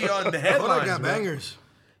be on the headlines. Kodak got bro. bangers.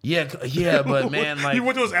 Yeah, but man, like, You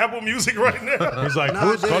went to his Apple Music right now. He's like, Nah,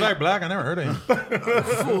 who's dude. Kodak Black? I never heard of him.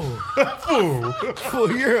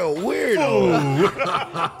 Fool, you're a weirdo.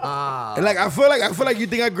 And like I feel like you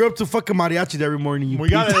think I grew up to fucking mariachis every morning. You We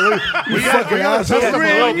got to fucking asshole. test him a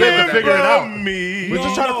little bit to figure it out. Me. We're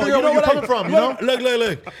just trying to figure out where you're coming from, you know?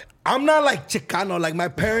 Look. I'm not like Chicano. Like my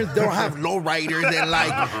parents don't have low riders and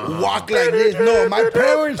like walk like this. No, my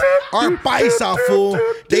parents are paisa, fool.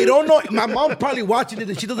 They don't know. My mom probably watching it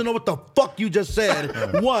and she doesn't know what the fuck you just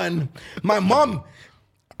said. One, my mom,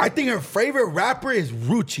 I think her favorite rapper is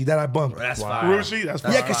Ruchi that I bumped. that's fire. Ruchi, that's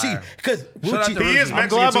Yeah, fine. because Shout out Ruchi, to He is I'm Mexican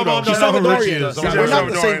glad too, my mom though. don't know who Salvadorian. Ruchi is. So we're not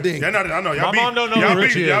the Salvadorian. same thing. Yeah, I know. My Y'all mom don't know y'all who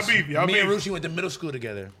beef. Ruchi Y'all is. beef. Y'all Me and beef. Ruchi went to middle school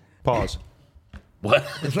together. Pause. What?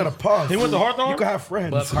 it's not a pause. He went to Hawthorne? You can have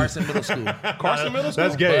friends. Bud Carson Middle School. Carson Middle School?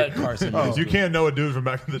 That's gay. Bud Carson. Because you can't know a dude from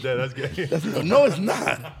back in the day. That's gay. No, it's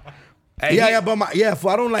not. Hey, Yeah, but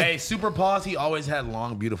fool, I don't like. Hey, Super Pause, he always had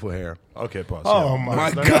long, beautiful hair. Okay, pause. Oh, Yeah.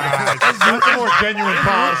 my God. That's a more genuine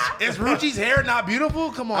pause. Is Ruchi's hair not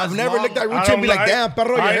beautiful? Come on. I've it's never long. looked at I Ruchi don't and be like, know. damn, perro,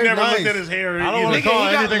 your I hair's never nice. looked at his hair. I don't want to Nigga, call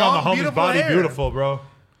he got anything on the long, homie's beautiful body hair. beautiful, bro.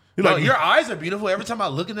 No, your eyes are beautiful. Every time I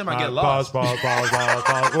look at them, I get lost. Pause.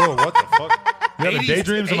 Whoa, what the fuck? You having 80s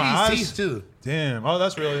daydreams in my 80s eyes? teeth too. Damn. Oh,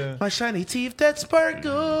 that's real, yeah. My shiny teeth that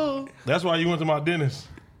sparkle. That's why you went to my dentist.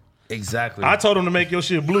 Exactly. I told him to make your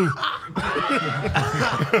shit blue.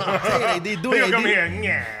 Hey, they do He it. gonna come They- here.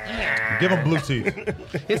 Yeah. Give him blue teeth.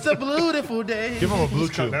 It's a beautiful day. Give him a blue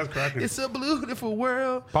chew. That's cracking. It's a beautiful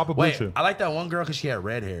world. Papa Blue Wait, Chew. I like that one girl because she had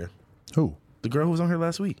red hair. Who? The girl who was on here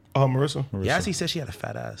last week. Oh, Marissa. Yassie said she had a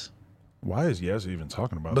fat ass. Why is Yes even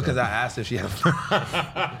talking about Because that? I asked if she had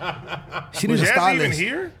a She Was needs a Jazzy even stylist.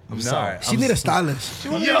 here? I'm sorry. She need a stylist. She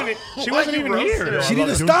wasn't even here. She need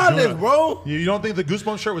a stylist, bro. You don't think the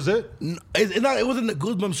Goosebumps shirt was it? It's not. It wasn't the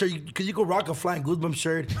Goosebumps shirt because you could rock a flying Goosebumps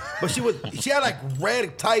shirt, but she had like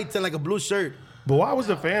red tights and like a blue shirt. But why was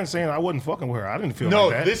the fan saying I wasn't fucking with her? I didn't feel No,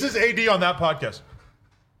 like that. this is AD on that podcast.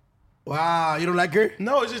 Wow, you don't like her?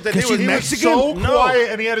 No, it's just that 'Cause they she's was Mexican? So No. quiet,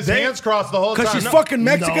 and he had his They- hands crossed the whole time. Because she's fucking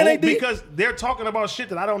Mexican, no, AD? because they're talking about shit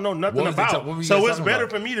that I don't know nothing What was they about. what were you So guys it's talking better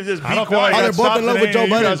about? for me to just I be don't feel like quiet. they're that's both not in love the with Joe name of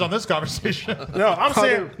you Budden. guys on this conversation. No, I'm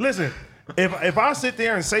saying, listen. If I sit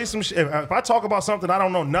there and say some shit, if I talk about something I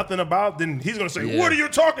don't know nothing about, then he's gonna say, Yeah. "What are you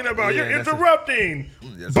talking about? Yeah, You're that's a- interrupting,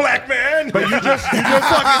 black man." But you just fucking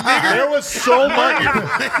nigger. There was so much.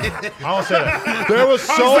 I won't say that. There was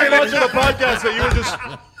so saying much that- of the podcast that you were just.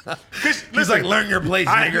 He's like, learn your place,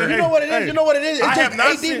 nigga. You know what it is? You know what it is? It's I just have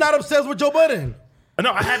not AD seen- not obsessed with Joe Budden.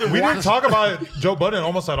 No, I haven't. We didn't watched. talk about Joe Budden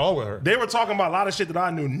almost at all with her. They were talking about a lot of shit that I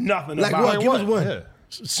knew nothing Like about. what? Give us one. Yeah.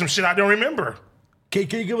 Some shit I don't remember. Can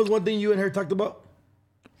you give us one thing you and her talked about?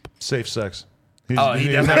 Safe sex. Oh, he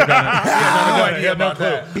he's definitely- never done it. no idea He had no about clue.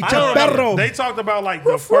 that. I Picha don't know. perro. They talked about like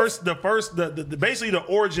the basically the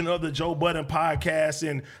origin of the Joe Budden podcast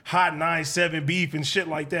and Hot 97 beef and shit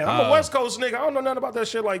like that. I'm a West Coast nigga. I don't know nothing about that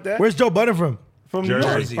shit like that. Where's Joe Budden from? From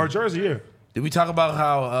Jersey. New York or Jersey? Yeah. Did we talk about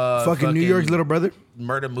how Fucking New York's little brother.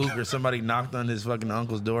 Murder Mook or somebody knocked on his fucking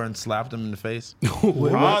uncle's door and slapped him in the face?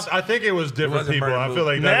 I think it was different wasn't people. murder I move. feel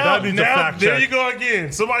like that needs a fact there check. you go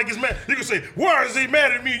again. Somebody gets mad. You can say, "Why is he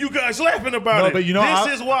mad at me? You guys laughing about No, it?" but you know,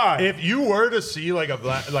 this is why. If you were to see like a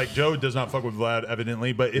Vlad, like Joe does not fuck with Vlad,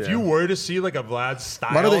 evidently, but if you were to see like a Vlad Why do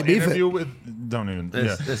style they beef interview with, don't even.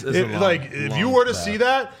 It's- yeah. it's a long- like if you long were to back. see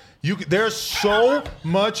that. There's so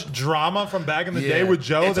much drama from back in the day Yeah. with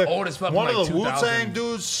Joe. It's that old as fuck, one like of the 2000. Wu-Tang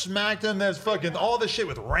dudes smacked him. There's fucking all the shit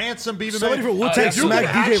with Ransom beefing. Somebody man. from Wu-Tang If you smacked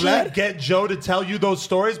could DJ actually Vlad? Get Joe to tell you those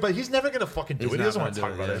stories, but he's never gonna fucking do He's it. He not doesn't want to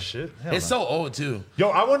gonna talk do about it, that yeah. shit. Hell It's no. so old too. Yo,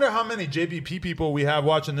 I wonder how many JBP people we have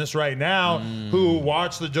watching this right now who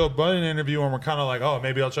watched the Joe Budden interview and were kind of like, oh,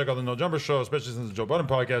 maybe I'll check out the No Jumper show, especially since the Joe Budden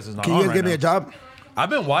podcast is not Can on you guys right give me now. a job?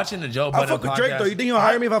 I've been watching the Joe I Budden fuck with Drake podcast. though. You think he'll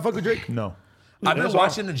hire me if I fuck with Drake? No. I've been That's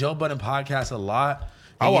watching the Joe Budden podcast a lot.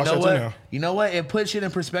 I And watch you know that too what? now. You know what? It put shit in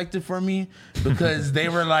perspective for me because they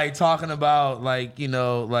were like talking about like, you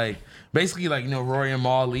know, like basically like, you know, Rory and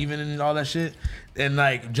Maul leaving and all that shit. And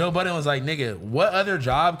like Joe Budden was like, nigga, what other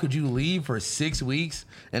job could you leave for 6 weeks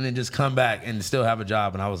and then just come back and still have a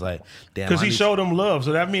job? And I was like, damn. Because he showed them love,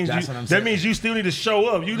 so that means you still need to show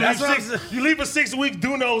up. You leave for 6 weeks.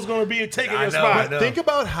 Duno's going to be taking your spot. Think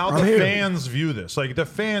about how the fans view this. Like the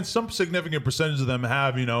fans, some significant percentage of them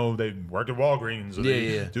have, they work at Walgreens or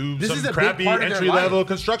they do some crappy entry level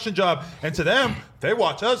construction job, and to them, they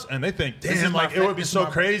watch us and they think, damn, like it would be so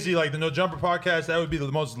crazy. Like the No Jumper podcast, that would be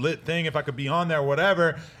the most lit thing if I could be on there, or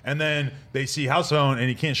whatever. And then they see House Phone and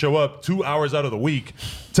he can't show up 2 hours out of the week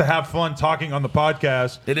to have fun talking on the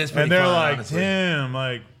podcast. It is pretty and they're fun, like, honestly. damn,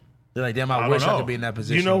 like. They're like, damn, I wish I could be in that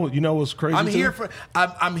position. You know what's crazy? I'm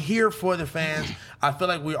here for the fans. I feel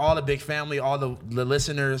like we're all a big family, all the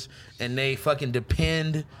listeners, and they fucking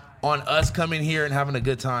depend on us coming here and having a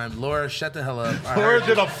good time. Laura, shut the hell up. Laura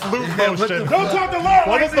did a flute motion. Don't talk to Laura.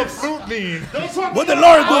 What does the flute mean? What did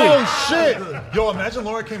Laura do? Oh shit! Yo, imagine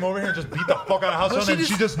Laura came over here and just beat the fuck out of House Phone, and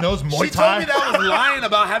she just knows Muay Thai. She told me that I was lying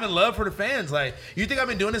about having love for the fans. Like, you think I've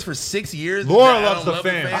been doing this for 6 years? Laura loves the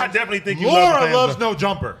fans. I definitely think Laura loves No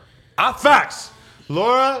Jumper. Facts.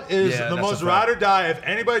 Laura is the that's most a ride or die. If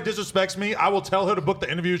anybody disrespects me, I will tell her to book the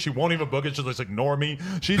interview. She won't even book it. She'll just ignore me.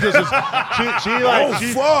 She just is,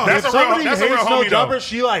 fuck. If somebody hates real No homie, Jumper, though.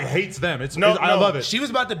 she like hates them. I No. love it. She was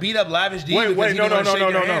about to beat up Lavish D. Wait, because he no. didn't wanna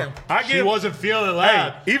shake her hand. She wasn't feeling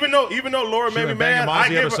Lab. Hey, even though Laura made me been banging mad,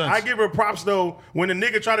 Mozzie ever since. I give her props though. When the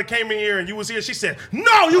nigga tried to came in here and you was here, she said,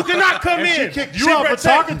 "No, you cannot come And in." she kicked you out for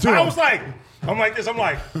talking to I him. was like, I'm like this. I'm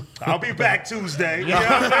like, I'll be back Tuesday. You know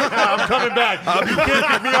what I'm saying? I'm coming back. You can't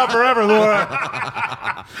kick me out forever,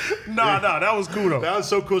 Laura. No, that was cool though. That was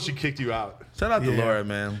so cool. She kicked you out. Shout out to Laura,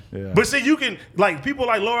 man. Yeah. But see, you can like people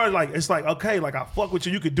like Laura. Like it's like okay, like I fuck with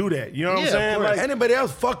you. You could do that. You know what I'm Yeah, saying? of course. Like, Anybody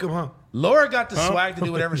else, fuck him, huh? Laura got the swag to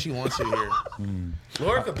do whatever she wants to here.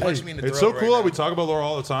 Laura could punch me in the throat. It's so right cool now. that we talk about Laura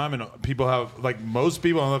all the time, and people have like most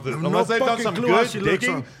people, unless they've done fucking some clue how good she looks,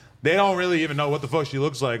 digging, huh? they don't really even know what the fuck she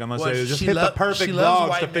looks like unless Well, they just she hit the lo- perfect she loves vlogs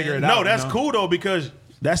white to figure men. it out. no, that's you know? cool though because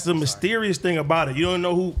that's the mysterious thing about it. You don't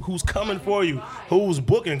know who's coming for you, who's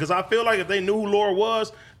booking. Because I feel like if they knew who Laura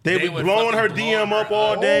was, they would would blowing her fucking DM blow up her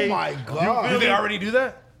all up. day. Oh my god! Did they already do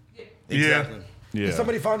that? Exactly. Yeah.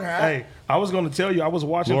 Somebody found her app. Hey, I was gonna tell you, I was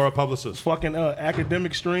watching Laura Publicist. fucking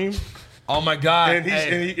academic stream, Oh my God.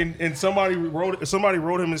 and somebody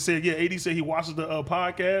wrote him and said, yeah, AD said he watches the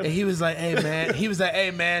podcast. And he was like,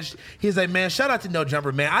 hey man, shout out to No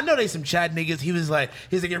Jumper, man. I know they some chat niggas. He's like,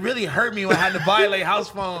 it really hurt me when I had to violate House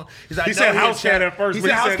Phone. He's like, He said house cat at first, He but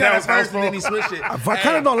said he house said cat now at it's house first, and then he switched it. I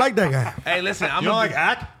kind of don't like that guy. Hey, listen, I'm You don't like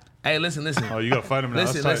Ack? Hey, listen. Oh, you gotta fight him now.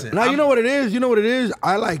 Listen, That's tight. listen. Now you know what it is. You know what it is.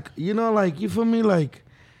 I like, you feel me? Like,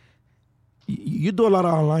 you do a lot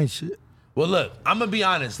of online shit. Well, look, I'm gonna be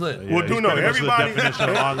honest. Look, Well, he's do know pretty much the everybody. definition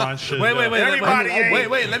of online shit. wait. Everybody ain't.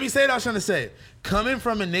 Wait. Let me say what I was trying to say. Coming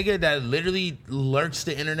from a nigga that literally lurks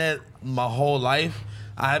the internet my whole life,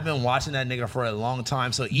 I have been watching that nigga for a long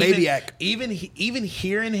time. So even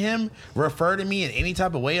hearing him refer to me in any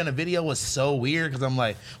type of way on a video was so weird because I'm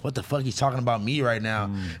like, what the fuck? He's talking about me right now.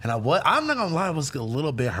 And I'm not gonna lie, I was a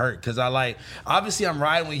little bit hurt because obviously I'm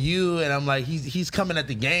riding with you and I'm like, he's coming at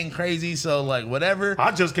the gang crazy. So like whatever.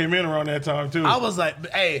 I just came in around that time too. I was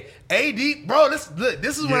like, hey, AD, bro,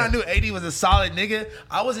 this is when I knew AD was a solid nigga.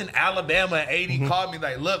 I was in Alabama and AD called me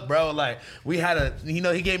like, look, bro, like we had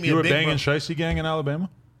he gave me You a were big banging Shicey Gang in Alabama?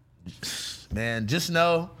 man, just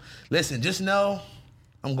know,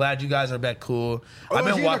 I'm glad you guys are back cool. Oh,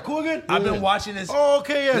 is he back cool again? I've been watching this. Oh,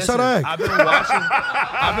 okay, yeah, Listen, shout out.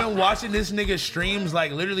 I've been watching this nigga streams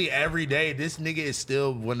like literally every day. This nigga is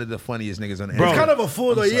still one of the funniest niggas on the He's internet. kind of a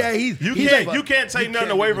fool though. Yeah, you he's can't take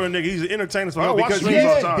nothing away from a nigga. He's an entertainer, so I watch Because streams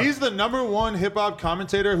all the time. he's the #1 hip hop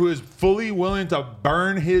commentator who is fully willing to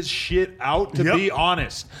burn his shit out to Yep. be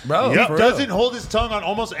honest. Bro, He for real. doesn't hold his tongue on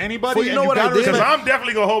almost anybody. Well, you and know what I gotta did? Because respect- I'm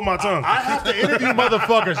definitely gonna hold my tongue. I have to interview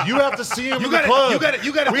motherfuckers. You have to see him in the club. You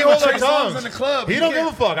gotta we be hold with our Trey Songz tongues in the club. He You don't can't-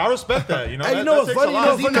 give a fuck. I respect that. You know. Hey, that, you know that what's takes funny? a You know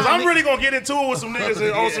lot. what's funny? Because I'm really gonna get into it with some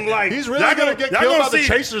niggas on some like. He's really y'all gonna get y'all killed gonna by the see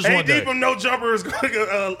Chasers one day. AD from No Jumper is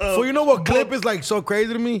gonna. So you know what clip is like so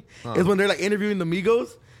crazy to me is when they're like interviewing the Migos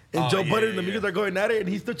and Joe Budden and the Migos are going at it and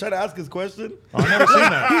he's still trying to ask his question. I've never seen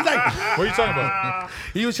that. He's like, What are you talking about?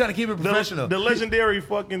 He was trying to keep it professional. The legendary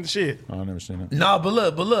fucking shit. I've never seen it. No, but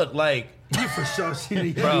look, like, you for sure seen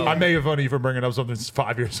it. Bro. I'm making fun of you for bringing up something that's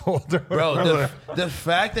 5 years older. bro, the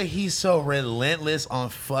fact that he's so relentless on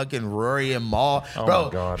fucking Rory and Maul, bro. my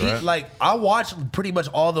God, he, right? like, I watch pretty much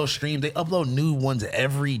all those streams. They upload new ones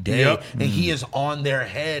every day, Yep. and he is on their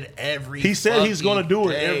head every. He said he's fucking gonna do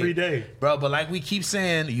it every day. day. bro. But like we keep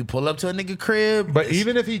saying, you pull up to a nigga crib, But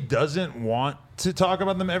even if he doesn't want to talk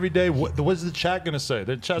about them every day. What's the chat gonna say?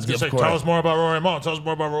 The chat's gonna Of say, course. "Tell us more about Roy and Mal. Tell us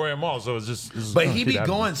more about Roy and Mal." So it's just. But he be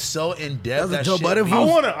going so in depth. That's a That Joe shit Budden be-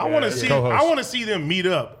 voice. I want to see. co-host. I want to see them meet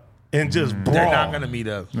up and just brawl. They're not gonna meet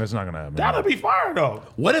up. That's not gonna happen. That'll be fire though.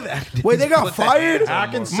 What if? Wait, they got Put their fired? hands on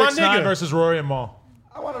Atkins My 6ix9ine nigga. versus Roy and Mal.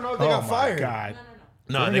 I want to know if they Oh got my fired. God.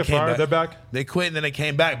 No, Didn't they get came fired. back. They're back. They quit and then they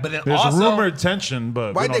came back. But then There's also, rumored tension,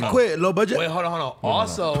 but Why'd we they don't know. quit? Low budget? Wait, hold on.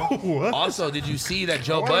 Also, did you see that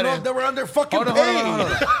Joe I want to know if Budden? they were on their fucking Hold on, page. hold on,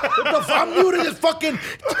 What the fuck? I'm new to this fucking.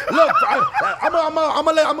 Look, I'm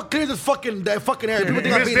gonna clear this fucking air. People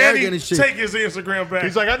think I'm Miss being Danny, arrogant and shit. take his Instagram back.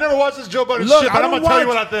 He's like, I never watched this Joe Budden Look, shit, but I'm gonna tell you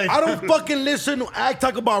what I think. I don't fucking listen. Act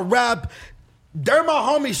talk about rap. They're my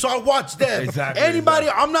homies, so I watch them. Exactly, Anybody,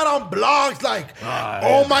 I'm not on blogs like,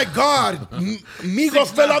 oh my God, Migos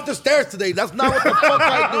fell off the stairs today. That's not what the fuck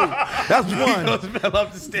I do. That's one. fell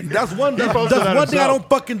off the stairs. That's one. That's posted that one thing I himself. don't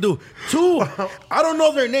fucking do. Two, I don't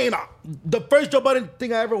know their name. The first Joe Budden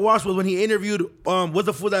thing I ever watched was when he interviewed what's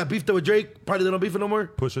the fool that beefed it with Drake? Probably they don't beef it no more.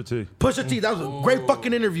 Pusha T. Pusha T. That was a great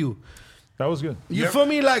fucking interview. That was good. You feel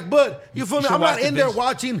me? Like, but you feel me? should I'm not watch the in there Vince.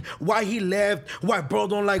 watching why he left, why bro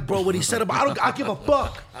don't like bro, what he said about. I give a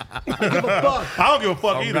fuck. I give a fuck. I don't give a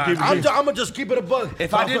fuck either. God. Keep it I'm G. gonna just keep it a bug.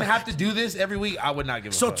 If I didn't have to do this every week, I would not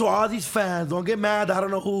give a So fuck. to all these fans, don't get mad. I don't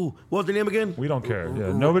know who. What's the name again? We don't care.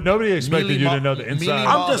 Yeah, nobody expected Mealy you to Mal- know the Mealy inside.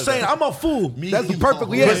 Mal- I'm just saying, I'm a fool. That's Me-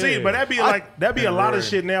 perfectly But But it. see, but that'd be a lot of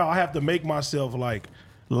shit now. I have to make myself like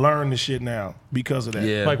learn the shit now because of that.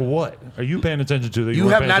 Yeah. Like what? Are you paying attention to? That you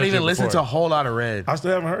weren't have paying not attention even listened to before? a whole lot of Red. I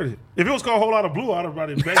still haven't heard it. If it was called Whole Lot of Blue, I'd have brought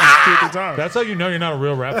it back 2 or 3 times. That's how you know you're not a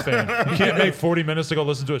real rap fan. You can't make 40 minutes to go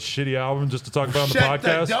listen to a shitty album just to talk about it on the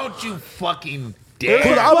podcast. Don't you fucking Whose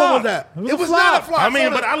dare. album was that? It was not a flop. I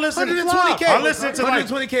mean, but I listen. 120K. I listen to like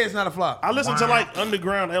 120K is not a flop. I listen to like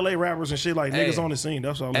underground LA rappers and shit, like Hey. niggas on the scene.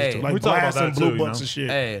 That's what I listen Hey. to. We Like talk about Blast and that Blue too, you Bucks know? and shit.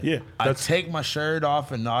 Hey, Yeah. I take my shirt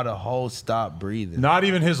off and not a whole stop breathing. Not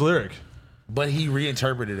even his lyric. But he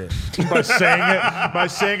reinterpreted it. By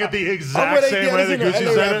saying it the exact with same way that ADs and Gucci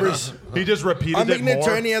LA said rappers. it. He just repeated I'm it ignorant to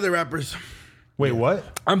more. any other rappers. Wait, what?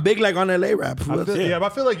 I'm big like on LA rap. Yeah, but I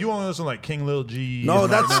feel like you only listen to like King Lil G. No,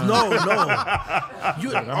 and that's like, no.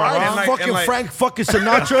 You, all right, wrong? fucking And like- Frank fucking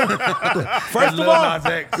Sinatra. First of Lil all, Nas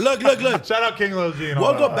X. look. Shout out King Lil G. And all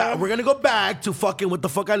We'll go that. back. We're gonna go back to fucking what the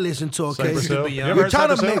fuck I listened to. Okay, Cypress Hill. Stupid You Young. ever we're heard trying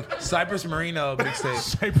to Cypress Hill? make. Cypress Marino mixtape.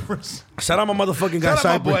 Cypress. Shout out my motherfucking guy Shout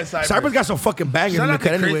out my boy Cypress. Cypress. Cypress got some fucking bangers in the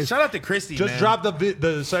cut, anyways. Shout out to Christy, Just man. dropped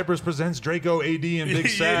the Cypress Presents Draco, AD, and Big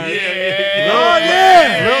Sad. Oh Lil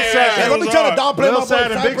yeah. Sad. Hey, don't be trying to downplay my Lil boy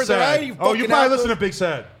Sad and Big Cypress, alright? Sad. You Oh, you fucking probably asshole. listen to Big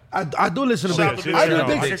Sad. I do listen to Shit, Big. shit, I shit, do no,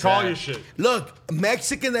 Big. I can call your shit. Look,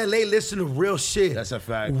 Mexican LA listen to real shit. That's a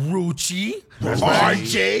fact. Rucci, That's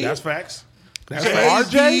RJ, That's facts. That's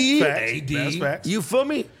Jay-Z. facts. AD. That's facts. You feel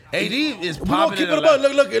me? AD is We gonna popping keep in it a above.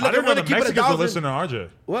 lot. Look, I didn't know we're the gonna keep it Mexicans would 1,000. listen to RJ.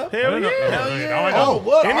 What? Hell yeah. Now I know. Oh,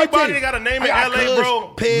 what? Anybody RJ? that got a name in I got LA, Kush, bro,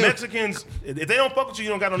 Pimp. Mexicans, if they don't fuck with you, you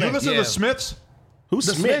don't got no You name. listen Yeah. to the Smiths? Who's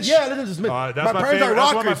The Smith? Smith? Yeah, listen to Smith. That's my parents favorite. are That's one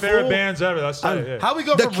of my rockers, favorite fool. bands ever. That's tight, yeah. How we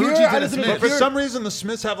go The from Cure, Rucci I to the listen to But Smiths? for some reason, the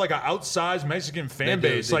Smiths have like an outsized Mexican fan They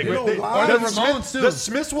do, base. they Like do. No, they- why? the The Smiths- Ramones, too. The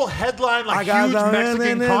Smiths will headline I like got huge the Mexican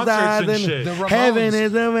man in concerts and the shit. The Ramones. Heaven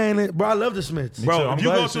is a man. Bro, I love the Smiths. too. Bro, I'm if you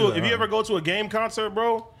glad go you said to, that. if you ever go to a game concert,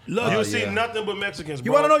 bro, Look. you'll see yeah. nothing but Mexicans. You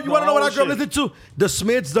bro. wanna know? You wanna know what I The grew up whole listening to? The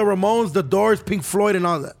Smiths, the Ramones, the Doors, Pink Floyd, and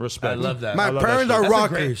all that. Respect. I love that. My I love parents that are shit.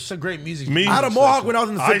 rockers. It's a great music. Me. I had a mohawk when I was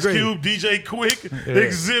in the Ice fifth grade. Cube, DJ Quick,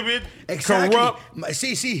 Exhibit, Exactly. Corrupt.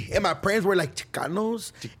 See, and my parents were like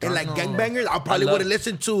Chicanos and like gangbangers. I probably love- would have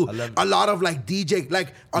listened to I love- a lot of like DJ,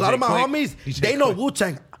 like a lot of my Quick. homies. DJ They know Quick. Wu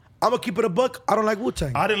Tang. I'm gonna keep it a buck. I don't like Wu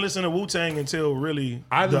Tang. I didn't listen to Wu Tang until really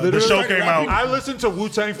I the literally show came out. I listened to Wu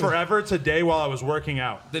Tang Forever today while I was working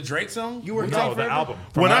out. The Drake song? You were No, the album.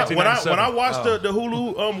 From When I 1997. watched the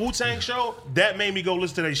Hulu Wu Tang show, that made me go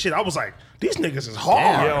listen to that shit. I was like, these niggas is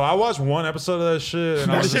hard. Yo, I watched one episode of that shit.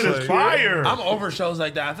 And I That was shit just is like, fire. I'm over shows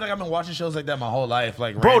like that. I feel like I've been watching shows like that my whole life.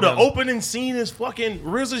 Like Bro, the random- opening scene is fucking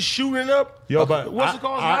RZA shooting up. Yo, but What's it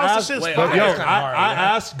called? I House of asked, Shit's Wait, but fire. yo, that's kinda hard, I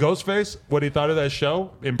yeah. asked Ghostface what he thought of that show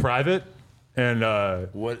in private, and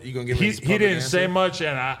What you gonna give? he me his he public didn't answer? say much,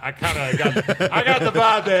 and I kind of got I got the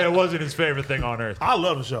vibe that it wasn't his favorite thing on earth. I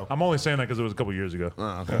love the show. I'm only saying that because it was a couple years ago.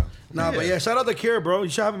 Okay. Nah, but yeah, shout out The Cure, bro. You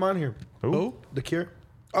should have him on here. Who? The Cure.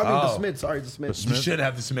 I mean, The Smiths. Sorry, The Smiths. You should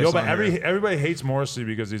have the Smiths. Yo, but on here. everybody hates Morrissey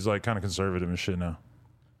because he's like kind of conservative and shit now.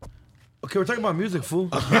 Okay, we're talking about music, fool. Yo,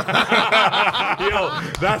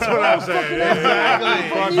 that's what I'm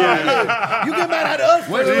saying. Fuck yeah. You get mad at us.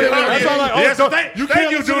 Wait, That's all like, Yeah, so don't- thank you thank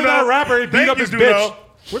can't you, listen to Duno. that rapper. He beat Thank up you, his Duno. bitch.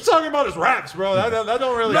 We're talking about his raps, bro. That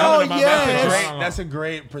don't really No, happen in my yeah. mouth. That's a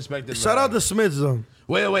great perspective. Shout out the Smiths though.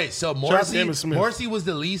 Wait. So out to Morrissey, Emmitt Smith. Morrissey was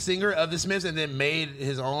the lead singer of the Smiths and then made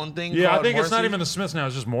his own thing. Yeah, I called think it's not Morrissey? even the Smiths now.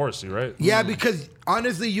 It's just Morrissey, right? Yeah, because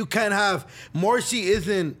honestly, you can't have Morrissey.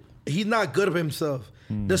 He's not good of himself.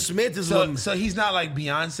 The Smiths is So he's not like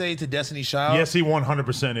Beyonce to Destiny's Child. Yes, he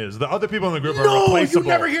 100% is. The other people in the group are no, replaceable. you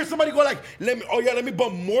never hear somebody go like, let me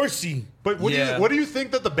bump Morrissey. But what Yeah. do you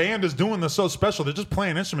think that the band is doing that's so special? They're just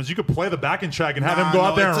playing instruments. You could play the backing track and have him go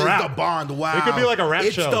out there and it's rap. the bond. Wow, It could be like a rap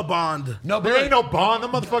show. It's the bond. No, but There ain't no bond.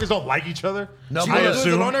 Them motherfuckers don't like each other. No, So you but I wanna do this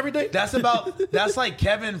assume. alone every day? that's like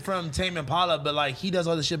Kevin from Tame Impala, but like he does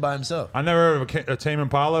all this shit by himself. I never heard of a Tame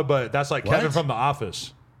Impala, but that's like Kevin from The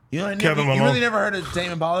Office. You know, Kevin you Malone. really never heard of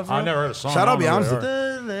Tame Impala? I never heard a song. Shout out I don't know Beyonce. what they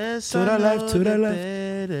are. The less To I the left, know, to the the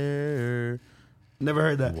left. better. Never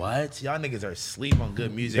heard that. What? Y'all niggas are asleep on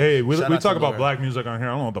good music. Hey, we Shout out talk to about Laura. black music on here.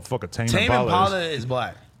 I don't know what the fuck a Tame Tame Impala Impala is. is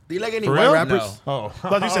black. Do you like any For white real? rappers? No. Oh, I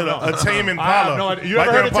thought you said a Tame Impala. I have no idea. You Like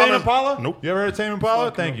ever heard the of Tame Impala? Nope. You ever heard of Tame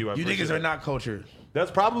Impala? Thank you. I You appreciate niggas are it. not cultured. That's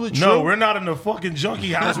probably true. No, we're not in the fucking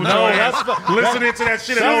junkie house with No, your that's ass fu- listening to that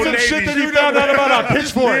shit at That's Old some Navy. shit that you found out about on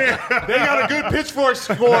Pitchfork. They got a good Pitchfork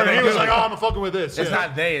score, and he was like, "Oh, I'm fucking with this." It's Yeah.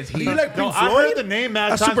 not they, it's he. Do you like No, Pink I Floyd? heard the name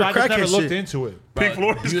mad That's times, super but I just never crackhead looked shit. into it. Pink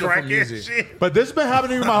Floyd is Beautiful crackhead music. shit. But this has been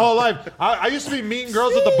happening to me my whole life. I used to be meeting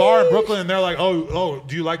girls at the bar in Brooklyn, and they're like, "Oh,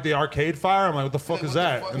 do you like the Arcade Fire?" I'm like, "What the fuck is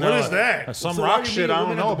that?" And What they're is like, that? "That's some So why rock do you shit meet I don't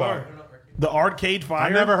women at know the about." bar? The Arcade Fire. I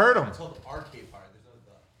never heard them. Arcade Fire.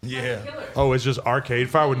 Yeah. Oh, it's just Arcade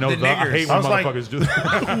Fire with no The the. I niggers. hate I when was like- motherfuckers do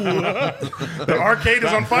that. The arcade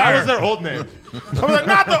is on That fire. was their old name. I was like,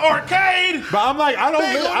 not the arcade. But I'm like,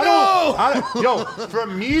 yo, for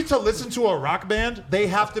me to listen to a rock band, they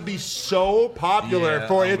have to be so popular Yeah,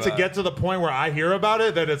 for I'm it to glad. get to the point where I hear about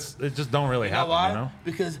it that it just don't really You know happen, why? you know?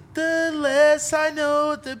 Because the less I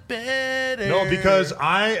know, the better. No, because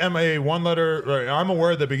I am I'm a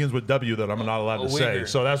word that begins with W that I'm not allowed to say. wigger.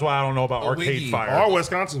 So that's why I don't know about A Arcade wiggy. Fire. Or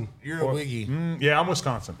Wisconsin. you're a wiggy. Yeah, I'm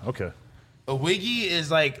Wisconsin. Okay. A wiggy is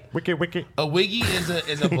like Wiki. a wiggy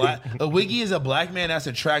is a black a wiggy is a black man that's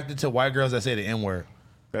attracted to white girls that say the N word.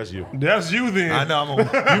 That's you. That's you then. I know I'm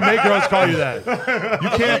a You make girls call you that. You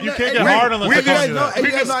can't get hard unless they call you that. Hey,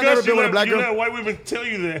 you guys know I never been with a black You girl. let white women tell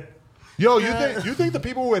you that. Yo, you think the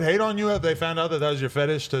people would hate on you if they found out that was your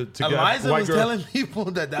fetish to get Eliza white was girls? telling people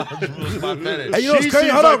that was my fetish. Hey, you know what's She crazy?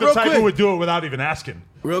 seems Hold like on, the real type who quick. would do it without even asking.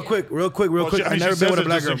 Real quick. Well, I've never she been with a says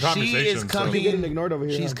black it girl. just in She is conversation, so- coming. Getting ignored over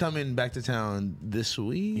here, She's huh? coming back to town this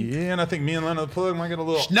week. Yeah, and I think me and Lena the Plug might get a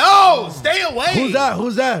little. No, stay away.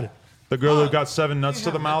 Who's that? The girl who got 7 nuts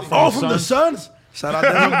to the mouth. Oh, from the Suns? Shout out to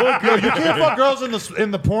him. Yo, you can't fuck girls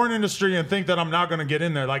in the porn industry and think that I'm not gonna get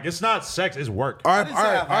in there. Like, it's not sex, it's work. All right. didn't say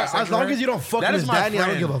I have As sex long with as you don't her. fuck That Miss is my Danny, I don't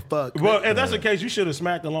friend. give a fuck. Well, if that's the case, you should have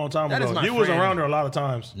smacked a long time That is ago. my You was friend. around her a lot of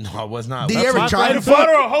times. No, I was not. Did you That's ever my try friend. to You bought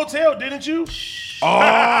fuck? her a hotel, didn't you?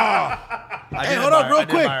 I Hey, did hold buy on, her- real I did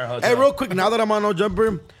quick. buy her a hotel. Hey, real quick. Now that I'm on No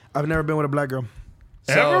Jumper, I've never been with a black girl.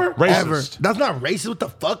 Ever? Racist. Ever. That's not racist. What the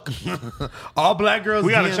fuck? All black girls.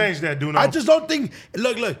 We gotta DM. change that, dude. I just don't think.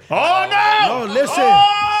 Look. Oh no! No, listen.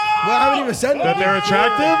 Oh! Well, I haven't even said That they're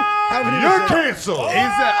attractive? Haven't even You're said- canceled. He said,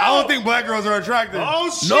 I don't think black girls are attractive. Oh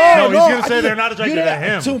shit! No, he's gonna I say just- they're not attracted you to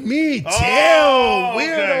him. To me, Oh, chill.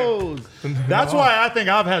 okay. Weirdos. That's why I think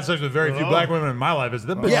I've had sex with very few black women in my life. Is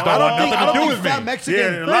them bitches Yeah, don't I want don't think. nothing I to do don't with think me. fat Mexican.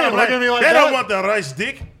 Yeah, a lot of look black at me like they that. don't want the rice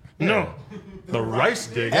dick. No. The rice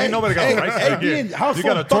dick. Hey, Ain't nobody got hey, a rice hey, dick here. Ian, how You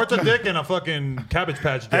got a fucked up- torta dick and a fucking Cabbage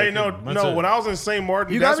Patch dick. Hey, no. That's it. When I was in St.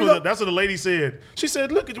 Martin, You got that's me, what though? that's what the lady said. She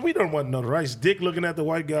said, "Look, we don't want no rice dick looking at the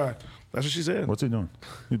white guy." That's what she said. What's he doing?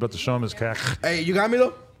 He's about to show him his cack. Hey, you got me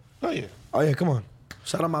though? Oh yeah. Oh yeah, come on.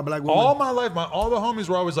 Shout out my black woman. All my life, all the homies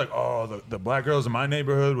were always like, "Oh, the black girls in my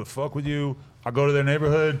neighborhood would fuck with you." I go to their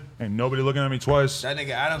neighborhood, ain't nobody looking at me twice. That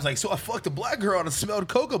nigga Adam's like, so I fucked a black girl and smelled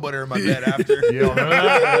cocoa butter in my bed after. Yeah, remember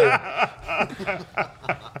that?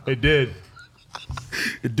 It did.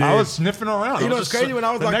 It did. I was sniffing around. You know I was what's just- crazy? When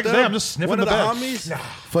I was the like next that, day, I'm just sniffing one of the bed. homies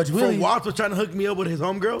Fudge from Willie. Watts was trying to hook me up with his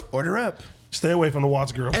homegirl. Order up. Stay away from the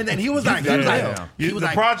Watts girl. And then he was like, Yeah. he The was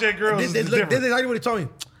like, project girls This is is different. exactly what he told me.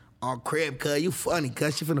 Oh, crib, cuz, you funny,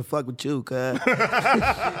 cuz. She finna fuck with you, cuz.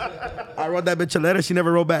 I wrote that bitch a letter. She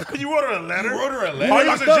never wrote back. You wrote her a letter. You wrote her a letter? Oh,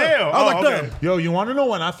 you was in Locked up. jail. I was Oh, locked okay. up. Yo, you want to know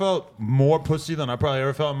when I felt more pussy than I probably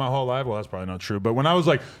ever felt in my whole life? Well, that's probably not true. But when I was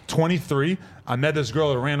like 23, I met this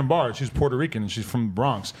girl at a random bar. She's Puerto Rican and she's from the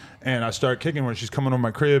Bronx. And I started kicking her. She's coming over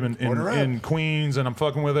my crib in Queens and I'm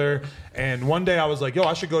fucking with her. And one day I was like, yo,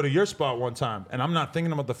 I should go to your spot one time. And I'm not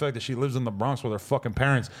thinking about the fact that she lives in the Bronx with her fucking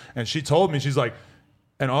parents. And she told me, she's like,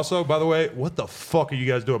 And also, by the way, what the fuck are you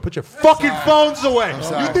guys doing? Put your fucking phones away.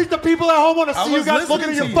 You think the people at home want to see you guys looking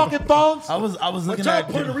at your fucking phones? I was looking at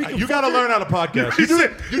Puerto Rican. You got to learn how to podcast. You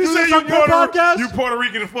said this on your podcast? You Puerto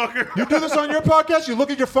Rican fucker. You do this on your podcast? You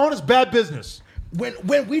look at your phone? It's bad business. When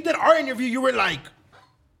we did our interview, you were like,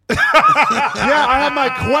 Yeah, I have my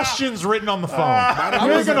questions written on the phone.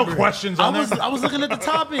 You ain't got no questions on there. I was looking at the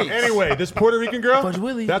topic. Anyway, this Puerto Rican girl, Fudge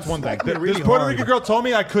Willie. that's one thing. Fucking This really Puerto hard. Rican girl told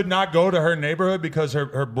me I could not go to her neighborhood because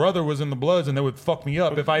her brother was in the Bloods and they would fuck me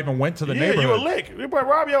up if I even went to the Yeah, neighborhood. you a lick. They might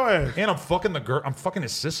rob your ass. And I'm fucking the girl. I'm fucking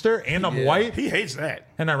his sister, and I'm white, He hates that.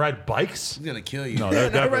 and I ride bikes. He's gonna kill you. No,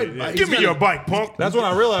 that, that, ride yeah. bikes. Give me your bike, punk. That's when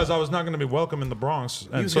I realized I was not going to be welcome in the Bronx,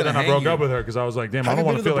 and was so then gonna I broke hang you. up with her because I was like, damn, I Have don't you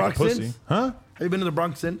want to been feel to the like a Bronx pussy, since? huh? have you been to the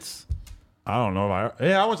Bronx since? I don't know.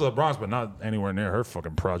 I went to the Bronx, but not anywhere near her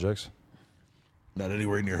fucking projects. Not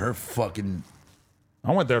anywhere near her fucking.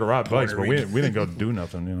 I went there to ride bikes, but we Rican. didn't go do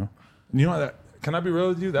nothing. You know that. Can I be real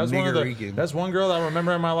with you? That's one of Nigger the. Rican. That's one girl that I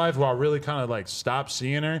remember in my life who I really kind of like stopped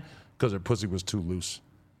seeing her because her pussy was too loose.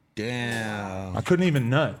 Damn. I couldn't even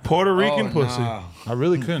nut. Puerto Rican pussy. Nah. I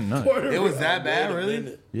really couldn't nut. It was that bad,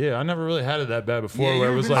 really? Yeah, I never really had it that bad before. Yeah, where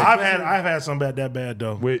it you was really- like, I've had some that bad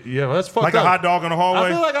though. wait, yeah, well, that's fucked Like up. a hot dog in the I hallway.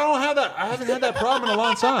 feel like I don't have that. I haven't had that problem in a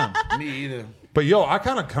long time. Me either. But yo, I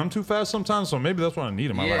kind of come too fast sometimes, so maybe that's what I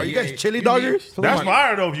need in my Yeah, life. Are you yeah. guys chili You doggers? That's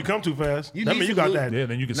fire though. If you come too fast, You that need means you some got lube. that. Yeah,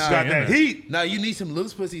 then you can Nah, stay Got in that there. heat. No, you need some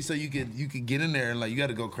loose pussy so you could get in there and like you got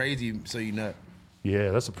to go crazy so you nut.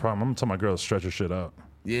 Yeah, that's the problem. I'm gonna tell my girl to stretch her shit out.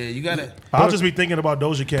 Yeah, you gotta. I'll just be thinking about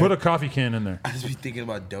Doja Cat. Put a coffee can in there. I just be thinking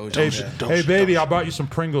about Doja. Hey, Cat. hey, baby, I bought you some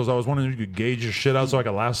Pringles. I was wondering if you could gauge your shit out so I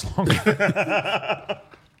could last longer.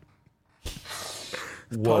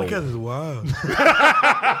 Whoa. Podcast is wild.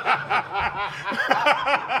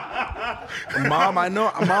 Mom, I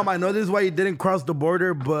know this is why you didn't cross the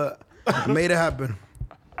border, but I made it happen.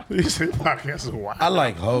 This podcast is wild. I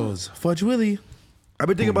like hoes. Fudge Willie. I've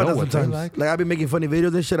been thinking about know that what they sometimes. Like I've been making funny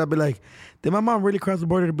videos and shit. I'll be like, did my mom really cross the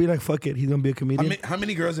border to be like, fuck it, he's gonna be a comedian? How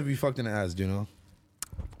many girls have you fucked in the ass? Do you know?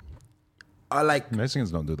 I like,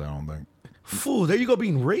 Mexicans don't do that, I don't think. fool, there you go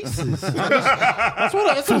being racist.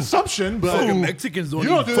 That's an assumption, but Mexicans don't you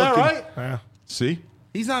don't even do that, fucking- right? Yeah. See?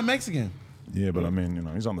 He's not Mexican. Yeah, but I mean,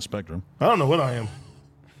 he's on the spectrum. I don't know what I am.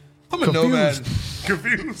 I'm a nomad.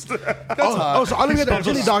 Confused. Oh, so all of you guys are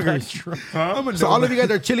chili doggers. So all of you guys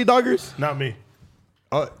are chili doggers? Not me.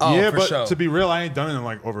 Oh, yeah, for but sure. to be real, I ain't done it in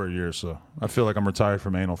like over a year, so I feel like I'm retired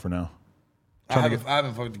from anal for now. I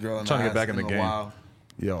haven't fucked a girl in the trying to get ass back in the a game. while.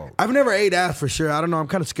 Yo, I've never ate ass for sure. I don't know. I'm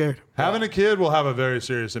kind of scared. having a kid will have a very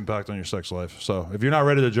serious impact on your sex life. So if you're not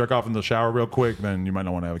ready to jerk off in the shower real quick, then you might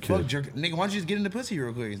not want to have a Fuck kid. jerk, nigga. Why don't you just get in the pussy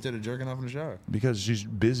real quick instead of jerking off in the shower? Because she's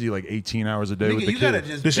busy like 18 hours a day with Nigga, the you gotta kid.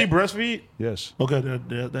 just Did she breastfeed? Yes. Okay, that's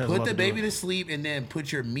a put lot the to baby do. to sleep and then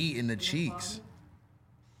put your meat in the cheeks.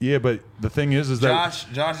 Yeah, but the thing is that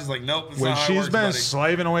Josh is like, nope. It's when not how it she's works, been buddy.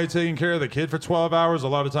 slaving away taking care of the kid for 12 hours, a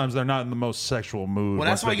lot of times they're not in the most sexual mood. Well,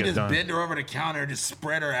 that's once why they you get just done. bend her over the counter, just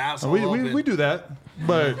spread her ass all We open. do that,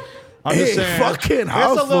 but I'm Hey, just saying fucking it's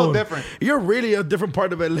house a little phone. different. You're really a different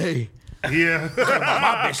part of LA. Yeah.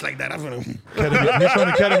 My bitch like that. I'm gonna. Ketamine, he's on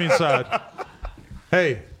the ketamine side.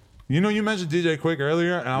 Hey, you mentioned DJ Quick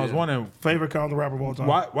earlier, and I was wondering Favorite count the rapper of all time.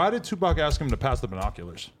 why did Tupac ask him to pass the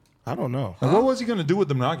binoculars? I don't know. Like, what was he gonna do with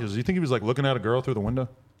the binoculars? Do you think he was like looking at a girl through the window?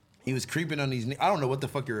 He was creeping on these. I don't know what the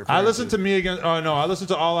fuck you're referring I listened to Me Against. Oh no, I listened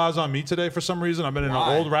to All Eyes on Me today for some reason. I've been in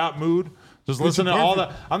Why? an old rap mood. Just listening to all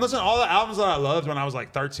the. I'm listening to all the albums that I loved when I was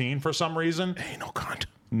like 13 for some reason. Ain't no cunt.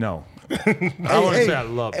 No, I wouldn't say I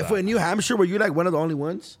love If that. in New Hampshire, were you like one of the only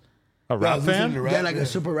ones? A rap fan? Yeah, like a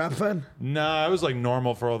super rap fan. Nah, it was like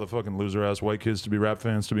normal for all the fucking loser ass white kids to be rap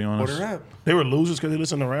fans. To be honest, Order rap. They were losers because they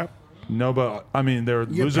listened to rap. no, but I mean they're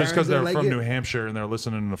Your losers because parents they're didn't like from it? New Hampshire and they're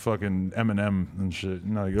listening to fucking Eminem and shit.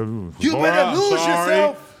 No, you better lose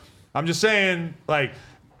yourself. I'm just saying, like.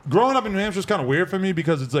 Growing up in New Hampshire is kind of weird for me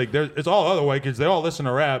because it's like it's all other white kids. They all listen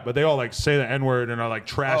to rap, but they all like say the N word and are like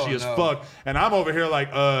trashy Oh, as no. fuck. And I'm over here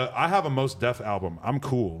like, I have a Most Def album. I'm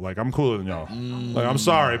cool. Like I'm cooler than y'all. Like I'm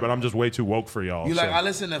sorry, but I'm just way too woke for y'all. You like? so. I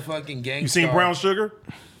listen to fucking Gang. You seen Brown Sugar?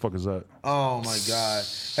 Fuck is that? Oh my god!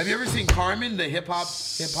 Have you ever seen Carmen, the hip hop?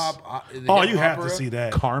 Oh, you have to see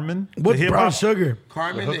that. Carmen? What's hip brown hop- sugar?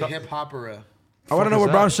 Carmen, the hip hopera. I want to know is what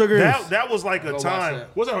that? brown sugar is. That was like a watch time.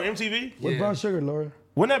 that. Was that on MTV? What's Yeah. brown sugar, Laura?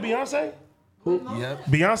 Wasn't that Beyonce? Yep.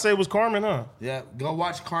 Beyonce was Carmen, huh? Yeah. Go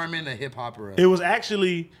watch Carmen, the hip hopera. It was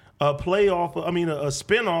actually a a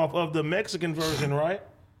spin-off of the Mexican version, right?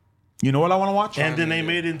 You know what I want to watch? And then they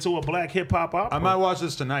made it into a black hip-hop opera. I might watch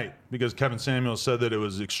this tonight because Kevin Samuels said that it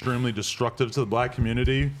was extremely destructive to the black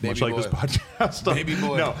community, much like boy. this podcast. Baby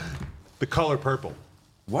boy. No, The Color Purple.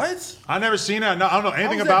 What? I never seen it. No, I don't know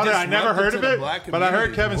anything How is about that it. I never heard of disruptive to the it. black But I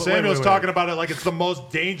heard community? Kevin Wait, Samuels wait. talking about it like it's the most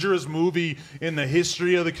dangerous movie in the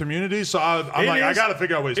history of the community. So I'm like, I got to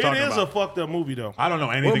figure out what he's talking It is about. a fucked up movie though. I don't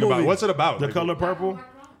know anything about it. movie? What's it about? The Like, Color Purple.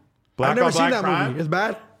 black I've never on seen black that crime? movie. It's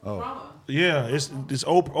bad. Yeah, it's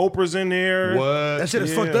Oprah's in there. What? That shit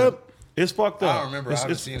is Yeah. fucked up. It's fucked up. I don't remember. I It's,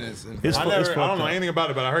 haven't it's, seen this. it's, I fu- never. it's I fucked don't know up. anything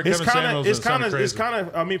about it, but I heard It's Kevin kind Samuels. of, it's and it sounded kind of, it's crazy. kind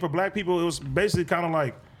of. I mean, for black people, it was basically kind of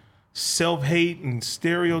like self-hate and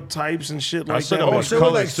stereotypes and shit I like still that. gotta Oh, watch shit was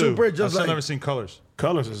Colors like too. super, I've just still like- never seen Colors.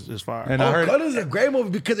 Colors is fire. And I Oh, heard Colors is a great movie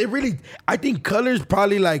because it really. I think Colors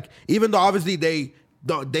probably like, even though obviously they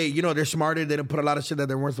you know they're smarter. They didn't put a lot of shit that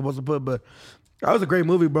they weren't supposed to put, but that was a great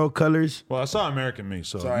movie, bro. Colors. Well, I saw American Me,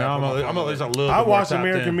 so Sorry, now I put my I'm phone at least a little. I bit more watched tapped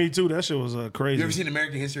American in. Me too. That shit was crazy. You ever seen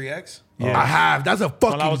American History X? I have. That's a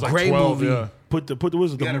fucking When I was like great 12, movie. yeah. Put the what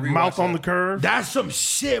was it, the gotta rewatch mouth on that. the curve. That's some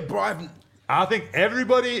shit, bro. I think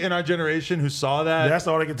everybody in our generation who saw that That's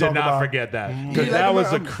all they can did talk not about. forget that because Yeah, that like, was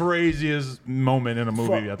the I'm- craziest moment in a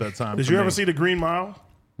movie at that time. Did for you ever me. see The Green Mile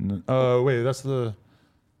Wait, that's the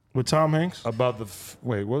with Tom Hanks about the.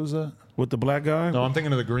 Wait, what was that? with the black guy? No, I'm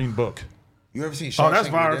thinking of the Green Book. You ever seen? Oh, that's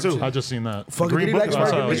Shawshank viral, too. Redemption? I just seen that. Fucking Green did he Book like is I saw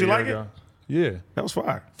Sparky? it Did you a year like it? ago. Yeah, That was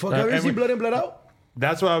fire. Fuck, have you and seen we- Blood In, Blood Out?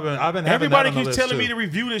 that's what I've been having. Everybody that on the keeps list, telling too. me to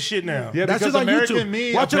review this shit now. Yeah, That's because just on American YouTube.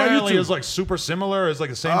 Me Watch it on apparently YouTube. is like super similar. It's like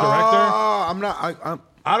the same director. Oh, I'm not.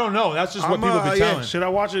 I don't know. That's just what I'm, people be yeah. telling. Should I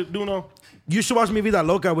watch it, Duno? You should watch Mi Vida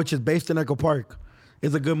Loca, which is based in Echo Park.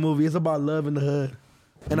 It's a good movie. It's about love in the hood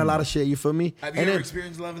and a lot of shit. You feel me? Have you And ever it-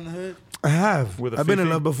 experienced love in the hood? I have. With a I've been in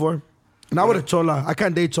Fifi? love before. Not with a chola. I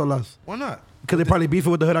can't date cholas Why not? because they probably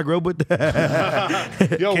beefing with the hood I grew up with.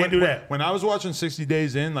 Yo, Can't do that. When I was watching 60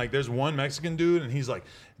 Days In, like there's one Mexican dude and he's like,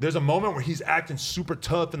 there's a moment where he's acting super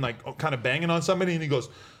tough and like kind of banging on somebody and he goes,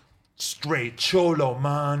 straight cholo,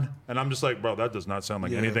 man. And I'm just like, bro, that does not sound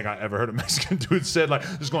like anything I ever heard a Mexican dude said. Like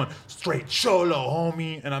just going, straight cholo,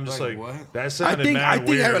 homie. And I'm just Like, like, what? that I sounded think, mad like,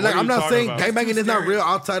 weird. What are I'm you not talking saying about? gangbanging is not serious. real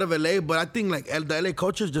outside of LA, but I think like the LA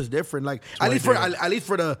culture is just different. Like at least for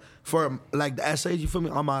like the essays, you feel me?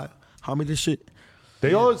 On my homies and shit.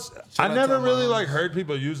 They always, I out never to really moms. like heard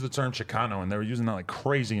people use the term Chicano and they were using that like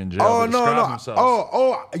crazy in jail. Oh to no, describe no. themselves.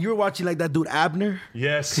 Oh, you were watching like that dude Abner.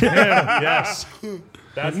 Yes, him, yes.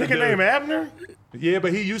 That's the Nigga dude. named Abner? Yeah,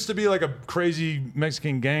 but he used to be like a crazy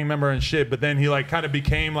Mexican gang member and shit. But then he like kind of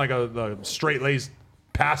became like a straight laced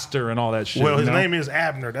pastor and all that shit. Well, his you know? name is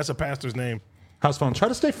Abner. That's a pastor's name. House phone. Try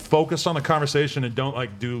to stay focused on the conversation and don't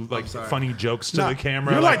like do like funny jokes to the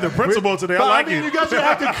camera. You're like the principal today. But I like I mean, it. you guys are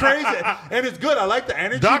acting crazy, and it's good. I like the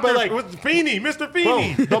energy, Doctor but like, Feeney, Mr. bro,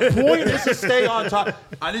 Feeney. the point is to stay on top.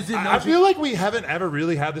 I just didn't know. I feel like we haven't ever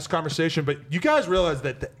really had this conversation, but you guys realize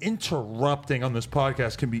that the interrupting on this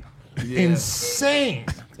podcast can be insane.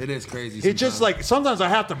 it is crazy. It just like sometimes I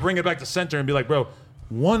have to bring it back to center and be like, bro,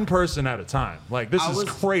 one person at a time. Like this is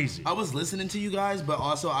crazy. I was listening to you guys, but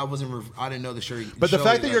also I wasn't. I didn't know the show. But the show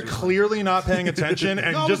fact you that guys you're were- clearly not paying attention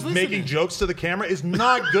and No, I was just making listening. jokes to the camera is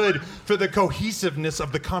not good for the cohesiveness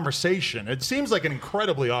of the conversation. It seems like an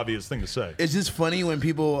incredibly obvious thing to say. It's just funny when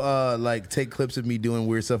people like take clips of me doing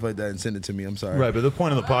weird stuff like that and send it to me. I'm sorry. Right, but the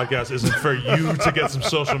point of the podcast isn't for you to get some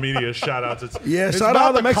social media shout outs. It's, Yeah, it's shout about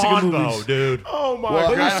out the Mexican convo, movies. dude. Oh my Well,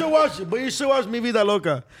 But god. you should watch it. But you should watch Mi Vida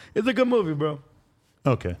Loca. It's a good movie, bro.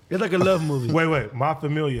 Okay. It's like a love movie. Wait. My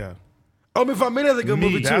Familia. Oh, Mi Familia is a good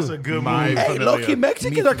movie That's too. a good My movie. Hey, Familia. low-key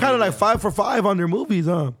Mexicans are kind of like 5 for 5 on their movies,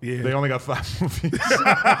 huh? Yeah. They only got 5 movies.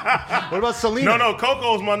 What about Selena? No,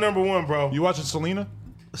 Coco's my number one, bro. You watching Selena?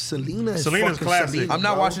 Selena is Selena's fucking classic. Selena, I'm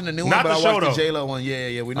not bro. watching the new Not one, but the I show, watched the though. J-Lo one.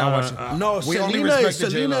 Yeah. We're not watching. No, We only Selena respect is the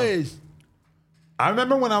Selena J-Lo. is. I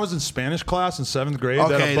remember when I was in Spanish class in 7th grade.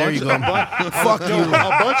 Okay, that a there bunch you of, go. Fuck you. A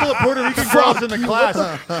bunch of the Puerto Rican girls in the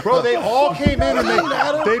class, bro. They all came in and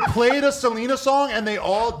they played a Selena song and they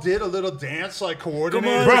all did a little dance like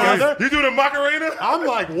coordinated Bro, together. you do the Macarena? I'm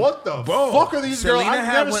like, what the fuck are these girls? I've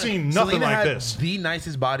never seen nothing Selena like had this. the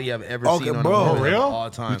nicest body I've ever Okay, seen on bro. a For woman real? of all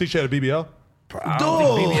time. You think she had a BBL? I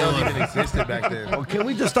don't think BBL even existed back then. Can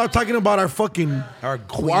we just start talking about our fucking Our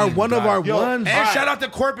queen, one of God. our Yo, ones? And shout out to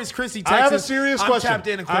Corpus Christi, Texas. I have a serious I'm question. tapped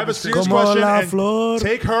in I have a Corpus serious Christi. Como question. la And flor.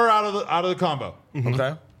 take her out of the combo.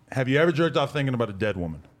 Okay. Have you ever jerked off thinking about a dead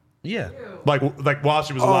woman? Yeah. Like while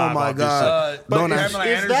she was alive? Oh my obviously. god! But Don't is, ask.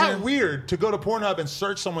 Pamela is that Anderson? weird to go to Pornhub and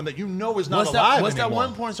search someone that you know is not What's alive that? What's that anymore?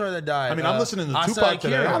 one porn star that died? I mean, I'm listening to Asa Tupac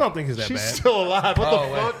today. Akira. I don't think it's that She's bad. still alive. What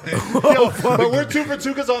Oh, the fuck? Yo, but we're 2 for 2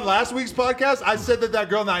 because on last week's podcast, I said that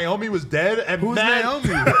girl Naomi was dead. And Who's man, Naomi?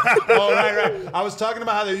 Oh, right. I was talking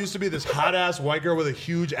about how there used to be this hot ass white girl with a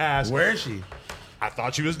huge ass. Where is she? I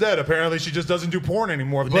thought she was dead. Apparently, she just doesn't do porn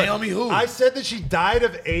anymore. But Naomi who? I said that she died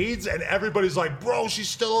of AIDS, and everybody's like, bro, she's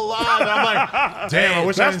still alive. And I'm like, damn, I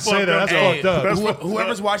wish I didn't say that. That's fucked up.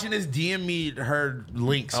 Whoever's watching this, DM me her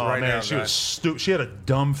links Oh, right man, now. she was stupid. She had a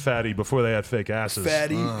dumb fatty before they had fake asses.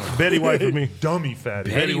 Fatty. Betty White for me. Dummy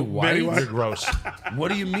fatty. Betty White? You're gross.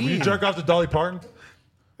 What do you mean? You jerk off to Dolly Parton?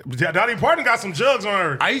 Yeah, Dolly Parton got some jugs on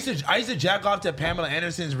her. I used to jack off to Pamela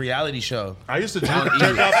Anderson's reality show. I used to jerk off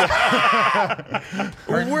to.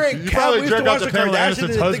 We're in You camp. probably We used to jerk watch off the to Pamela Kardashians Anderson's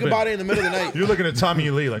and think husband. about it in the middle of the night. You're looking at Tommy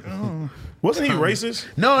Lee like, oh. Wasn't he racist?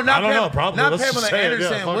 No, not I don't know, probably. Not Let's just Pamela say it. Yeah,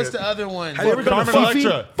 Anderson. fuck What's it. the other one? Have you ever done Carmen a Fifi?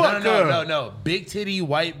 Electra. No. Big titty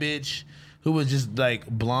white bitch who was just like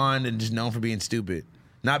blonde and just known for being stupid.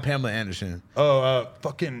 Not Pamela Anderson. Oh,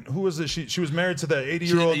 fucking, who was it? She was married to the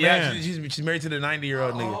 80-year-old man. She's married to the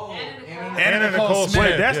 90-year-old nigga. Anna Nicole Smith.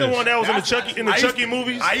 Wait, that's the yes. one that was in the Chucky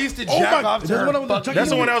movies? I used to Oh jack my- off to that's her one of the fucking Chucky That's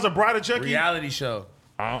the one that was a bride of Chucky? reality show.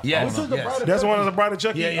 I Yes. don't know. yes. That's the one that was a bride of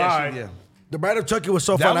Chucky? Yeah, All right. yeah. The Bride of Chucky was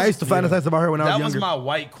so That fun. I was- used to fantasize about her when I was That younger. was my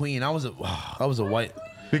white queen. I was a white.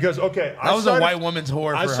 Because, okay. That was a white woman's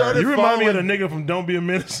whore I for started her. You remind me of the following- nigga from Don't Be a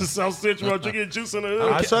Menace in South Central. You get juice in the hood.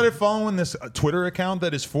 I started following this Twitter account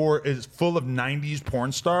that is full of 90s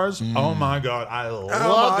porn stars. Oh my god, I love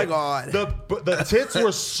my it. God. The tits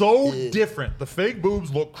were so different. The fake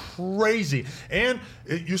boobs look crazy, and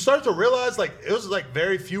you start to realize like it was like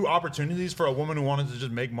very few opportunities for a woman who wanted to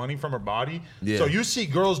just make money from her body. Yeah. So you see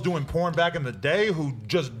girls doing porn back in the day who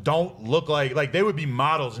just don't look like they would be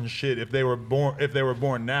models and shit if they were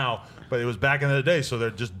born now. But it was back in the day, so they're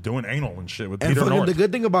just doing anal and shit with And Peter fucking North. the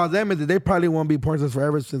good thing about them is that they probably won't be porn stars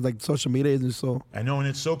forever since like social media isn't so. I know, and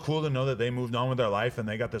it's so cool to know that they moved on with their life and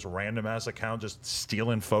they got this random ass account just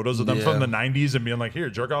stealing photos of them Yeah. from the 90s and being like, here,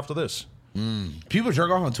 jerk off to this. People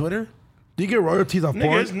jerk off on Twitter? Do you get royalties off Nigga,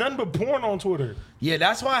 porn? it's nothing but porn on Twitter. Yeah,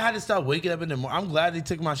 that's why I had to stop waking up in the morning. I'm glad they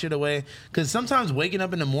took my shit away. Because sometimes waking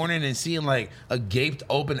up in the morning and seeing like a gaped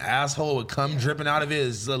open asshole with cum dripping out of it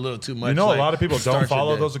is a little too much. You know, like, a lot of people start don't your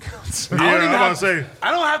follow day. those accounts. Yeah, I don't even I'm about have to say.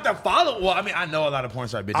 I don't have to follow. Well, I mean, I know a lot of porn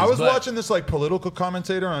star bitches. I was but watching this like political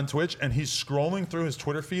commentator on Twitch, and he's scrolling through his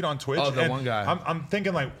Twitter feed on Twitch. Oh, the and one guy. I'm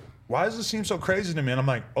thinking like, why does this seem so crazy to me? And I'm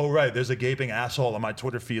like, oh right, there's a gaping asshole on my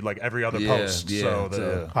Twitter feed like every other Yeah, post. yeah, so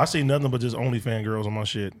so- I see nothing but just OnlyFans girls on my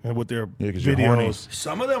shit and with their 'cause you're horny. videos.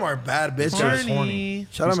 Some of them are bad bitches. It's horny.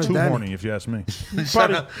 Shout out It's Miss too Danny. horny, if you ask me.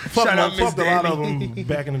 Probably out- fucked shout out a Miss lot of Danny. them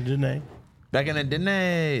back in the day. back in the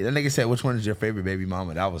day, that nigga said, "Which one is your favorite baby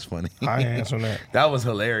mama?" That was funny. I ain't answering that. That was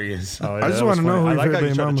hilarious. Oh, I just that was wanna know funny. who I your like how favorite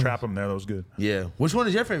you tried mama to is. trap him there. That was good. Yeah. Which one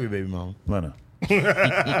is your favorite baby mama? Lena. Do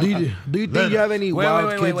you think you have any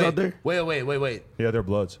wild kids out there? Wait. Yeah, they're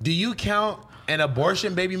bloods. Do you count an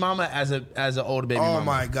abortion baby mama as an old baby Oh mama?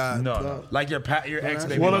 my god. No. Like your ex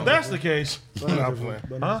baby Well, mama. if that's the case, I'm playing.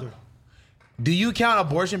 Huh? Do you count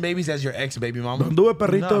abortion babies as your ex baby mama? Don't do it,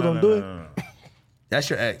 perrito. Don't do it. No. That's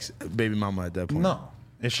your ex baby mama at that point. No.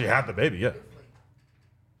 If she had the baby, yeah.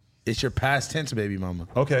 It's your past tense baby mama.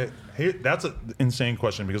 Okay, that's an insane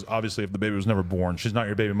question because obviously, if the baby was never born, she's not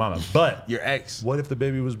your baby mama. But Your ex. what if the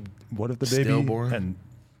baby was? What if the baby Stillborn? and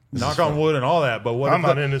knock on wood and all that? But what? I'm if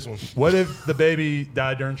not the, in this one. What if the baby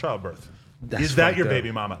died during childbirth? Is that fucked your up.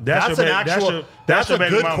 baby mama? That's That's your an ba- that's actual. your- That's that's your a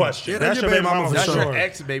baby good mama. question. Yeah, That's your baby mama for That's sure. your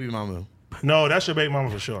ex baby mama. No, that's your baby mama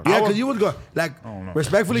for sure. Yeah, because you would go like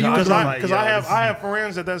respectfully. You would Because go. I have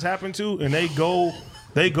friends that's happened to, and they go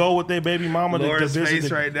with their baby mama to Laura's visit face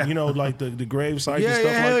the, right now. you know, like the grave site Yeah, and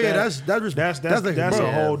stuff yeah, hell like yeah, that. that's like, that's bro.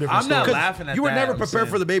 a whole different I'm not story. laughing at You were that, never I'm prepared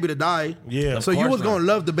saying. for the baby to die. Yeah. So you course was not. gonna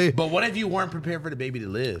love the baby. But what if you weren't prepared for the baby to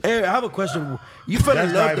live? Hey, I have a question. You fell That's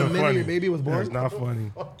in not love the even minute funny. your baby was That's born? not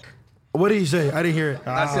funny. What did he say? I didn't hear it.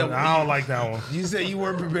 I don't like that one. You said you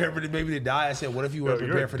weren't prepared for the baby to die. I said, what if you weren't You're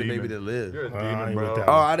prepared a for the baby to demon. live? You're a I demon, ain't bro. with that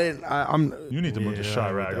Oh, I didn't. I'm. You need to move to Yeah,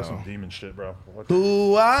 Chirac. I That's know. some demon shit, bro. What?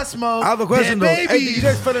 Who I smoke. I have a question though. dead Hey, did you babies.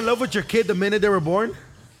 guys fell in love with your kid the minute they were born?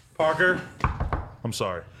 Parker, I'm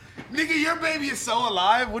sorry. Nigga, your baby is so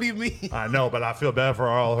alive. What do you mean? I know, but I feel bad for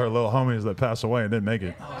all her little homies that passed away and didn't make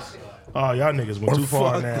it. Oh, y'all niggas went too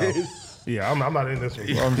far fuck now. this. Yeah, I'm not in this one.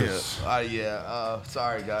 Bro. I'm just.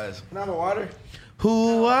 Sorry, guys. Can I have a water?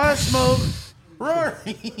 Who I smoke.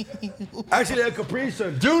 Rory. Actually, a Capri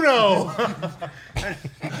Sun. Duno!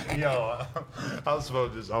 Yo, House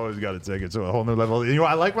Smoke just always got to take it to a whole new level. You know,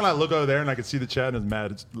 I like when I look over there and I can see the chat and it's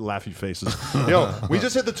mad, it's laughy faces. Yo, we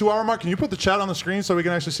just hit the 2-hour mark. Can you put the chat on the screen so we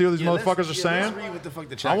can actually see what these motherfuckers are saying? Let's read what the fuck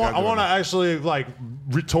the chat I want got going to on. actually like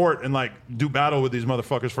retort and like do battle with these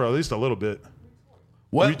motherfuckers for at least a little bit.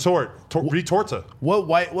 What? Retorta. What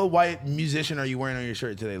white musician are you wearing on your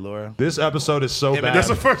shirt today, Laura? This episode is so bad. That's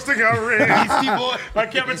the first thing I read. Beastie Boy. I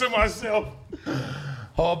kept it to myself.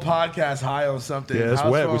 Hold Whole podcast high on something. Yeah, it's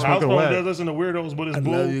House wet. phone. We House smoking phone wet. does listen to weirdos, but it's I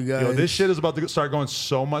bull. love you guys. Yo, this shit is about to start going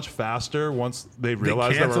so much faster once they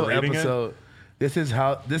realize that we're reading it. This is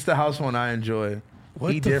the house phone I enjoy.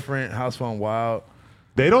 What He the different, house phone wild.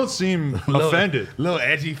 They don't seem offended. Little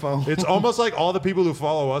edgy phone. It's almost like all the people who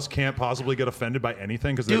follow us can't possibly get offended by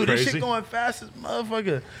anything because they're Dude, this crazy. shit going fast as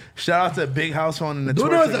motherfucker. Shout out to Big House Phone and the Dude,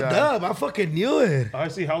 Torta it's a guy. dub. I fucking knew it. I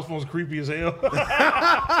see house phones creepy as hell.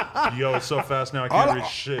 Yo, it's so fast now I can't read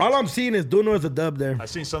shit. All I'm seeing is Duno is a dub there. I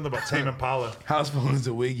seen something about Tame Impala, House Phone is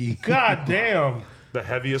a wiggy. God damn. the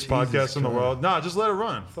heaviest podcast in the world. Nah, just let it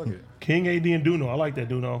run. Fuck it. King AD and Duno. I like that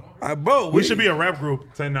Duno. Bro, We should be a rap group.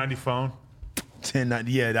 1090 phone.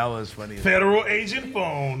 1090. Yeah, that was funny. Federal agent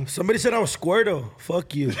phone. Somebody said I was Squirtle.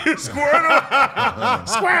 Fuck you. Squirtle.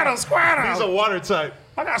 Squirtle. He's a water type.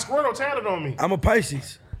 I got Squirtle tatted on me. I'm a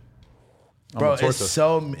Pisces. Bro,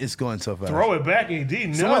 torta. it's going so fast. Throw it back, AD.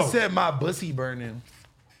 No. Someone said my bussy burning.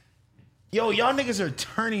 Yo, y'all niggas are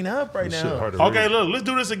turning up right Shit now. hard to Okay, read. look, let's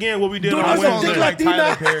do this again. What we did Dude, on that's a Wednesday. dick Like Latina.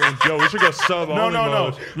 Tyler Perry. Yo, we should go sub No, only no,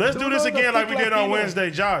 mode. no. Let's do this again like we did on Wednesday,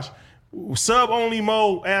 Josh. Sub only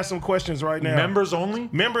mode. Ask some questions right now. Members only?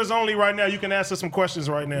 Members only right now. You can ask us some questions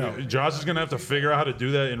right now. Josh is going to have to figure out how to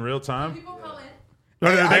do that in real time. People call in. They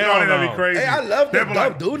I thought don't that'd know. be crazy. Hey, I love They'd the be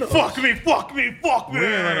like, dub Duno. fuck me, fuck me, fuck me. We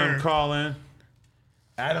ain't letting him call in.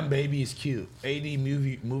 Adam Baby is cute. AD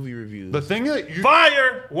movie reviews. The thing that you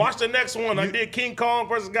Fire. Watch the next one. I did King Kong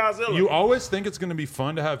versus Godzilla. You always think it's going to be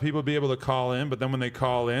fun to have people be able to call in, but then when they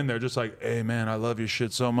call in, they're just like, hey, man, I love your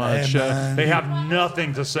shit so much. Hey, man. They have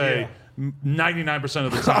nothing to say 99%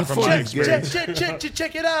 of the time from my Check, experience.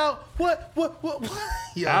 check it out. What?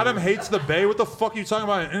 Yo. Adam hates the Bay. What the fuck are you talking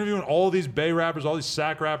about? Interviewing all these Bay rappers, all these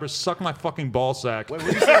sack rappers. Suck my fucking ball sack. What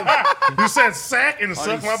you said? You said sack and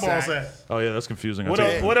suck you my balls sack. at. Oh, yeah, that's confusing. What I'll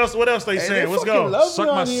else? tell you. What else they saying? Let's go. Suck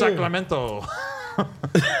my Sacramento.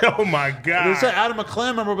 Oh my They god. said Adam a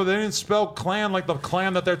clan member, but they didn't spell clan like the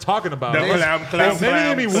clan that they're talking about. The Maybe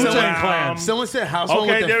they mean Wu-Tang Clan. Someone said house phone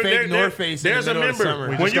Okay, with the fake North Face. there's a in the middle of member.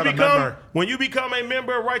 the summer. When you become a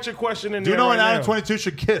member, write your question in there. Duno right and Adam now. 22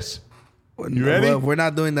 should kiss. You ready? Well, we're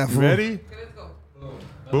not doing that. Fool. Ready? Let's go.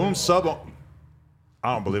 Boom, sub.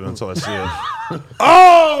 I don't believe it until I see it.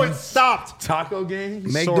 Oh, it stopped. Taco game.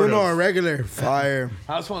 Make Sort Duno of. a regular. Fire.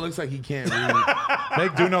 House phone looks like he can't read.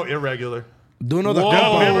 Make Duno irregular. Duno the Whoa,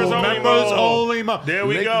 combo. members only mode. only mode. There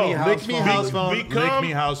we Lick go. me, Lick me house phone. Become- Lick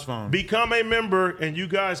me house phone. Become a member, and you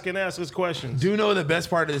guys can ask us questions. Do you know the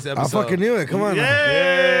best part of this I episode? fucking knew it. Come on.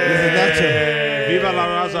 Yeah. Viva la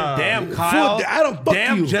raza. Damn, Kyle. Fool, Adam, fuck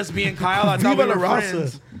Damn, you. just being Kyle. I thought Viva we la were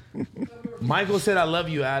raza. friends. Michael said, "I love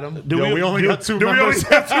you, Adam." Yo, we only got two Do we only members.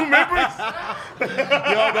 have two members?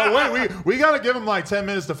 Yo, but wait, we got to give them like 10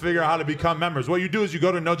 minutes to figure out how to become members. What you do is you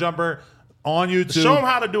go to No Jumper on YouTube. Show them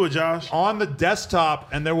how to do it, Josh. On the desktop,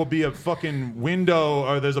 and there will be a fucking window,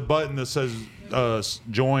 or there's a button that says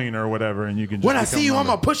join or whatever, and you can just When I become see you, a I'm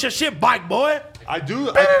member. gonna push your shit bike, boy.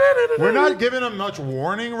 We're not giving them much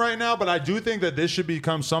warning right now, but I do think that this should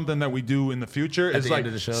become something that we do in the future. It's the like end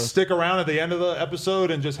of the show? stick around at the end of the episode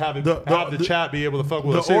and just have the chat be able to fuck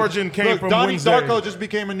with the us. Say, origin came look, from Donnie Wednesday. Darko just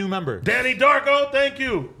became a new member. Danny Darko, thank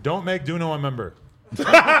you. Don't make Duno a member.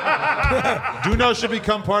 Duno should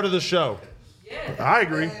become part of the show. I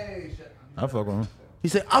agree. I fuck with him. He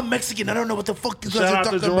said, "I'm Mexican. I don't know what the fuck you guys Shout are out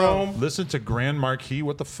to talking about." Jerome. Listen to Grand Marquis.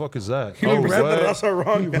 What the fuck is that? You read the what? Raza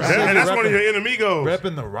wrong. That's one of your enemigos.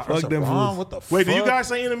 Repping the rock. Fuck them fools. What the fuck? Wait, do you guys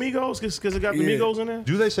say enemigos? Because it got the Yeah. Migos in there?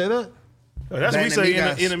 Do they say that? That's what we say,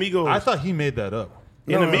 Enemigas. enemigos. I thought he made that up.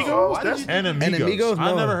 Enemigos? That's, Enemigos. Enemigos? I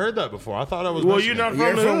No. never heard that before. I thought I was. well, Mexican. you're not You're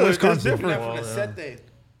from the from hood. It's Wisconsin. different.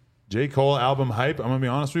 J. Cole album hype. I'm gonna be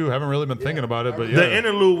honest with you. I haven't really been thinking about it, but yeah. The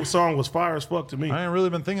interlude song was fire as fuck to me. I ain't really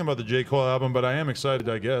been thinking about the J. Cole album, but I am excited,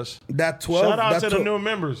 I guess. That 12. Shout out that to the 12 new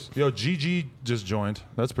members. Yo, GG just joined.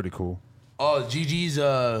 That's pretty cool. Oh, GG's.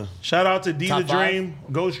 Shout out to D Top the Dream,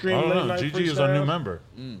 Ghost Stream, I Late don't know. Night GG is our new Freestyle. member.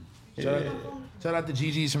 Shout out to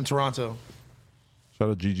GG's from Toronto.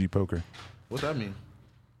 Shout out GG Poker. What that mean?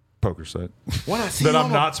 Poker site. When I see that you,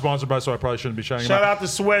 I'm not sponsored by, so I probably shouldn't be shouting Shout him out to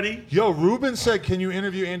Sweaty. Yo, Ruben said, can you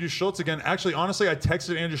interview Andrew Schultz again? Actually, honestly, I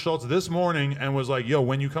texted Andrew Schultz this morning and was like, yo,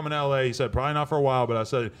 when you come in LA, he said, probably not for a while, but I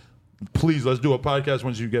said, please, let's do a podcast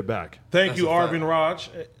once you get back. Thank you, a fact. Arvin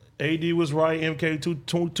Raj. AD was right. MK two.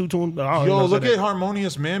 Yo, look at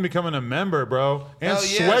Harmonious Man becoming a member, bro. And Hell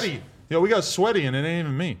yes. Sweaty. Yo, we got Sweaty, and it ain't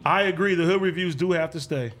even me. I agree. The hood reviews do have to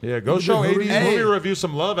stay. Yeah, go show AD's Hey. movie review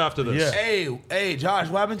some love after this. Yeah. Hey, Josh,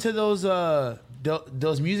 what happened to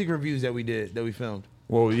those music reviews that we filmed?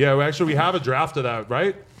 Well, yeah, actually, we have a draft of that,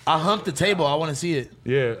 right? I humped the table. I want to see it.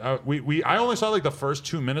 Yeah, I only saw like the first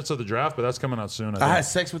 2 minutes of the draft, but that's coming out soon. I had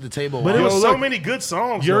sex with the table. But it while- was Yo, so look, many good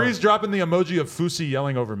songs. Yuri's dropping the emoji of Fusi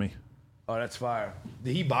yelling over me. Oh, that's fire.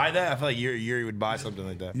 Did he buy that? I feel like Yuri would buy something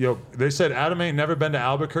like that. Yo, they said Adam ain't never been to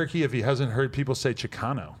Albuquerque if he hasn't heard people say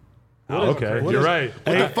Chicano. Okay, what you're is- right.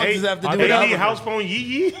 What the fuck does that have to do with AD Albuquerque? house phone yee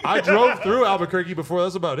yee. I drove through Albuquerque before.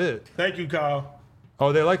 That's about it. Thank you, Kyle.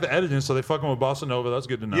 Oh, they like the editing, so they fucking with Bossa Nova. That's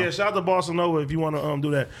good to know. Yeah, shout out to Bossa Nova if you want to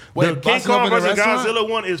do that. Wait, the King Bossa Nova Kong in the versus restaurant? Godzilla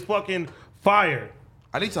one is fucking fire.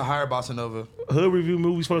 I need to hire Bossa Nova. Hood review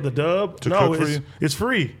movies for the dub. To No, cook for you? it's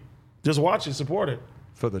free. Just watch it, support it.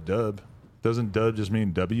 For the dub. Doesn't dub just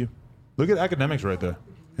mean W? Look at academics right there.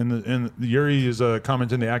 And Yuri is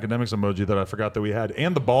commenting the academics emoji that I forgot that we had,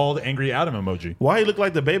 and the bald angry Adam emoji. Why he look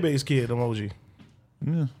like the Bebe's kid emoji?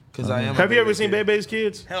 Because I am. Have you ever seen Bebe's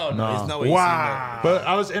kids? Hell no. No. There's no way you've Wow. But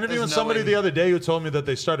I was interviewing There's no somebody way. the other day who told me that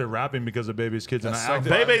they started rapping because of Baby's Kids, and That's I so acted,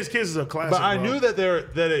 Bebe's kids is a classic. but I bro. knew that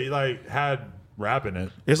it like had rap in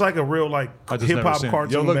it. It's like a real like I just hip never hop seen it.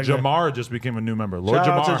 cartoon. Yo, look, back then. Jamar just became a new member. Lord Shout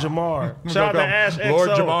Jamar. out to Jamar. Shout out to Ash XO. Lord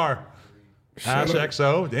Jamar. Ash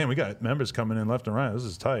XO. Damn, we got members coming in left and right. This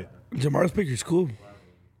is tight. Jamar's picture's cool.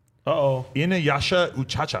 Uh-oh. Inuyasha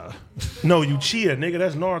Uchacha. No, you cheater, nigga.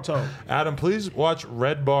 That's Naruto. Adam, please watch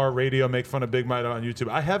Red Bar Radio make fun of Big Mike on YouTube.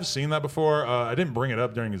 I have seen that before. I didn't bring it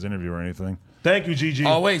up during his interview or anything. Thank you, GG.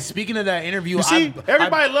 Oh wait, speaking of that interview, you see,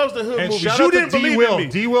 everybody loves the hood And movies. shout You out to didn't believe D-Will. in me.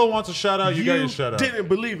 D-Will wants a shout out. You got your shout out. didn't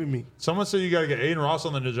believe in me. Someone said you got to get Aiden Ross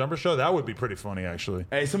on the Jumper Show. That would be pretty funny, actually.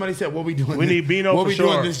 Hey, somebody said what we doing? We need Bino What for we sure.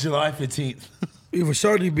 doing this July 15th? You for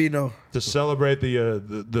sure need Bino. To celebrate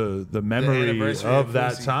the memory anniversary of of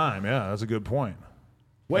that Fusi. time. Yeah, that's a good point.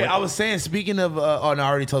 Wait, I was saying, speaking of, oh no, I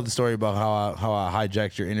already told the story about how I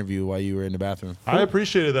hijacked your interview while you were in the bathroom. I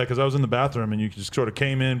appreciated that because I was in the bathroom and you just sort of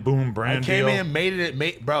came in, boom, brand Came deal. in,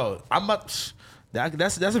 made bro. I'm up.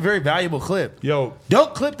 That's a very valuable clip. Yo,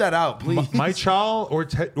 Don't clip that out, please. my child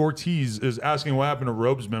Ortiz is asking what happened to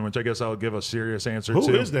Robesman, which I guess I'll give a serious answer to.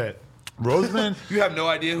 Who is that? Roseman? You have no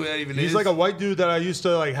idea who that even is. He's like a white dude that I used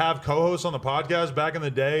to like have co-hosts on the podcast back in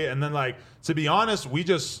the day, and then like to be honest, we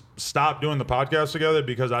just stopped doing the podcast together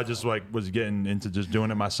because I just like was getting into just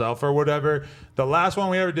doing it myself or whatever. The last one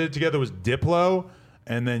we ever did together was Diplo,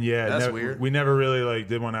 and then That's weird. we never really like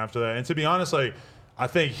did one after that. And to be honest, like I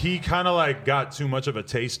think he kind of like got too much of a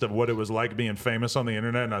taste of what it was like being famous on the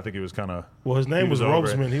internet, and I think he was kind of Well, his name was over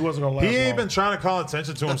it. Robesman. He wasn't gonna last He ain't long. been trying to call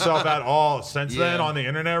attention to himself at all since then Yeah. on the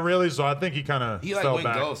internet, really. So I think he kind of he like fell went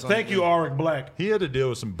back. ghost. Thank you, Auric Black. He had to deal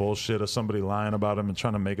with some bullshit of somebody lying about him and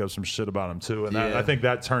trying to make up some shit about him too, and Yeah. I think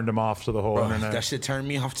that turned him off to the whole internet. That shit turned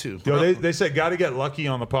me off too. Yo, they said got to get lucky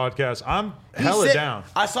on the podcast. I'm He hella said- down.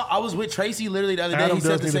 I was with Tracy literally the other day. Adam He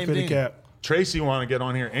said does the need a same fitted thing. cap. Tracy want to get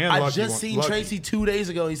on here and I Lucky just seen Lucky. Tracy 2 days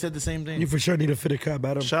ago. He said the same thing. You for sure need a fitted cap,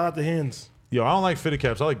 Adam. Shout out to Hens. Yo, I don't like fitted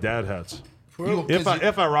caps. I like dad hats.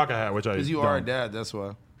 If I rock a hat, which I Because you don't. are a dad, that's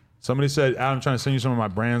why. Somebody said, Adam, I'm trying to send you some of my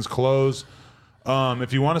brand's clothes.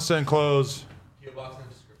 If you want to send clothes,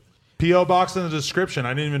 P.O. box in the description.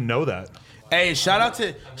 I didn't even know that. Hey, shout out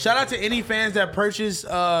to any fans that purchased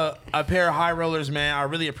a pair of high rollers, man. I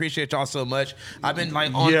really appreciate y'all so much. I've been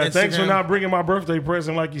like on Yeah, Instagram. thanks for not bringing my birthday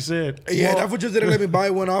present like you said. Yeah, that fool just didn't let me buy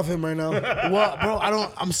one off him right now. Well,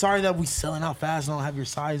 bro, I'm sorry that we selling out fast. I don't have your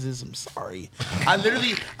sizes. I'm sorry. I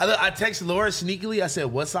texted Laura sneakily. I said,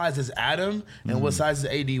 "What size is Adam and what size is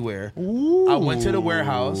AD wear?" I went to the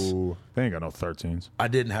warehouse. Ooh, they ain't got no 13s. I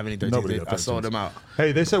didn't have any 13s. Nobody got I sold 13s. them out.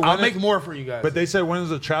 Hey, they said I'll when make more for you guys. But they said when is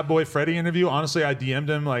the Trap Boy Freddy interview? Honestly, I DM'd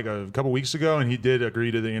him like a couple weeks ago, and he did agree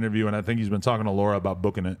to the interview, and I think he's been talking to Laura about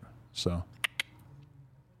booking it. So,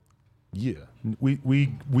 yeah, we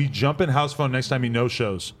jump in house phone next time he no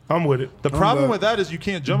shows. I'm with it. The problem with that is you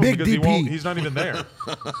can't jump him Big because DP. he's not even there.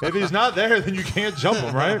 If he's not there, then you can't jump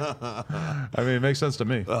him, right? I mean, it makes sense to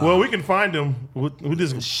me. Well, we can find him with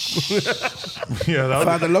this. Yeah,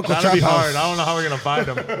 Find the local that'd be trap hard. house. I don't know how we're gonna find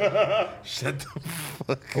him. Shut the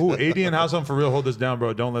fuck. Ooh, AD and House on for real. Hold this down,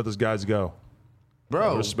 bro. Don't let this guys go.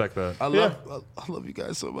 Bro, Respect that. I love you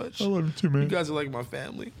guys so much. I love you too, man. You guys are like my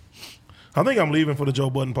family. I think I'm leaving for the Joe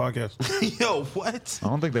Budden podcast. Yo, what? I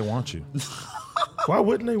don't think they want you. Why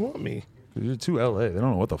wouldn't they want me? You're too LA. They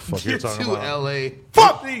don't know what the fuck you're talking To about. LA.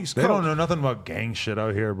 Fuck these. They don't know nothing about gang shit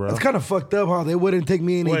out here, bro. It's kind of fucked up how they wouldn't take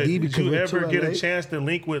me in AD Wait, did because you we're ever too get LA. a chance to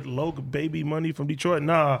link with Logan Baby Money from Detroit?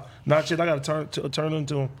 Nah, not shit. I gotta turn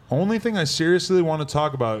into him. Only thing I seriously want to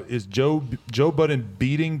talk about is Joe Budden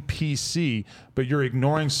beating PC, but you're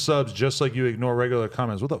ignoring subs just like you ignore regular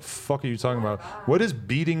comments. What the fuck are you talking about? What is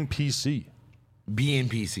beating PC?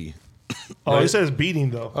 BNPC. Oh, it says beating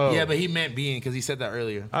though. Yeah, but he meant being because he said that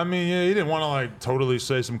earlier. I mean, yeah, he didn't want to like totally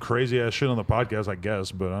say some crazy ass shit on the podcast, I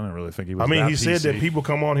guess, but I didn't really think he was. I mean, that he said that PC. people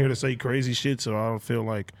come on here to say crazy shit, so I don't feel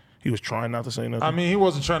like he was trying not to say nothing. I mean, he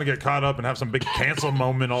wasn't trying to get caught up and have some big cancel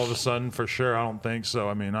moment all of a sudden, for sure. I don't think so.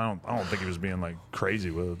 I mean, I don't think he was being like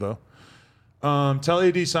crazy with it though. Tell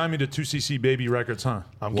AD sign me to 2CC Baby Records, huh?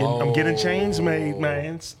 I'm getting chains made,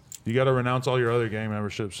 man. You got to renounce all your other gang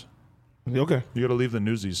memberships. Okay. You got to leave the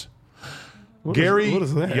Newsies. What Gary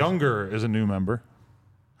is that? Younger is a new member.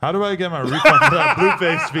 How do I get my refund for that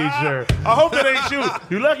Blueface feature? I hope that ain't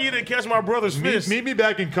you. You lucky you didn't catch my brother's fist. Meet me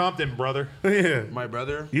back in Compton, brother. Yeah. My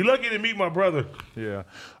brother. You lucky to meet my brother. Yeah.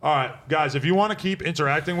 All right, guys, if you want to keep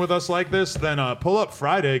interacting with us like this, then pull up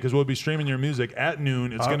Friday because we'll be streaming your music at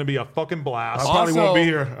noon. It's going to be a fucking blast. I probably won't be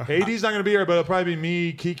here. AD's not going to be here, but it'll probably be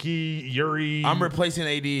me, Kiki, Yuri. I'm replacing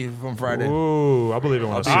AD from Friday. Ooh, I believe it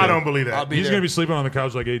when I see I it. don't believe I'll that. be He's there. going to be sleeping on the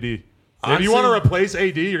couch like AD. If Honestly, you want to replace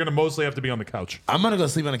AD, you're going to mostly have to be on the couch. I'm gonna go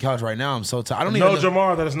sleep on the couch right now. I'm so tired. I don't No, even.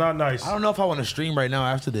 Jamar, that is not nice. I don't know if I want to stream right now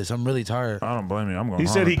after this. I'm really tired. I don't blame you. I'm going He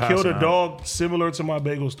home said he and killed a passing out. dog similar to my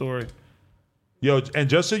bagel story. Yo,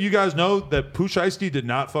 and just so you guys know that Pooh Shiesty did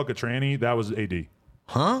not fuck a tranny. That was AD.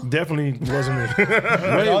 Huh? Definitely wasn't me.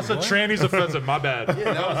 Also, tranny's offensive. My bad.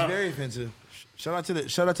 That was very offensive. Shout out to the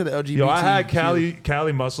LGBT. Yo, I had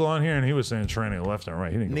Cali Muscle on here, and he was saying tranny left and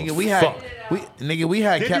right. He didn't give Nigga, a we had fuck. we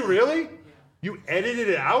had. Did you really? You edited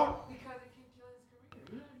it out?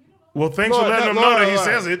 Well, thanks for Lord, letting him Lord, know that he Lord.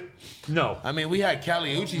 says it. No. I mean, we had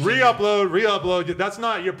Caliucci. Re-upload. That's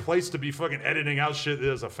not your place to be fucking editing out shit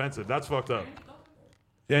that is offensive. That's fucked up.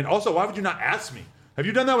 And also, why would you not ask me? Have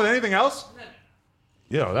you done that with anything else?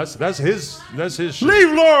 Yo, that's his shit.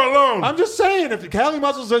 Leave Laura alone. I'm just saying, if Cali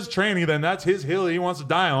Muscle says tranny, then that's his hill he wants to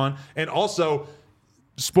die on. And also,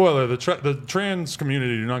 spoiler, the trans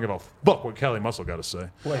community do not give a fuck what Cali Muscle got to say.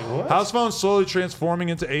 Wait, what? House phone slowly transforming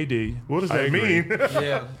into AD. What does I that agree. mean?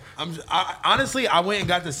 Yeah. Honestly, I went and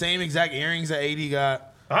got the same exact earrings that AD got.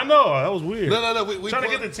 I know. That was weird. Look, we Trying to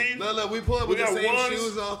pull get up- the teeth. Look, we pull up with We the got same ones.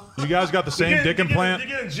 shoes on. You guys got the same dick implant?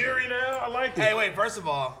 You're getting Jerry now? I like it. Hey, wait. First of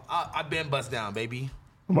all, I've been bust down, baby.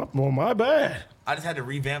 My bad. I just had to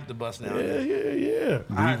revamp the bust down. Yeah.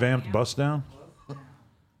 Revamped bust down?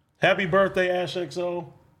 Happy birthday, Ash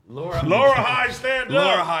XO. Laura Hive, stand up.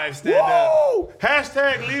 Laura Hive, stand up. Woo!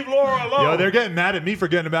 Hashtag leave Laura alone. Yo, they're getting mad at me for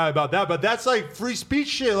getting mad about that, but that's like free speech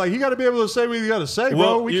shit. Like, he got to be able to say what he got to say,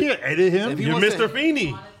 Well, bro. We you- can't edit him. You're wants Mr. to-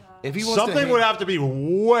 Feeney. If he wants Something to would have to be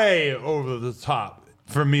way over the top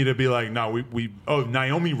for me to be like, no,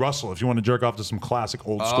 Naomi Russell, if you want to jerk off to some classic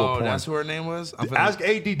old school porn. that's what her name was? I'm finna- Ask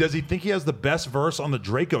AD, does he think he has the best verse on the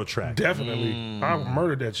Draco track? Definitely. I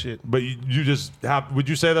murdered that shit. But you just have, would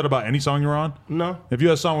you say that about any song you're on? No. If you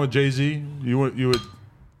had a song with Jay-Z, you would,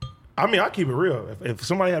 I mean, I keep it real. If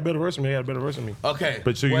somebody had a better verse than me, they had a better verse than me. Okay.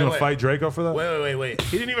 but so you're Wait, going to wait. fight Draco for that? Wait.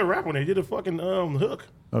 He didn't even rap on it. He did a fucking hook.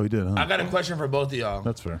 Oh, he did, huh? I got a question for both of y'all.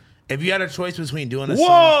 That's fair. If you had a choice between doing a song,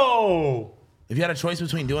 Whoa! if you had a choice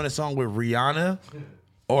between doing a song with Rihanna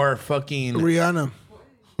or fucking Rihanna.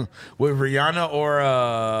 with Rihanna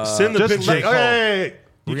or Send the Just picture. like, Cole. hey,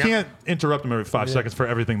 you Rihanna- can't interrupt him every 5 seconds for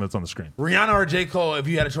everything that's on the screen. Rihanna or J. Cole, if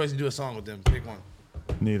you had a choice to do a song with them, pick one.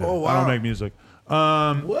 Neither. Oh, I wow. don't make music.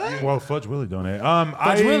 What? Well, Fudge Willie donate.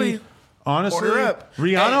 Fudge Willie? Honestly, Order up.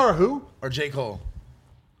 Rihanna Hey. or who? Or J. Cole.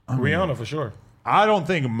 Rihanna for sure. I don't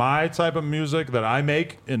think my type of music that I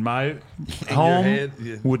make in my home head?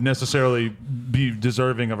 Yeah. would necessarily be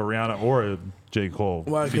deserving of a Rihanna or a J. Cole.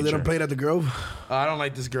 Why? Because they feature. don't play it at the Grove? I don't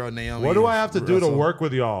like this girl Naomi. What do I have to do to Russell. work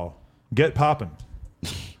with y'all? Get popping.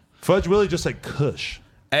 Fudge Willie just like Kush.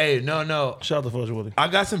 Hey, no. Shout out to Fudge Willie. I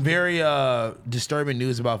got some very disturbing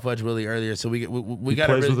news about Fudge Willie earlier, so we He got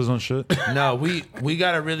to plays with really, his own shit. no, we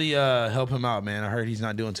got to really help him out, man. I heard he's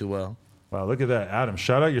not doing too well. Wow, look at that. Adam,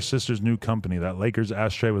 shout out your sister's new company. That Lakers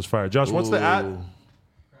ashtray was fired. Josh, what's the at? Ooh.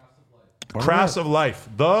 Crafts of Life.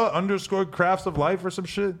 _Crafts of Life or some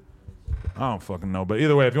shit? I don't fucking know. But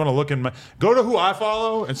either way, if you want to look in my... Go to who I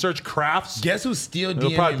follow and search crafts. Guess who's still It'll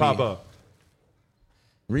DMing probably me? pop up.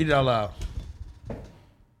 Read it out loud.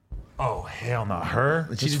 Oh, hell no. Her?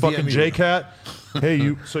 She This just fucking DM'd me. J-Cat. Hey,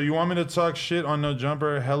 you. So you want me to talk shit on No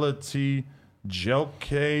Jumper? Hella T.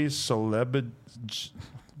 Jelke Celebid...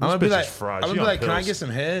 I'm gonna be like, fried. I'm She gonna be on like, can I pills. get some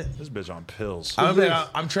head? This bitch on pills. I'm gonna be like,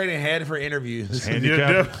 I'm trading head for interviews.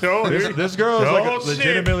 Handicapped. Oh, This girl is Oh, like shit.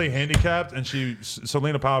 legitimately handicapped, and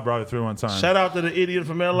Selena Powell brought it through one time. Shout out to the idiot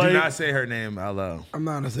from LA. Do not say her name out loud. I'm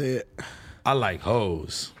not going to say it. I like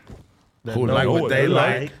hoes That who know like what they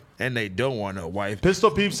like, like. and they don't want a wife.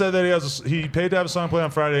 Pistol Peep said that he paid to have a song play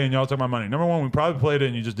on Friday, and y'all took my money. Number one, we probably played it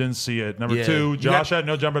and you just didn't see it. Number Yeah. two, You Josh at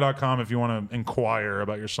nojumper.com if you want to inquire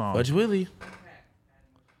about your song. Fudge Willie.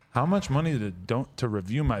 How much money to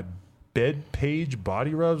review my bed page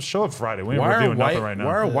body rubs? Show up Friday. We ain't Why are reviewing white nothing right now.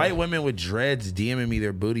 Why are white women with dreads DMing me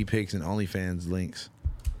their booty pics and OnlyFans links?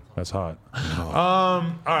 That's hot. All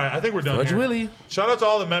right, I think we're done Fudge here. Willie. Shout out to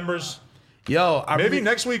all the members. Yo, Maybe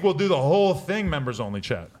next week we'll do the whole thing members only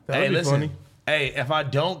chat. That'd Hey, be listen. funny. Hey, if I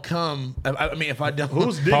don't come, if I don't,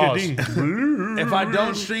 Who's Pause. Digga D? if I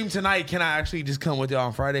don't stream tonight, can I actually just come with you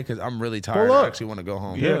on Friday? Because I'm really tired. Pull I up. actually want to go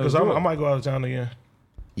home. Yeah, because let's do I it. might go out of town again.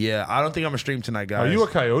 Yeah, I don't think I'm gonna stream tonight, guys. Are you a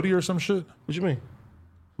coyote or some shit? What you mean?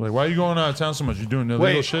 Like, why are you going out of town so much? You doing illegal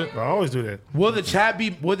Wait, shit? I always do that. Will the chat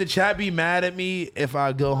be mad at me if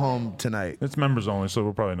I go home tonight? It's members only, so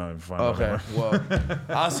we'll probably not even find out. Okay, well,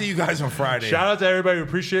 I'll see you guys on Friday. Shout out to everybody who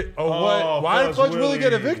appreciate. Oh, Oh, what? Why did Fudge Fudge Willie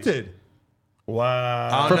get Willie. evicted?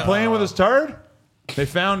 Wow. For playing with his turd? They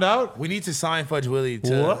found out? We need to sign Fudge Willie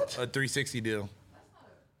to What? a 360 deal.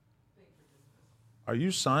 Are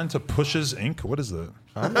you signed to Pushes Inc.? What is that?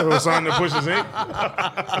 I never signed the Pushes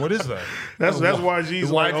Inc. What is that? That's YG's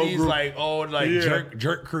The like YG's old group. like old Yeah.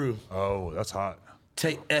 jerk crew. Oh, that's hot.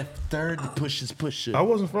 Take F third pushes. I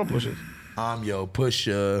wasn't from Pushes. I'm your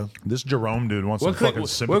pusher. This Jerome dude wants some fucking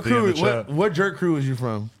sympathy in the chat. What jerk crew was you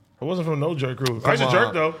from? I wasn't from no jerk crew. I used to Come jerk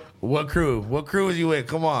on. though. What crew? What crew was you with?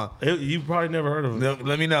 Come on. You probably never heard of it. No,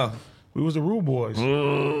 let me know. We was the Rude Boys.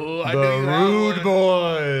 Ooh, I The knew you had Rude one.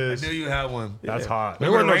 Boys. I knew you had one. That's hot. We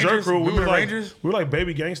weren't no jerk Rangers? crew. We We were were like Rangers? we were like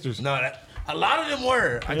baby gangsters. No, a lot of them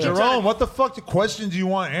were. I keep Jerome, telling- what the fuck questions do you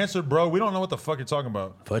want answered, bro? We don't know what the fuck you're talking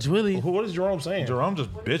about. Fudge Willie. What is Jerome saying? Jerome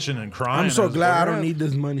just bitching and crying. I'm so as glad I fuck. don't need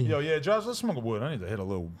this money. Yo, yeah, Josh, let's smoke a wood. I need to hit a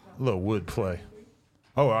little wood play.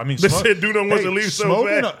 Oh, I mean, They said dude don't want to leave so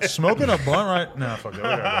smoking bad. smoking a blunt right now. Fuck it. We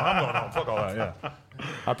gotta go. I'm going home. Fuck all that. Yeah.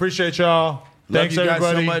 I appreciate y'all. Love Thanks you guys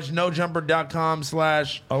everybody. so much. NoJumper.com/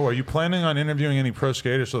 Oh, are you planning on interviewing any pro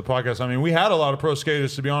skaters for the podcast? I mean, we had a lot of pro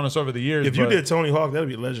skaters, to be honest, over the years. If you but did Tony Hawk, that'd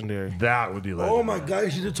be legendary. that would be legendary. Oh my God,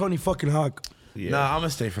 you should do Tony fucking Hawk. Nah, I'm gonna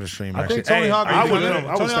stay for the stream. I actually. think Tony Hey, Hawk I would be would good. know.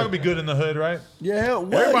 I would Tony say- Hawk would be good in the hood, right? Yeah, hell,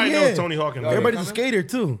 what? Everybody yeah. knows Tony Hawk. Everybody's a skater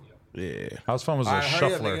too. Yeah. House Fun was a All right, hurry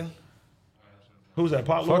up, shuffler. nigga. Who's that?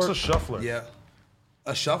 Pop Fuck's Lord? a shuffler. Yeah.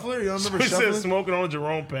 A shuffler? You don't remember He said shuffling? smoking on a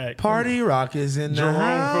Jerome pack. Party rock is in the Jerome,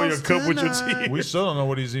 house fill your cup with your tonight. tea. We still don't know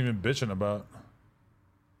what he's even bitching about.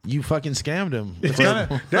 You fucking scammed him.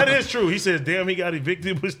 That is true. He says, damn, he got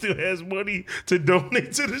evicted, but still has money to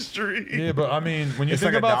donate to the street. Yeah, but I mean, when you It's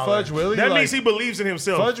think like about $1. Fudge Willie, That like, means he believes in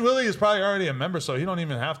himself. Fudge Willie is probably already a member, so he don't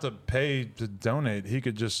even have to pay to donate. He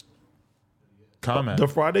could just comment. The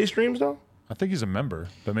Friday streams, though? I think he's a member,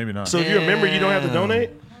 but maybe not. So if you're a member, you don't have to donate?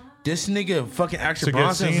 This nigga fucking to Action get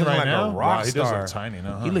Bronson seen looking right like now, a rock wow, he does star. look tiny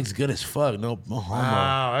now. Huh? He looks good as fuck. No homo.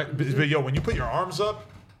 Wow, but yo, when you put your arms up,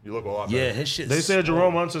 you look a lot better. Yeah, his shit. They said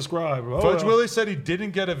Jerome unsubscribed. Oh, Fudge well. Willie said he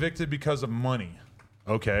didn't get evicted because of money.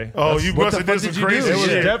 Okay. Oh, you what must the have fuck did some did you crazy do? It was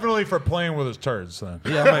shit. definitely for playing with his turds then.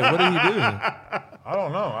 Yeah, I'm like, what did he do? I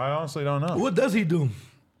don't know. I honestly don't know. What does he do?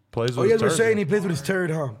 Plays Oh, with you his guys were turds. saying he plays with his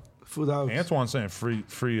turd, huh? Food house. Antoine saying free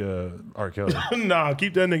R. Kelly. Nah,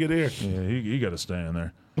 keep that nigga there. Yeah, he got to stay in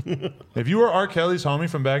there. If you were R. Kelly's homie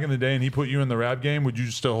from back in the day and he put you in the rap game, would you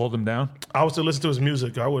still hold him down? I would still listen to his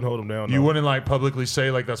music. I wouldn't hold him down. You no. wouldn't like publicly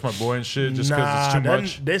say like that's my boy and shit just because it's too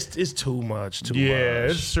much. This is too much. Too Yeah,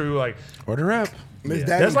 much. it's true. Like, Order up. Miss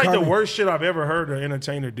Daddy That's like the Carmen. worst shit I've ever heard an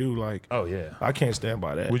entertainer do. Like, oh yeah. I can't stand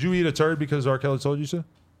by that. Would you eat a turd because R. Kelly told you to?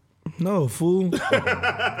 No, fool.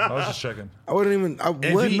 I was just checking. I wouldn't even. I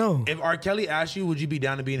wouldn't know. If R. Kelly asked you, would you be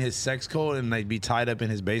down to be in his sex cult and like be tied up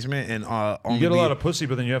in his basement and only You get a be- lot of pussy,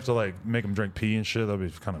 but then you have to like make him drink pee and shit. That'd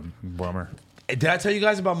be kind of bummer. Did I tell you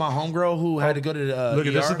guys about my homegirl who had to go to the Look,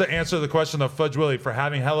 ER? this is the answer to the question of Fudge Willie for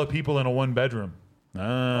having hella people in a one bedroom.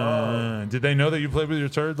 Did they know that you played with your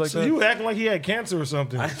turd like So that? you acting like he had cancer or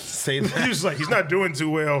something. say He that. was like, he's not doing too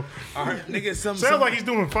well. Nigga, Sounds like he's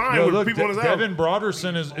doing fine Yo, with look, people in his house. Devin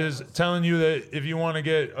Broderson is telling you that if you want to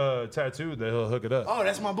get tattooed, that he'll hook it up. Oh,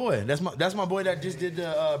 that's my boy. That's my boy that just did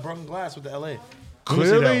the broken glass with the LA.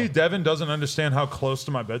 Clearly, Devin doesn't understand how close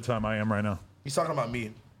to my bedtime I am right now. He's talking about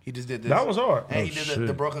me. He just did this. That was hard. And he Oh, did shit.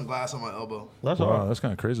 the broken glass on my elbow. That's Wow, hard. that's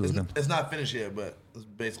kind of crazy looking. It's not finished yet, but it's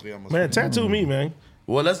basically almost Man, finished. tattoo me, man.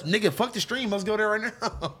 Well, let's nigga fuck the stream. Let's go there right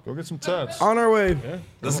now. Go get some tats. On our way.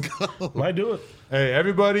 Let's go. Might do it. Hey,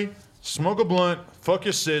 everybody, smoke a blunt, fuck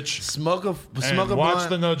your sitch, Smoke a and watch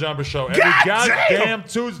the No Jumper Show every God goddamn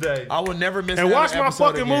Tuesday. I will never miss. And another watch my episode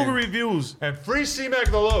fucking again. movie reviews. And free C-Mac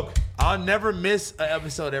the Loke. I'll never miss an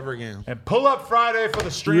episode ever again. And pull up Friday for the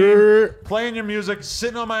stream, Yeah. playing your music,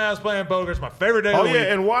 sitting on my ass playing poker. It's my favorite day Oh of the yeah, week.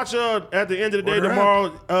 and watch at the end of the day Order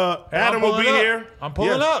tomorrow. Adam will be pulling up. here. I'm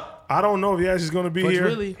pulling up. I don't know if Yash is going to be Fudge here.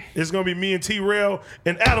 Willie. It's going to be me and T-Rail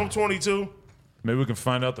and Adam 22. Maybe we can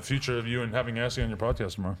find out the future of you and having Ashley on your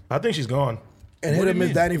podcast tomorrow. I think she's gone. And hit do up you Miss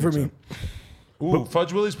mean? Danny for me. Ooh,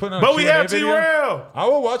 Fudge Willie's putting on a But we Q&A have video. T-Rail. I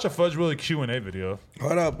will watch a Fudge Willie Q&A video.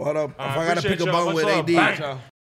 Hold up. If I gotta appreciate pick a y'all. bone Much with love. AD. Bye.